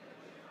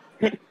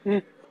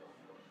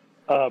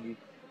 I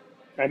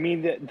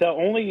mean, the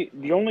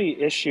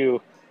only issue,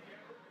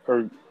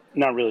 or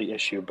not really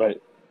issue, but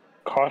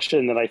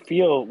caution that I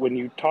feel when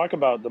you talk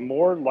about the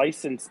more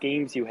licensed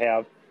games you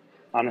have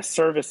on a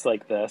service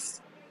like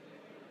this,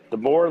 the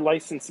more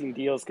licensing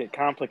deals get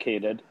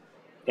complicated,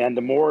 and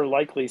the more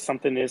likely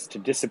something is to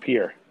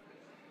disappear.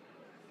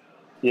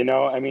 You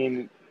know, I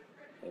mean,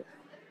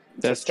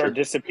 to start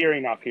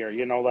disappearing off here.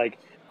 You know, like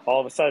all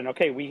of a sudden,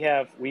 okay, we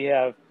have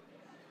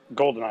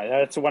GoldenEye.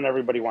 That's the one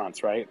everybody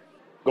wants, right?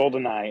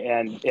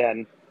 GoldenEye,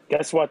 and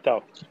guess what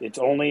though? It's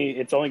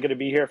only going to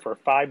be here for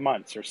 5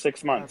 months or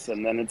 6 months,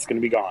 and then it's going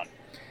to be gone.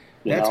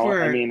 That's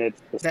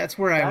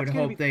where I would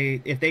hope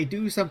if they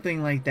do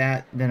something like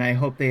that, then I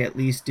hope they at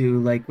least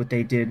do like what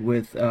they did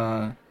with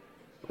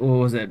what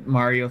was it,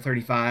 Mario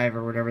 35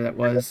 or whatever that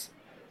was.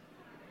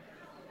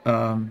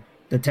 The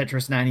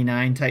Tetris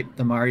 99 type,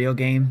 the Mario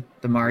game,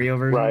 the Mario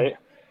version. Right.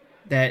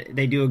 That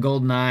they do a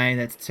GoldenEye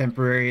that's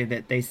temporary,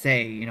 that they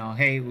say, you know,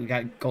 hey, we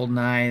got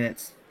GoldenEye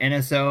that's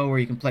NSO where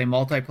you can play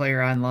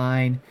multiplayer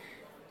online.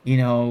 You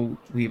know,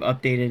 we've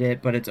updated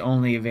it, but it's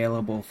only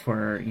available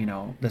for, you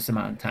know, this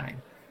amount of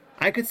time.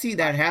 I could see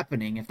that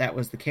happening if that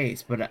was the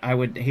case, but I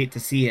would hate to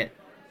see it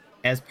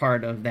as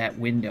part of that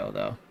window,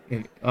 though.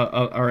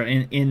 Or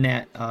in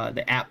that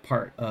the app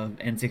part of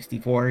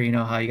N64, you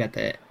know how you got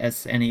the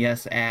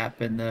SNES app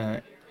and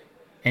the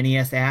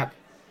NES app.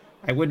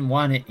 I wouldn't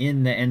want it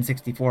in the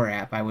N64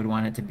 app. I would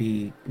want it to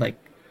be like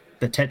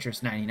the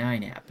Tetris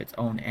 99 app, its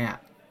own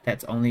app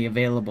that's only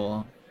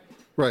available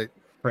right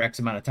for X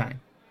amount of time.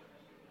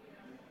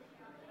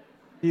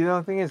 You know,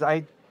 the thing is,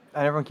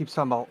 everyone keeps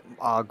talking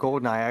about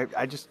GoldenEye.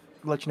 I just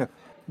let you know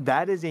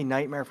that is a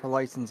nightmare for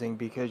licensing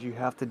because you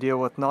have to deal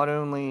with not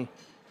only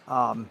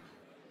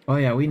oh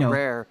yeah, we know.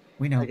 Rare.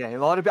 We know. Okay,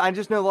 I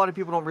just know a lot of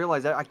people don't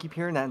realize that. I keep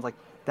hearing that, and it's like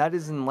that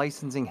is in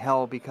licensing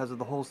hell because of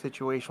the whole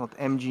situation with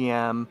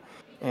MGM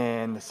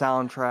and the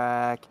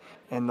soundtrack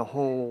and the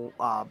whole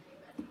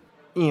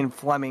Ian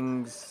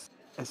Fleming's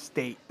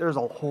estate. There's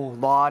a whole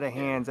lot of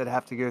hands that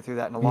have to go through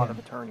that, and a lot of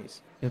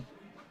attorneys. Yep.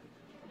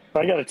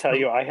 I got to tell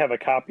you, I have a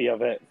copy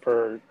of it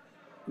for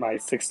my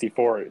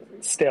 64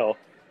 still,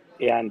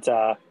 and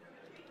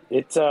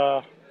it's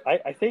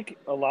I think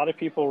a lot of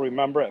people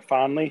remember it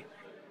fondly.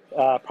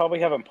 Probably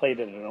haven't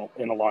played it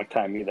in a long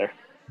time either.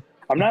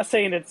 I'm not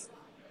saying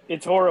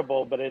it's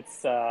horrible, but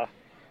it's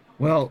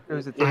well,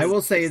 I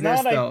will say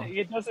this though.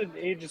 It doesn't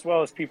age as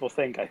well as people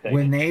think, I think.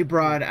 When they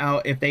brought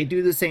out, if they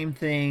do the same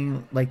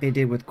thing like they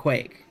did with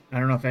Quake, I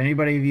don't know if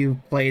anybody of you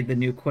played the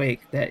new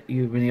Quake that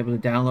you've been able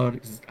to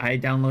download. 'Cause I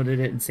downloaded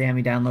it and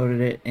Sammy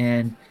downloaded it,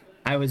 and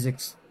I was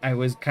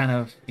kind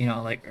of, you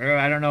know, like,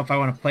 I don't know if I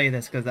want to play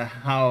this because of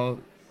how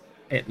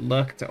it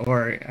looked,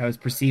 or I was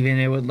perceiving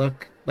it would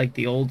look like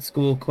the old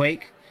school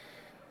Quake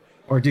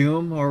or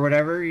Doom or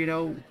whatever, you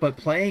know. But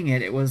playing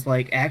it, it was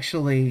like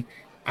actually,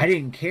 I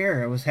didn't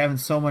care. I was having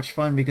so much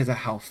fun because of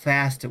how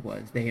fast it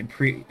was. They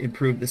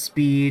improved the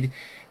speed.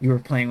 You were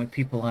playing with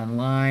people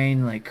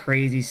online, like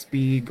crazy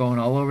speed, going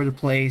all over the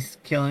place,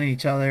 killing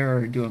each other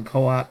or doing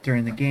co-op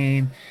during the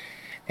game.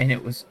 And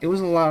it was a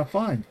lot of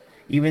fun,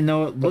 even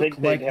though it looked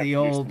like the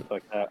old.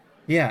 Like that.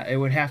 Yeah, it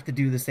would have to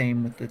do the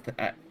same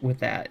with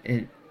that.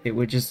 It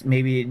would just,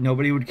 maybe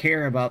nobody would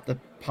care about the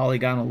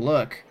polygonal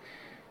look,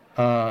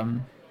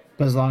 but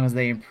as long as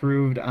they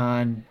improved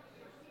on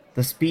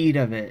the speed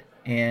of it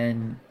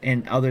and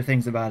other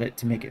things about it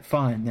to make it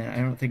fun, then I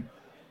don't think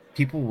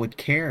people would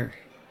care.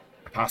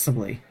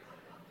 Possibly.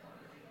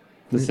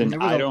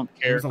 Listen, I don't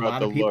care about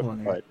the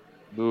look,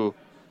 but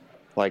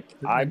like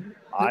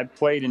I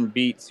played and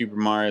beat Super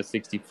Mario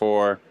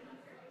 64,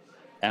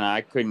 and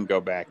I couldn't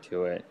go back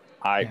to it.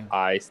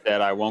 I said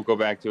I won't go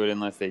back to it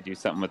unless they do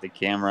something with the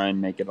camera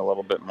and make it a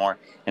little bit more.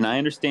 And I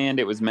understand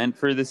it was meant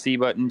for the C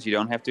buttons. You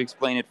don't have to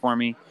explain it for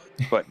me.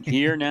 But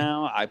here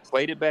now, I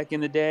played it back in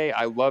the day.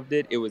 I loved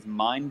it. It was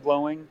mind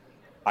blowing.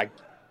 I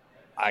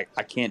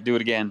can't do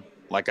it again.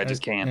 Like I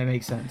just can't. That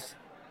makes sense.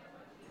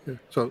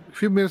 So a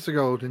few minutes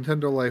ago,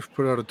 Nintendo Life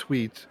put out a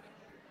tweet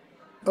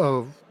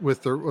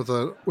with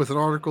an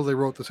article they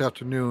wrote this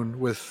afternoon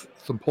with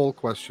some poll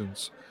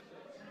questions,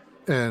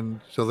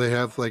 and so they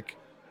have like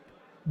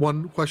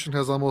one question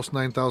has almost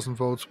 9,000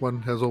 votes,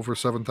 one has over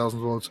 7,000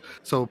 votes,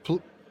 so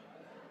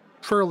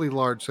fairly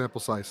large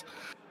sample size.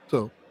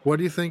 So, what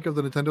do you think of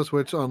the Nintendo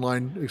Switch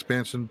Online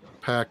expansion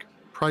pack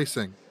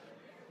pricing?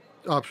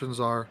 Options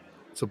are: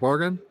 it's a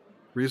bargain,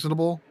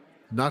 reasonable,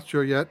 not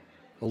sure yet,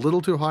 a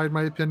little too high in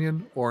my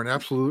opinion, or an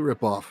absolute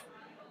ripoff.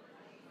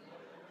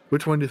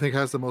 Which one do you think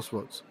has the most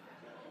votes?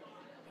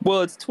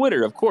 Well, it's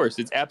Twitter, of course.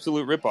 It's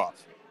absolute ripoff.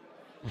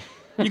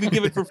 You could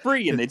give it for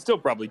free, and they'd still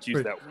probably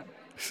choose that one.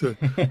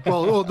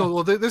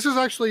 Well, this is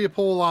actually a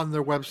poll on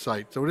their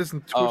website, so it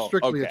isn't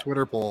strictly a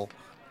Twitter poll.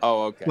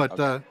 Oh, okay. But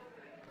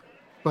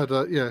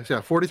yeah,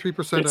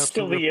 43%. It's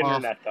still the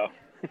internet, though.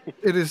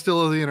 It is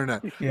still the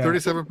internet. Yeah.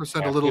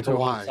 37% a little people too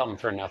want high. Something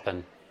for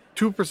nothing.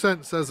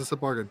 2% says it's a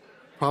bargain.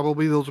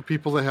 Probably those are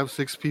people that have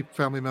 6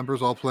 family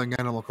members all playing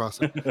Animal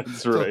Crossing.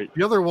 That's So right.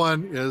 the other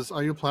one is,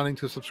 are you planning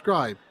to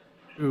subscribe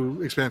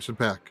to Expansion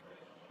Pack?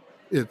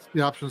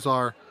 The options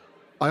are,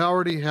 I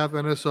already have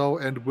NSO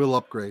and will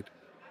upgrade.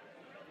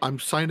 I'm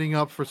signing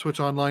up for Switch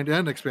Online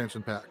and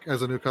Expansion Pack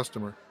as a new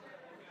customer.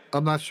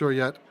 I'm not sure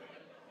yet.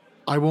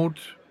 I won't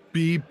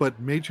be, but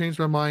may change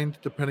my mind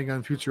depending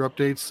on future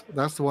updates.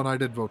 That's the one I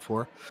did vote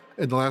for.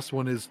 And the last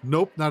one is,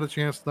 nope, not a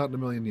chance, not in a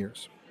million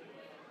years.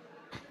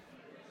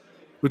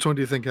 Which one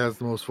do you think has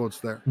the most votes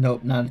there?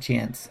 Nope, not a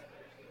chance.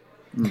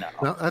 No.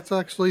 No, that's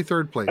actually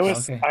third place. I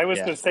was Okay. I was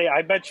Yeah. going to say,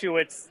 I bet you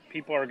it's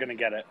people are going to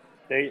get it.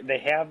 They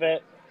have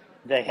it.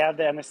 They have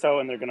the NSO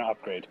and they're going to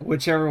upgrade.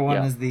 Whichever one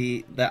Yeah. is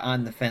the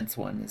on the fence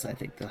one is, I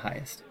think, the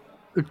highest.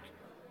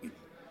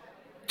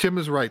 Tim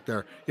is right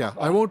there. Yeah,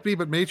 I won't be,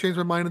 but may change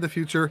my mind in the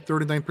future,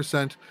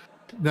 39%.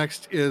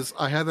 Next is,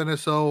 I have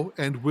NSO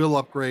and will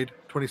upgrade,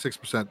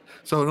 26%.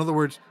 So in other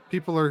words,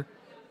 people are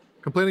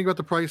complaining about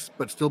the price,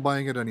 but still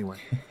buying it anyway.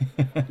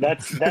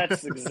 That's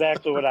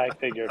exactly what I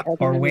figured.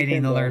 Or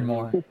waiting to learn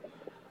more.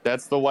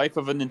 That's the life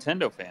of a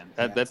Nintendo fan.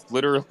 That's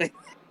literally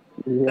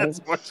that's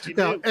what you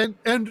Yeah, do.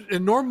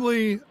 and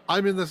normally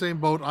I'm in the same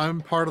boat.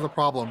 I'm part of the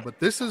problem, but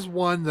this is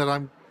one that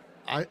I'm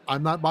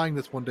not buying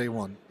this one day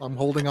one. I'm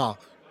holding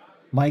off.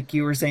 Mike,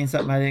 you were saying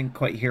something. I didn't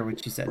quite hear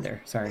what you said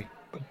there. Sorry.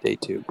 Day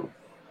 2.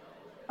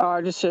 Oh,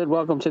 I just said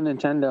welcome to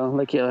Nintendo,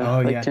 like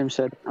yeah. Tim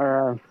said,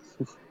 or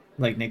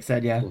Like Nick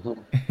said, yeah.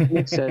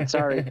 Nick said.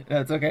 Sorry.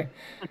 That's okay.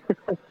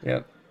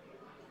 Yep.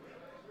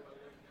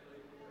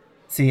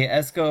 See,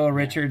 Esco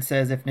Richard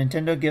says, if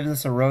Nintendo gives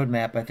us a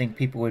roadmap, I think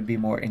people would be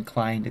more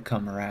inclined to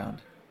come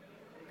around.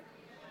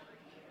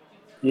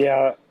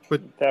 Yeah,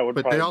 But that would.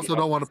 but probably they be also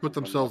don't want to put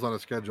helpful. themselves on a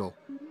schedule.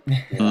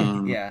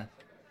 Yeah.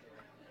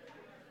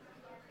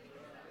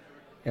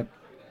 Yep.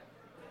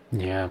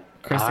 Yeah.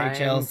 Chris I'm-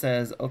 HL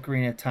says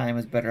Ocarina of Time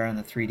is better on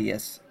the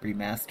 3DS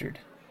remastered.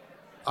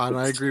 And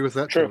I agree with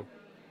that True. too.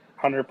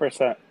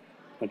 100%.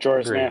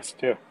 Majora's Agreed. Mask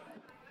too.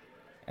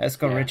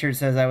 Esco Yeah. Richard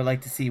says, I would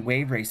like to see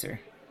Wave Racer.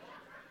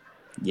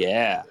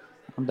 Yeah,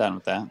 I'm done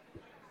with that.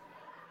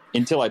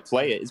 Until I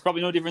play it. It's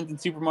probably no different than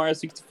Super Mario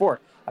 64.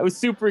 I was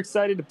super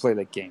excited to play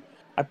that game.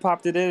 I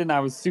popped it in and I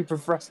was super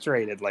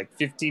frustrated like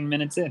 15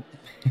 minutes in.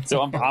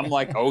 So I'm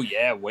like, oh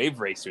yeah, Wave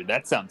Racer.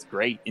 That sounds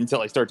great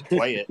until I start to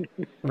play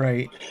it.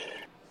 Right.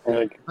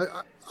 Like,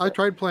 I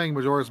tried playing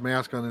Majora's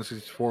Mask on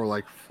N64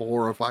 like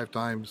 4 or 5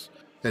 times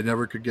and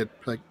never could get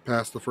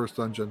past the first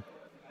dungeon.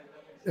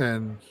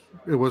 And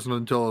it wasn't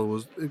until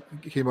it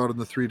came out in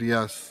the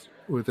 3DS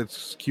with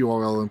its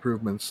QOL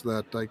improvements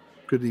that I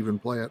could even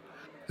play it.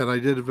 And I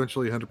did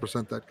eventually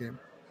 100% that game.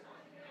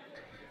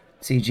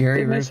 See, Jerry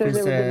Didn't they say Rufu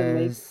they were gonna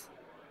make- says,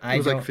 It I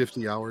was don't. like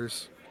 50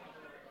 hours.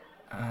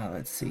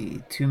 Let's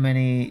see. Too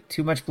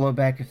much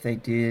blowback if they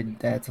did.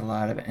 That's a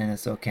lot of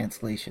NSO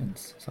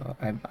cancellations. So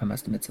I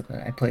must admit something.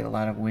 I played a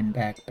lot of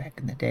Winback back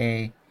in the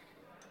day.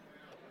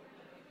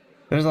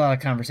 There's a lot of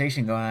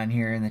conversation going on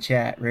here in the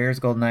chat. Rare's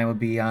GoldenEye would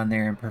be on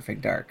there in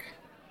Perfect Dark.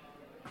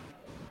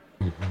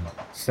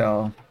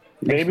 So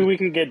maybe we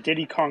can get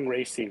Diddy Kong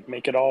Racing,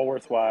 make it all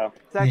worthwhile.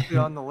 It's actually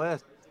on the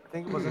list. I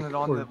think wasn't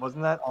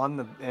that on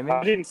the I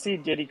image? didn't see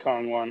Diddy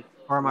Kong one.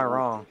 Or am I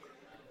wrong?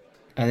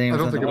 I think it I was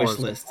don't on think the it wish was.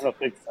 list. I don't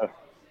think so. I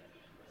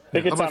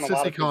think How it's about on a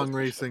lot Sissy of people's Kong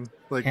lists. Racing,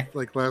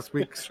 like last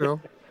week's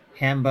show?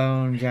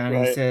 Hambone Johnny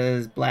Right.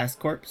 says Blast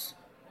Corpse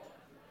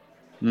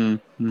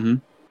Mm-hmm.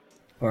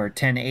 or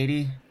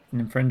 1080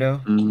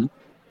 Nintendo. Mm-hmm.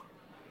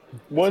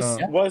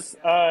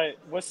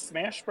 Was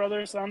Smash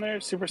Brothers on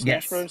there? Super Smash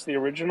Yes. Brothers, the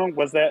original?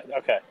 Was that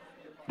okay?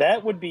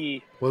 That would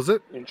be Was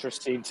it?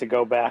 interesting to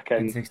go back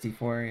and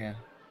N64, yeah.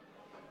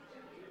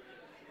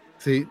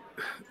 See,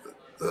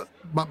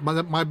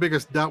 my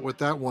biggest doubt with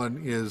that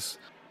one is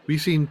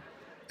we've seen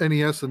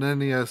NES and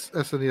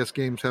SNES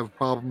games have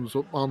problems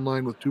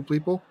online with 2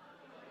 people.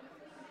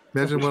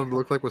 Imagine what it would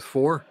look like with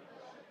 4.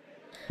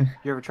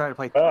 You ever try to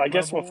play? well, I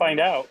guess we'll find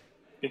out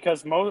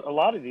because a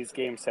lot of these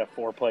games have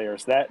 4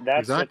 players. That's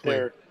Exactly. what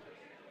they're.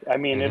 I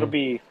mean, it'll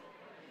be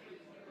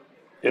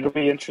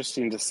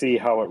interesting to see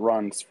how it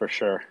runs for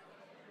sure.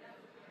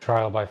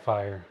 Trial by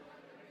fire.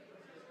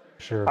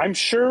 Sure. I'm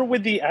sure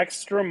with the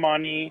extra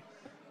money,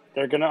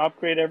 they're going to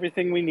upgrade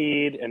everything we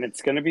need, and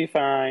it's going to be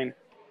fine.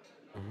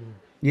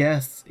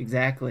 Yes,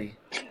 exactly.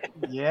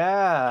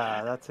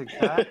 Yeah, that's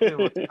exactly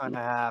what's going to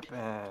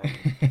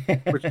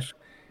happen. Which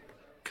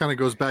kind of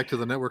goes back to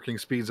the networking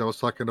speeds I was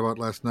talking about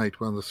last night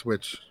on the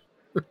Switch.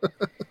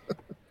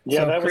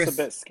 Yeah, So, that was Chris-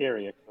 a bit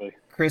scary, actually.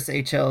 Chris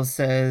HL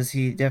says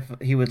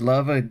he would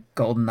love a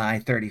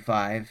GoldenEye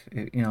 35,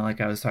 you know,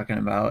 like I was talking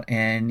about,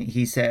 and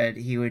he said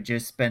he would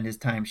just spend his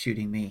time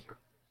shooting me.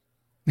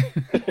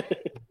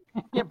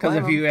 Yeah, Because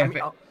if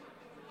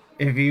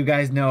you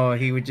guys know,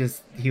 he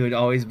would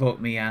always vote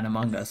me on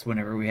Among Us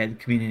whenever we had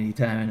community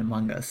time in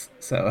Among Us.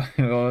 So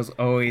it was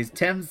always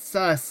Tim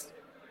Sus,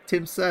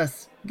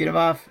 get him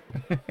off.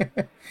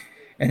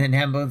 And then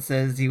Hambone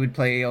says he would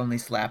play only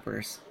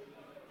slappers.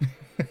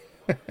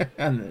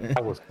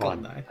 That was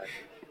fun. GoldenEye.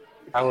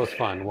 That was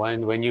fun.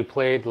 When you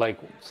played like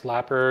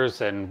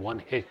slappers and one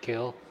hit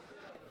kill,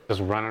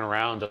 just running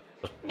around.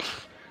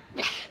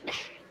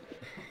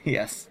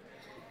 Yes.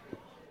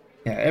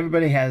 Yeah,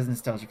 everybody has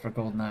nostalgia for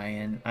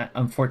GoldenEye, and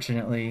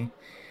unfortunately,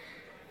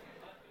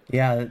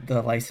 yeah,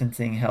 the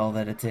licensing hell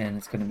that it's in,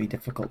 it's going to be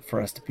difficult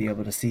for us to be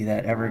able to see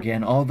that ever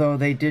again. Although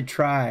they did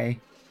try,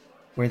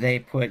 where they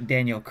put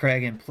Daniel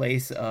Craig in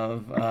place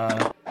of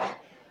Yeah,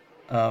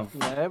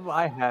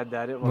 I had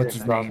that. It what's was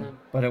his Brosnan. name,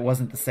 but it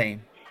wasn't the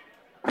same.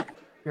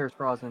 Pierce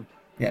Brosnan.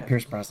 Yeah,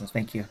 Pierce Brosnan.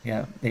 Thank you.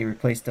 Yeah, they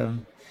replaced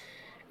him.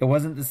 It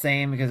wasn't the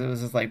same because it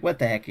was just like, what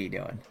the heck are you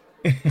doing?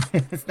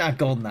 It's not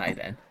GoldenEye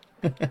then.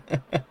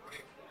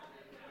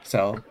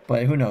 So,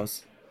 but who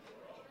knows?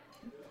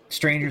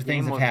 Stranger The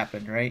things game have was-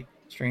 happened, right?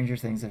 Stranger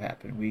things have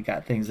happened. We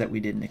got things that we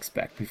didn't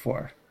expect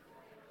before.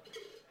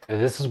 And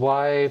this is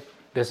why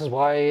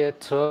it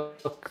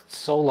took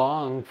so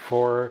long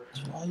for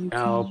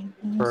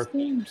for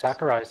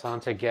Sakurai-san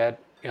to get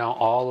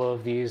all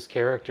of these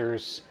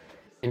characters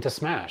into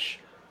Smash.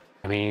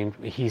 I mean,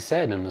 he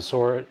said in the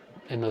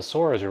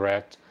Sora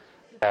Direct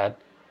that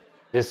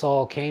this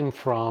all came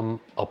from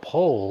a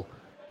poll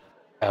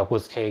that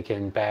was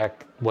taken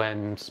back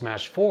when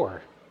Smash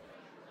 4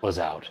 was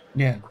out.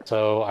 Yeah.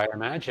 So I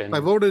imagine I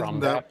voted from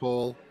in that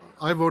poll.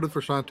 I voted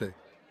for Shantae.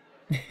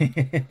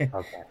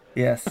 Okay.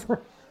 Yes.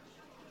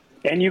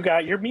 And you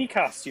got your me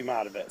costume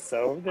out of it,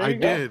 so there I you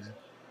go. did.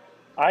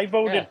 I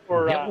voted Yeah,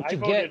 for you get what I you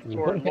voted get. You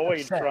for don't get Lloyd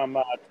upset. from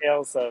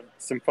Tales of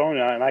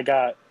Symphonia, and I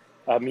got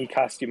a me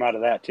costume out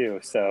of that too.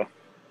 So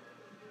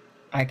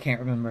I can't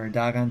remember a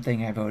doggone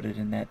thing I voted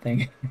in that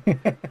thing.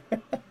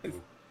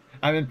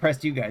 I'm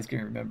impressed you guys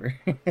can remember.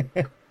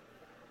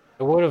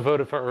 I would have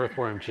voted for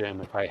Earthworm Jim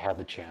if I had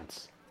the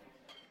chance.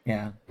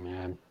 Yeah.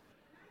 Man,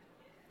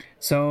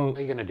 So, what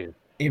are you gonna do?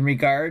 in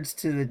regards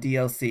to the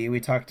DLC, we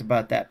talked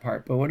about that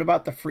part, but what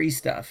about the free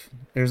stuff?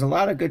 There's a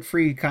lot of good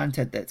free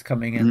content that's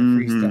coming in,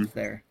 the free stuff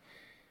there.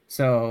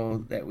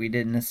 So, that we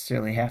didn't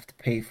necessarily have to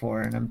pay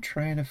for, and I'm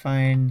trying to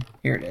find,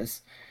 here it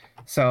is.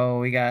 So,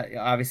 we got,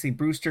 obviously,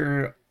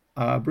 Brewster's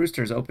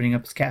opening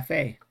up his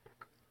cafe.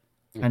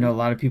 I know a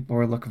lot of people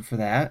were looking for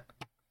that.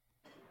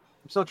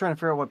 I'm still trying to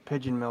figure out what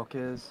pigeon milk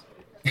is.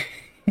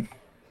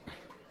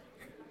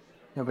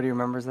 Nobody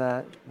remembers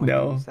that?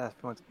 No.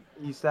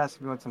 You used to ask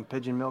if you want some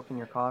pigeon milk in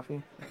your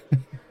coffee.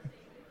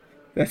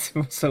 That's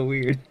so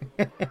weird.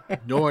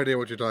 No idea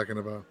what you're talking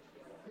about.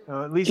 At Do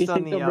you least on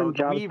think the they'll bring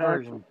jobs Wii back?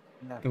 version.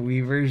 Yeah. The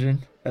Wii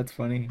version. That's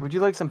funny. Would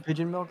you like some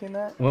pigeon milk in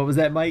that? What was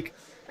that, Mike?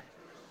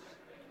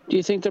 Do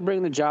you think they'll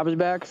bring the jobs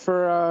back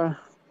for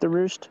the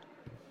Roost?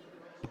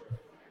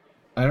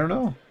 I don't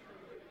know.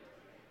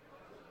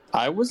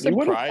 I was You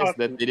would've surprised thought-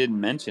 that they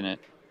didn't mention it.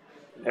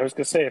 I was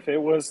gonna say, if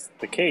it was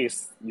the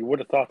case, you would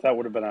have thought that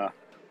would have been a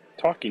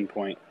talking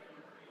point.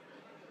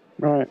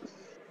 Right.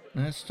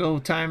 There's still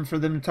time for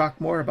them to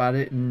talk more about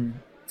it and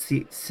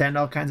send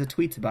all kinds of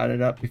tweets about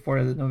it up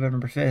before the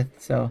November 5th.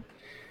 So,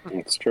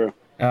 That's true.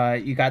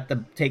 you got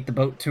the take the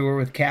boat tour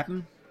with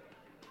Captain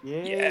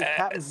Yeah,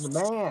 Captain's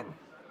the man.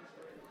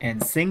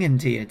 and singing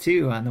to you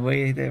too on the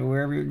way to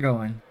wherever you're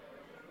going.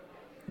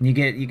 And you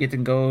get to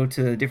go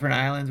to different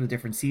islands with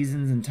different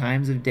seasons and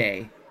times of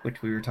day,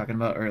 which we were talking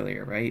about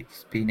earlier, right?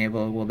 Just being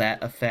able, will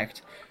that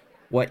affect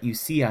what you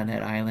see on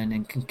that island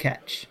and can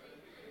catch?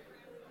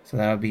 So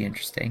that would be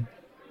interesting.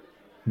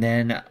 And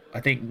then I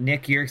think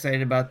Nick, you're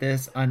excited about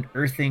this,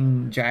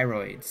 unearthing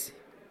gyroids.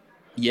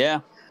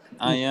 Yeah,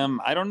 I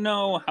am. I don't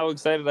know how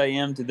excited I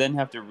am to then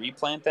have to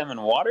replant them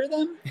and water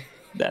them.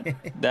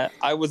 That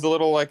I was a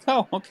little like,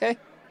 oh, okay,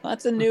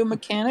 that's a new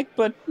mechanic,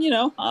 but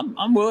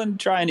I'm willing to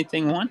try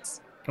anything once.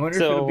 I wonder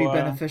if it would be So,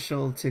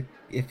 beneficial to,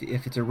 if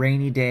it's a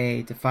rainy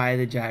day, to fire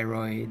the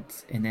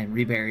gyroids and then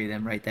rebury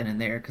them right then and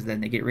there, because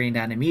then they get rained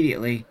on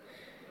immediately,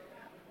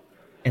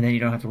 and then you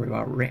don't have to worry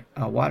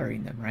about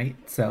watering them, right?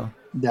 So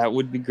That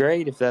would be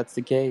great if that's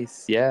the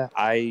case. Yeah,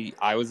 I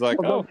was like,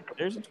 oh,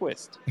 there's a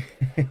twist.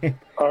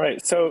 All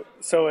right, so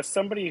as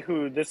somebody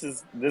who this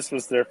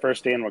was their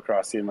first Animal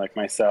Crossing, like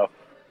myself,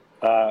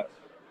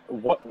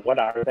 what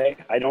are they?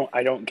 I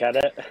don't get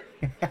it.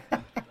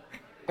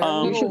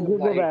 You should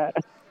Google that.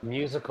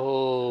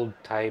 Musical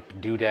type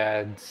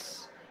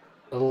doodads,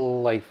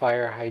 little like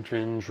fire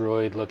hydrant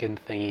droid looking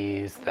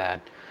thingies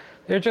that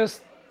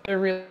they're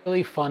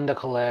really fun to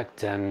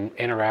collect and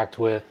interact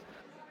with.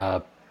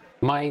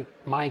 My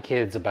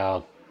kids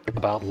about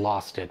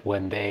lost it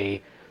when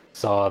they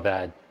saw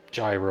that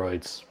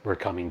gyroids were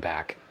coming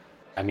back.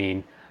 I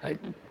mean, I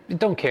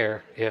don't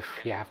care if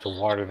you have to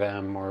water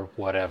them or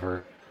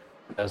whatever.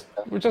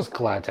 We're just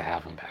glad to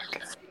have them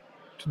back.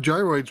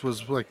 Gyroids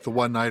was like the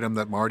one item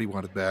that Marty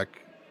wanted back.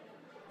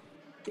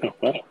 Oh,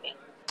 well.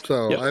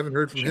 So Yep. I haven't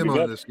heard from Should him be on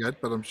good. this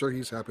yet, but I'm sure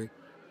he's happy.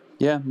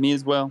 Yeah, me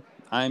as well.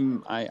 I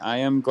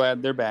am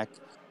glad they're back.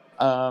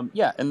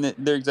 Yeah, and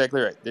they're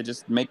exactly right. They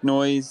just make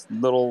noise,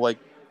 little like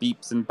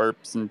beeps and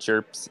burps and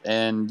chirps.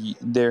 And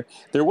there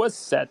was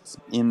sets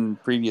in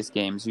previous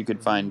games. You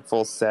could find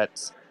full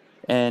sets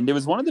And it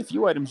was one of the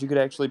few items you could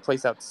actually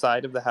place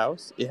outside of the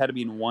house. It had to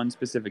be in one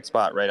specific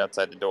spot right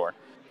outside the door.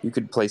 You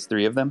could place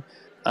 3 of them.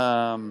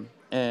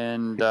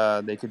 And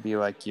they could be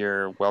like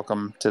your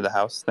welcome to the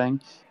house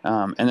thing.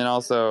 And then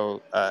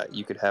also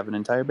you could have an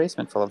entire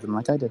basement full of them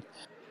like I did.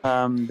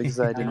 Because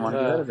I didn't want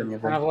to get rid of any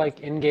of them. Kind of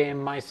like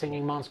in-game My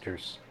Singing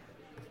Monsters.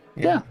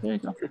 Yeah, there you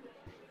go.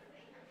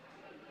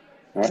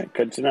 All right,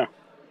 good to know.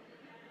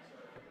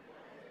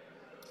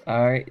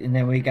 All right, and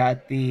then we got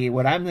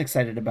what I'm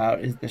excited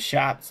about is the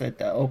shops at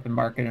the open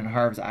market in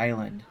Harv's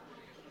Island,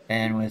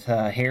 and with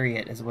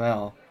Harriet as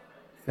well.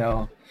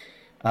 So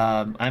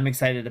I'm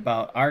excited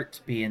about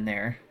Art being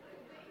there.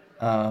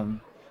 Red.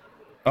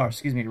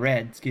 Excuse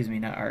me,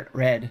 not Art.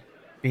 Red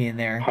being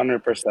there.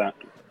 100%.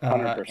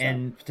 100%.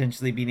 And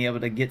potentially being able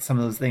to get some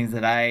of those things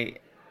that I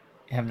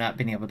have not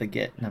been able to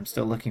get, and I'm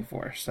still looking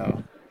for.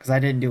 So, because I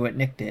didn't do what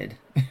Nick did.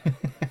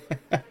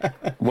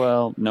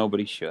 Well,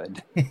 nobody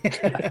should.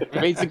 I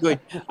basically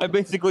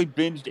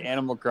binged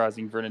Animal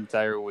Crossing for an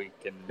entire week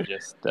and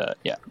just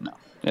it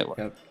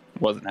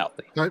wasn't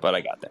healthy, but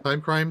I got there.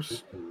 Time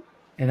crimes.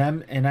 And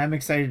I'm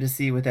excited to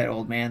see what that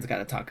old man's got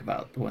to talk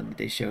about. The one that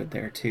they showed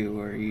there too,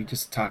 where you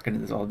just talking to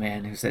this old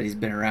man who said he's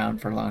been around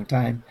for a long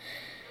time.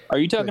 Are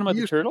you talking about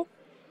the turtle?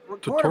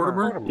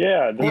 Tortimer?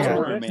 Yeah,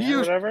 Tortimer,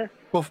 whatever.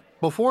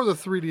 Before the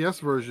 3DS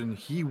version,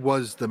 he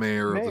was the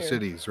mayor of the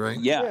cities, right?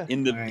 Yeah,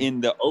 in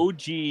the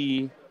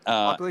OG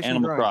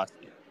Animal Crossing.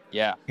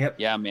 Yeah. Yep.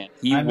 Yeah, man.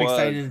 I'm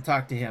excited to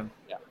talk to him.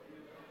 Yeah.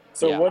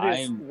 So yeah, what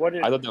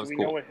is? I thought that was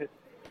cool.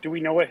 Do we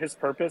know what his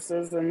purpose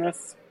is in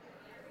this?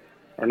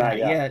 Or not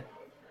yet?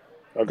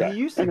 Okay. He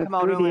used to come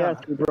out early on.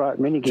 We brought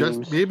mini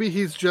games. Maybe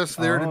he's just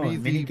there to be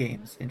mini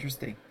games.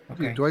 Interesting.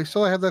 Okay. Do I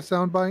still have that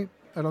sound bite?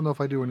 I don't know if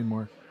I do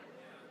anymore.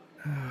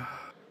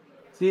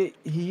 See,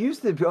 he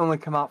used to only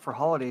come out for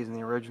holidays in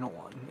the original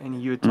one,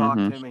 and you would talk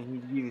to him, and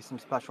he'd give you some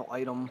special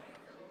item.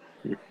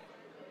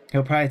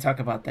 He'll probably talk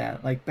about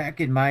that, like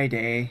back in my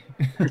day.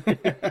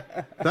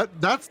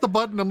 That's the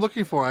button I'm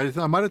looking for. I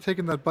might have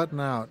taken that button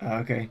out.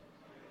 Okay.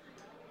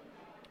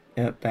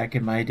 Yep, back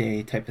in my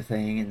day type of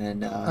thing, and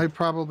then I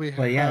probably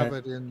have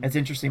it in. That's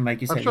interesting,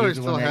 Mike. You said sure he's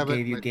the one that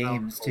gave you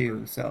games folder.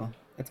 too, so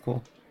that's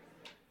cool.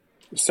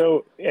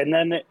 So, and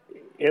then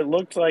it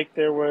looked like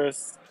there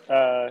was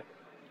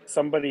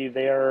somebody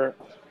there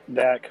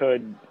that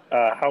could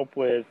help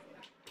with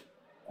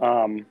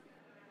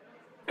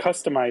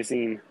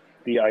customizing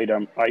the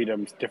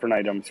different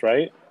items,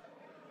 right?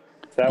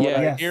 Is that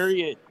Yes.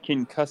 Harriet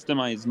can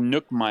customize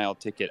Nook Mile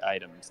ticket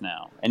items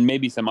now, and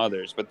maybe some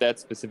others, but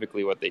that's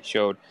specifically what they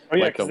showed. Oh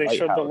yeah, like because they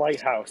showed the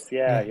lighthouse.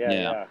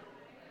 Yeah.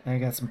 I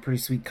got some pretty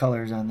sweet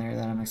colors on there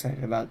that I'm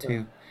excited about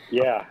too.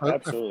 Yeah,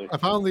 absolutely. I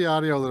found the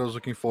audio that I was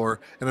looking for,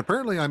 and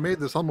apparently I made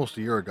this almost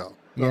a year ago.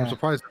 So Yeah. I'm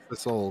surprised it's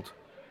this old.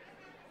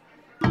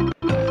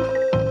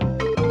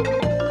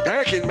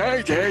 Back in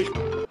my day.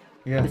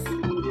 Yes.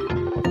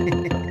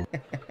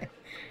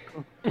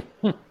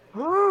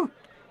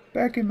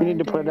 Back in my We need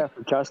to day. play that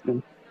for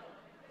Justin.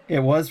 It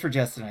was for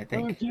Justin, I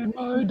think. Back in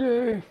my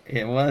day.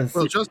 It was.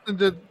 Well, Justin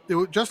did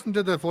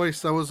that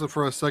voice. That was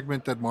for a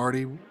segment that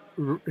Marty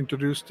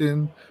introduced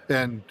in,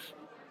 and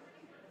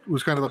it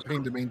was kind of a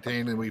pain to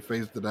maintain, and we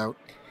phased it out.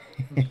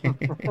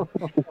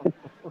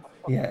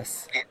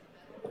 Yes.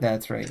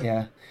 That's right,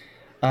 yeah.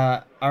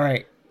 All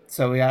right.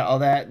 So we got all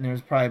that, and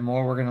there's probably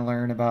more we're going to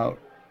learn about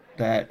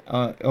that.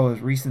 It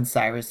was Reese and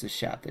Cyrus's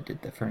shop that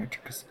did the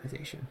furniture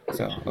customization.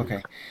 So,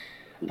 okay.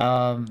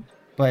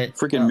 But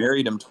Freaking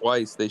married him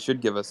twice. They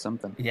should give us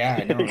something. yeah,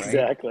 I know, right?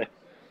 Exactly.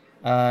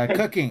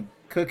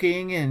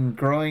 Cooking and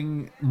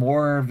growing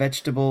more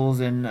vegetables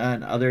and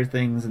other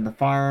things in the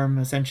farm,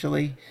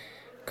 essentially.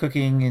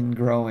 Cooking and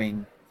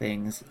growing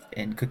things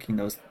and cooking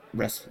those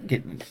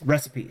getting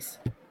recipes.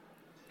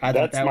 I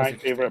thought That's that was my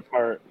interesting. favorite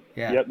part.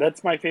 Yeah.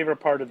 That's my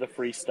favorite part of the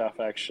free stuff.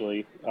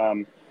 Actually,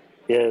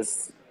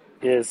 is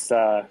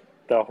the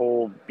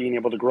whole being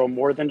able to grow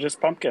more than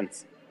just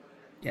pumpkins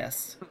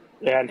Yes.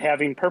 and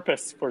having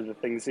purpose for the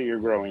things that you're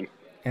growing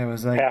It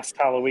was like past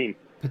Halloween.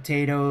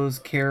 potatoes,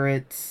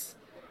 carrots,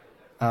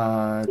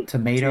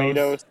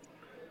 tomatoes.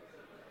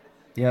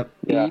 Yep.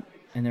 Yeah.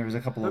 And there was a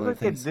couple other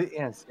Look at things.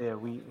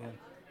 wheat. Yeah.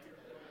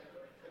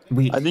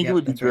 Wheat. I think Yep, it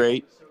would be that's right.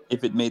 great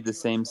if it made the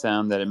same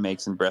sound that it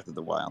makes in Breath of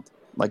the Wild.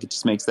 Like it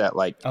just makes that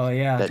Oh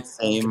yeah. that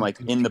same like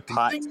in the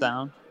pot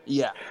sound.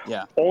 Yeah,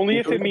 yeah. Only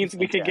if it means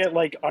we could get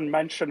like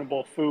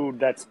unmentionable food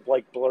that's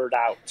like blurred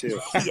out too.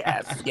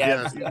 Yes.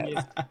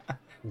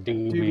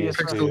 Dubious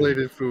food.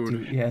 Pixelated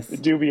food. Yes.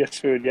 Dubious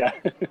food, yeah.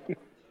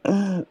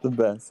 The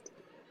best.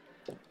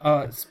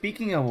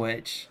 Speaking of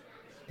which,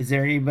 is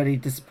there anybody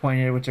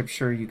disappointed, which I'm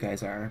sure you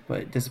guys are,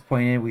 but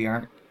disappointed we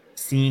aren't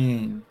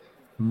seeing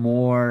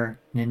more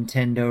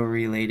Nintendo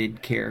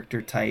related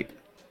character type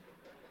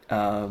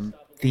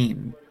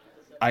theme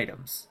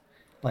items?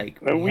 Like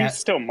We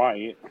still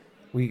might.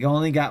 we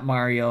only got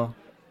Mario.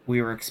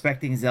 We were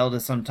expecting Zelda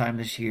sometime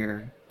this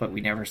year, but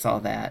we never saw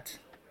that.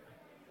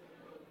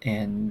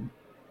 And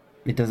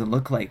it doesn't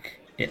look like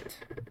it.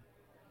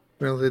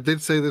 Well, they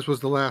did say this was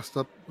the last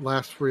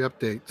free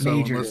update. So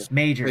Major. unless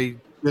Major. they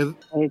Yeah,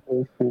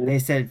 They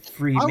said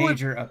free I would-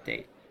 major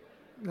update.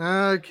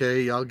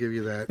 okay, I'll give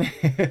you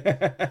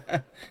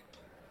that.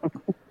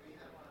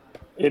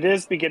 It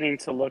is beginning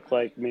to look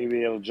like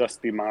maybe it'll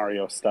just be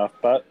Mario stuff,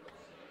 but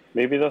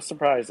maybe they'll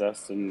surprise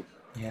us. And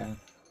Yeah.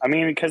 I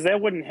mean, because that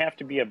wouldn't have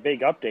to be a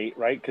big update,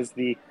 right? Because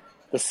the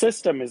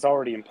system is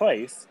already in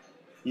place.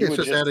 You It's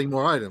would just adding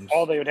more items.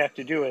 All they would have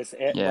to do is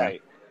add, Yeah.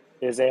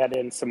 add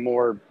in some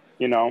more.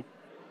 You know,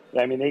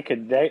 I mean,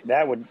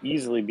 that would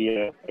easily be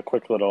a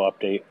quick little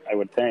update, I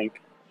would think.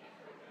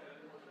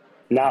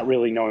 Not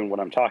really knowing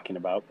what I'm talking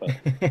about, but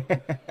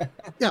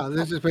Yeah,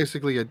 this is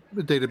basically a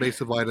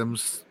database of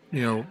items,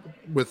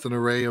 with an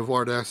array of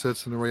art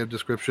assets, an array of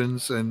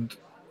descriptions, and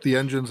the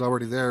engine's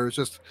already there. It's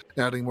just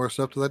adding more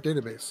stuff to that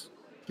database.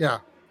 Yeah.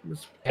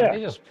 Yeah,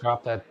 they just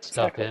dropped that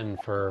stuff in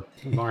for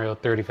Mario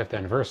 35th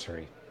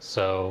anniversary.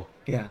 So,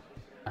 Yeah.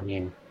 I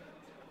mean,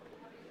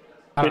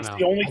 I don't it's know.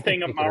 the only I think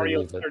thing of we could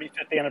Mario's remove it.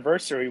 35th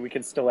anniversary we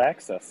can still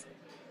access.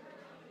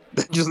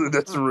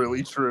 That's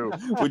really true,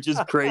 which is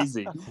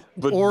crazy.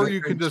 But Or very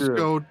you can just true.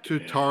 go to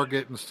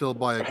Target and still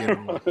buy a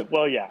Game & Watch.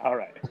 Well, yeah, all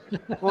right.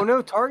 Well,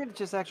 no, Target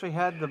just actually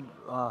had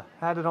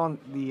it on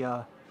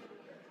the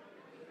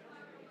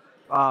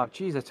I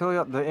tell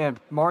you the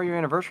Mario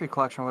Anniversary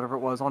Collection, whatever it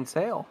was, on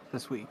sale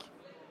this week.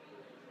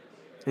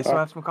 They still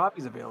have some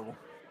copies available.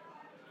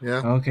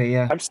 Yeah. Okay,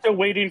 yeah. I'm still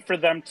waiting for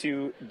them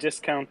to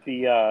discount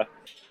the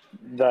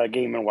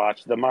Game &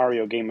 Watch, the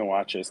Mario Game &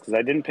 Watches, because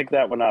I didn't pick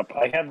that one up.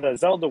 I have the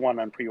Zelda one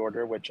on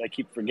pre-order, which I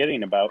keep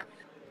forgetting about.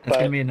 That's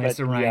going to be a nice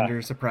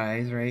reminder,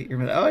 surprise, right? You're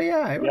gonna be like, oh, yeah,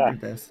 I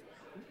ordered this.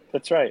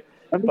 That's right.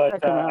 Let me But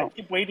check them I out.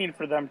 keep waiting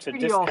for them to 3D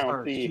discount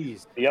All-Stars, the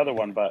jeez. other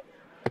one, but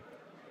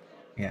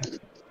Yeah.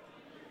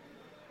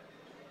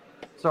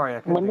 Sorry, I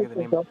couldn't think of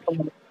the name.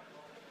 of it.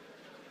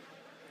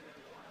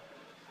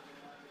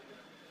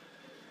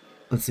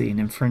 Let's see.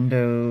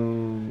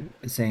 Nimfrendo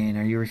is saying,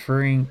 are you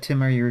referring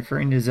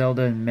to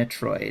Zelda and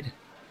Metroid?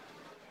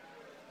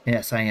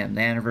 Yes, I am.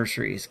 The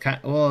anniversaries. Kind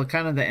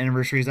of the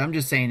anniversaries. I'm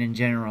just saying in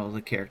general,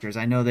 the characters.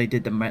 I know they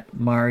did the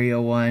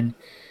Mario one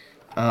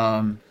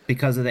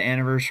because of the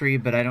anniversary,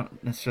 but I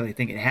don't necessarily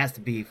think it has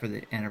to be for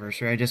the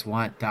anniversary. I just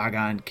want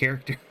doggone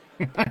character.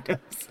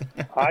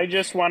 I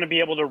just want to be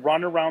able to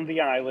run around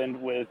the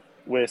island with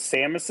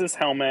Samus's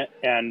helmet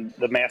and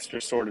the Master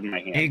Sword in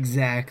my hand.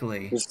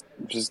 Exactly.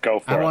 Just go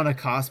for it. I want to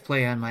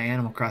cosplay on my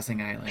Animal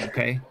Crossing island,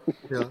 okay?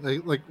 Yeah,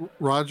 like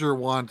Roger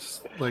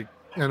wants, the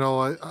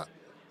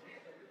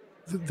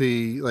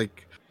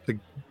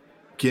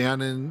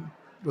Ganon,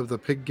 the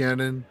pig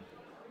Ganon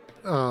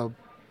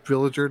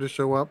villager to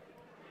show up.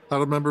 I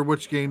don't remember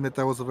which game that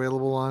was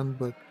available on,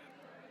 but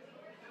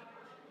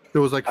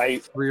there was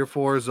 3 or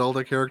 4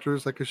 Zelda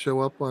characters that could show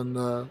up on.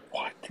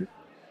 What?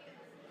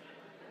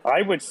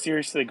 I would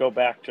seriously go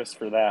back just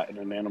for that in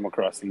an Animal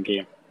Crossing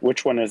game.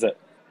 Which one is it?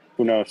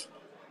 Who knows?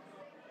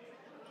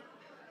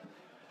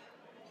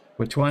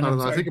 Which one? I don't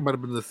know. I'm I think it sorry.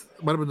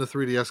 might have been the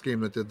 3DS game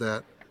that did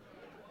that.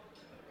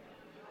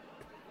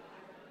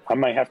 I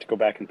might have to go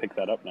back and pick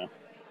that up now.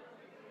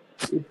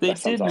 If they That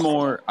sounds did awesome.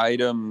 more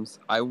items,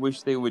 I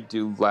wish they would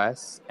do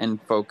less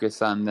and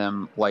focus on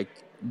them. Like,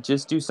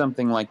 just do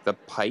something like the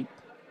pipe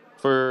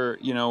for,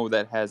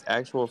 that has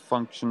actual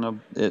function of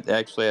it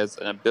actually has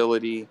an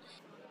ability.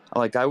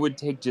 Like, I would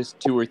take just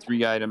 2 or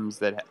 3 items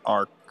that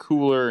are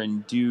cooler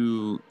and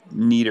do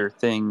neater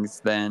things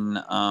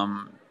than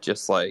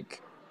just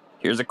like,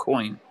 here's a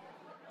coin.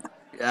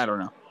 I don't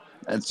know.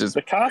 That's just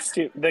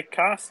The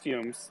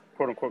costumes,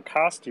 quote unquote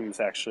costumes,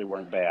 actually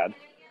weren't bad.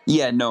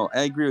 yeah. No,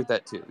 I agree with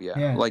that too.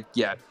 Yeah. Like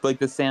the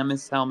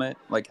Samus helmet,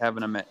 like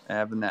having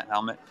that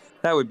helmet,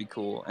 that would be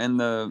cool. And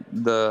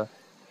the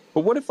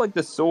but what if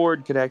the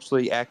sword could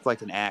actually act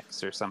like an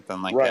axe or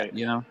something like Right.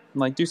 that?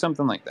 Like do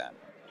something like that.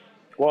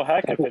 Well,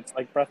 heck, if it's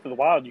like Breath of the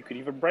Wild, you could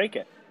even break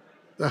it.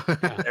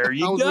 There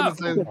you I was go.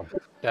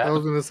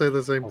 going to say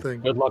the same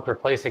thing. Good luck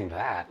replacing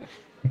that.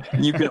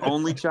 You can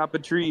only chop a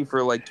tree for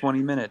 20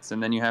 minutes,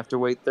 and then you have to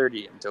wait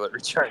 30 until it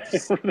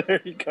recharges.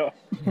 There you go.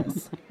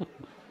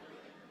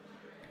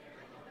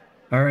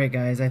 All right,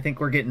 guys. I think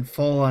we're getting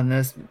full on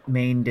this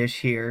main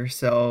dish here.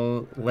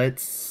 So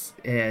let's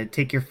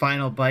take your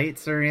final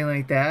bites or anything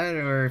like that.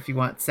 Or if you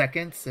want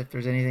seconds, if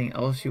there's anything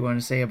else you want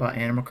to say about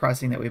Animal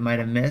Crossing that we might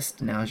have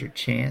missed, now's your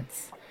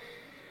chance.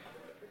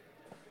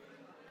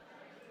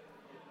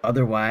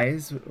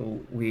 Otherwise,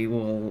 we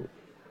will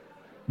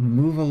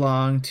move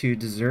along to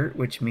dessert,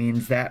 which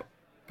means that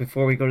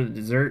before we go to the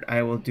dessert,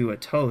 I will do a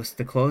toast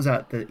to close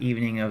out the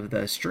evening of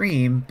the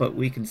stream, but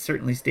we can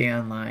certainly stay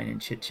online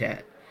and chit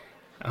chat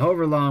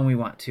however long we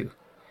want to.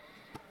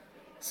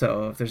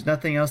 So if there's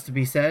nothing else to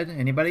be said,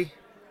 anybody?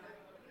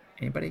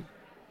 Good.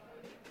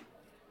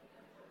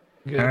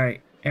 All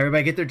right,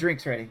 everybody get their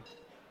drinks ready.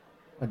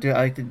 I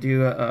like to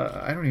do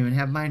I don't even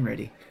have mine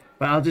ready,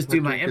 but I'll just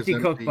do my drink is empty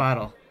Coke empty.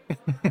 bottle.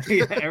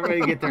 Yeah,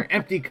 everybody get their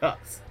empty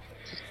cups.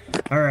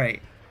 All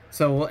right,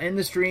 so we'll end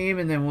the stream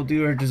and then we'll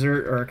do our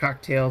dessert or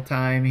cocktail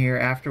time here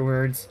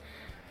afterwards.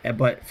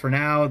 But for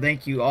now,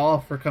 thank you all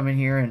for coming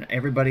here, and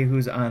everybody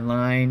who's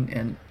online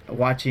and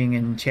watching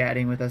and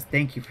chatting with us.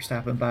 Thank you for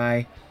stopping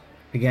by.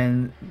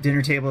 Again,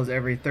 dinner table is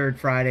every third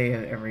Friday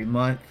of every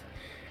month.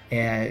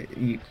 And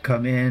you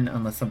come in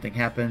unless something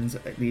happens.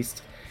 At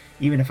least,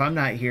 even if I'm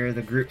not here,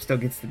 the group still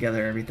gets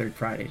together every third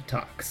Friday to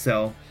talk.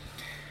 So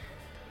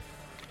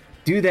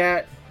do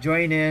that,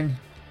 join in,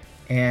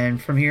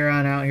 and from here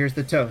on out, here's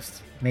the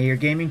toast. May your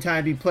gaming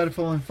time be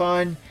plentiful and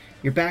fun,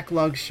 your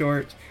backlog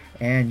short,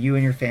 and you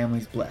and your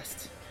families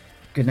blessed.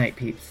 Good night,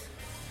 peeps.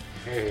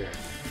 Here.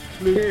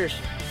 Cheers.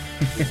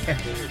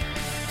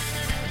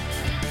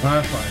 A lot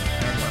of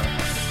fun.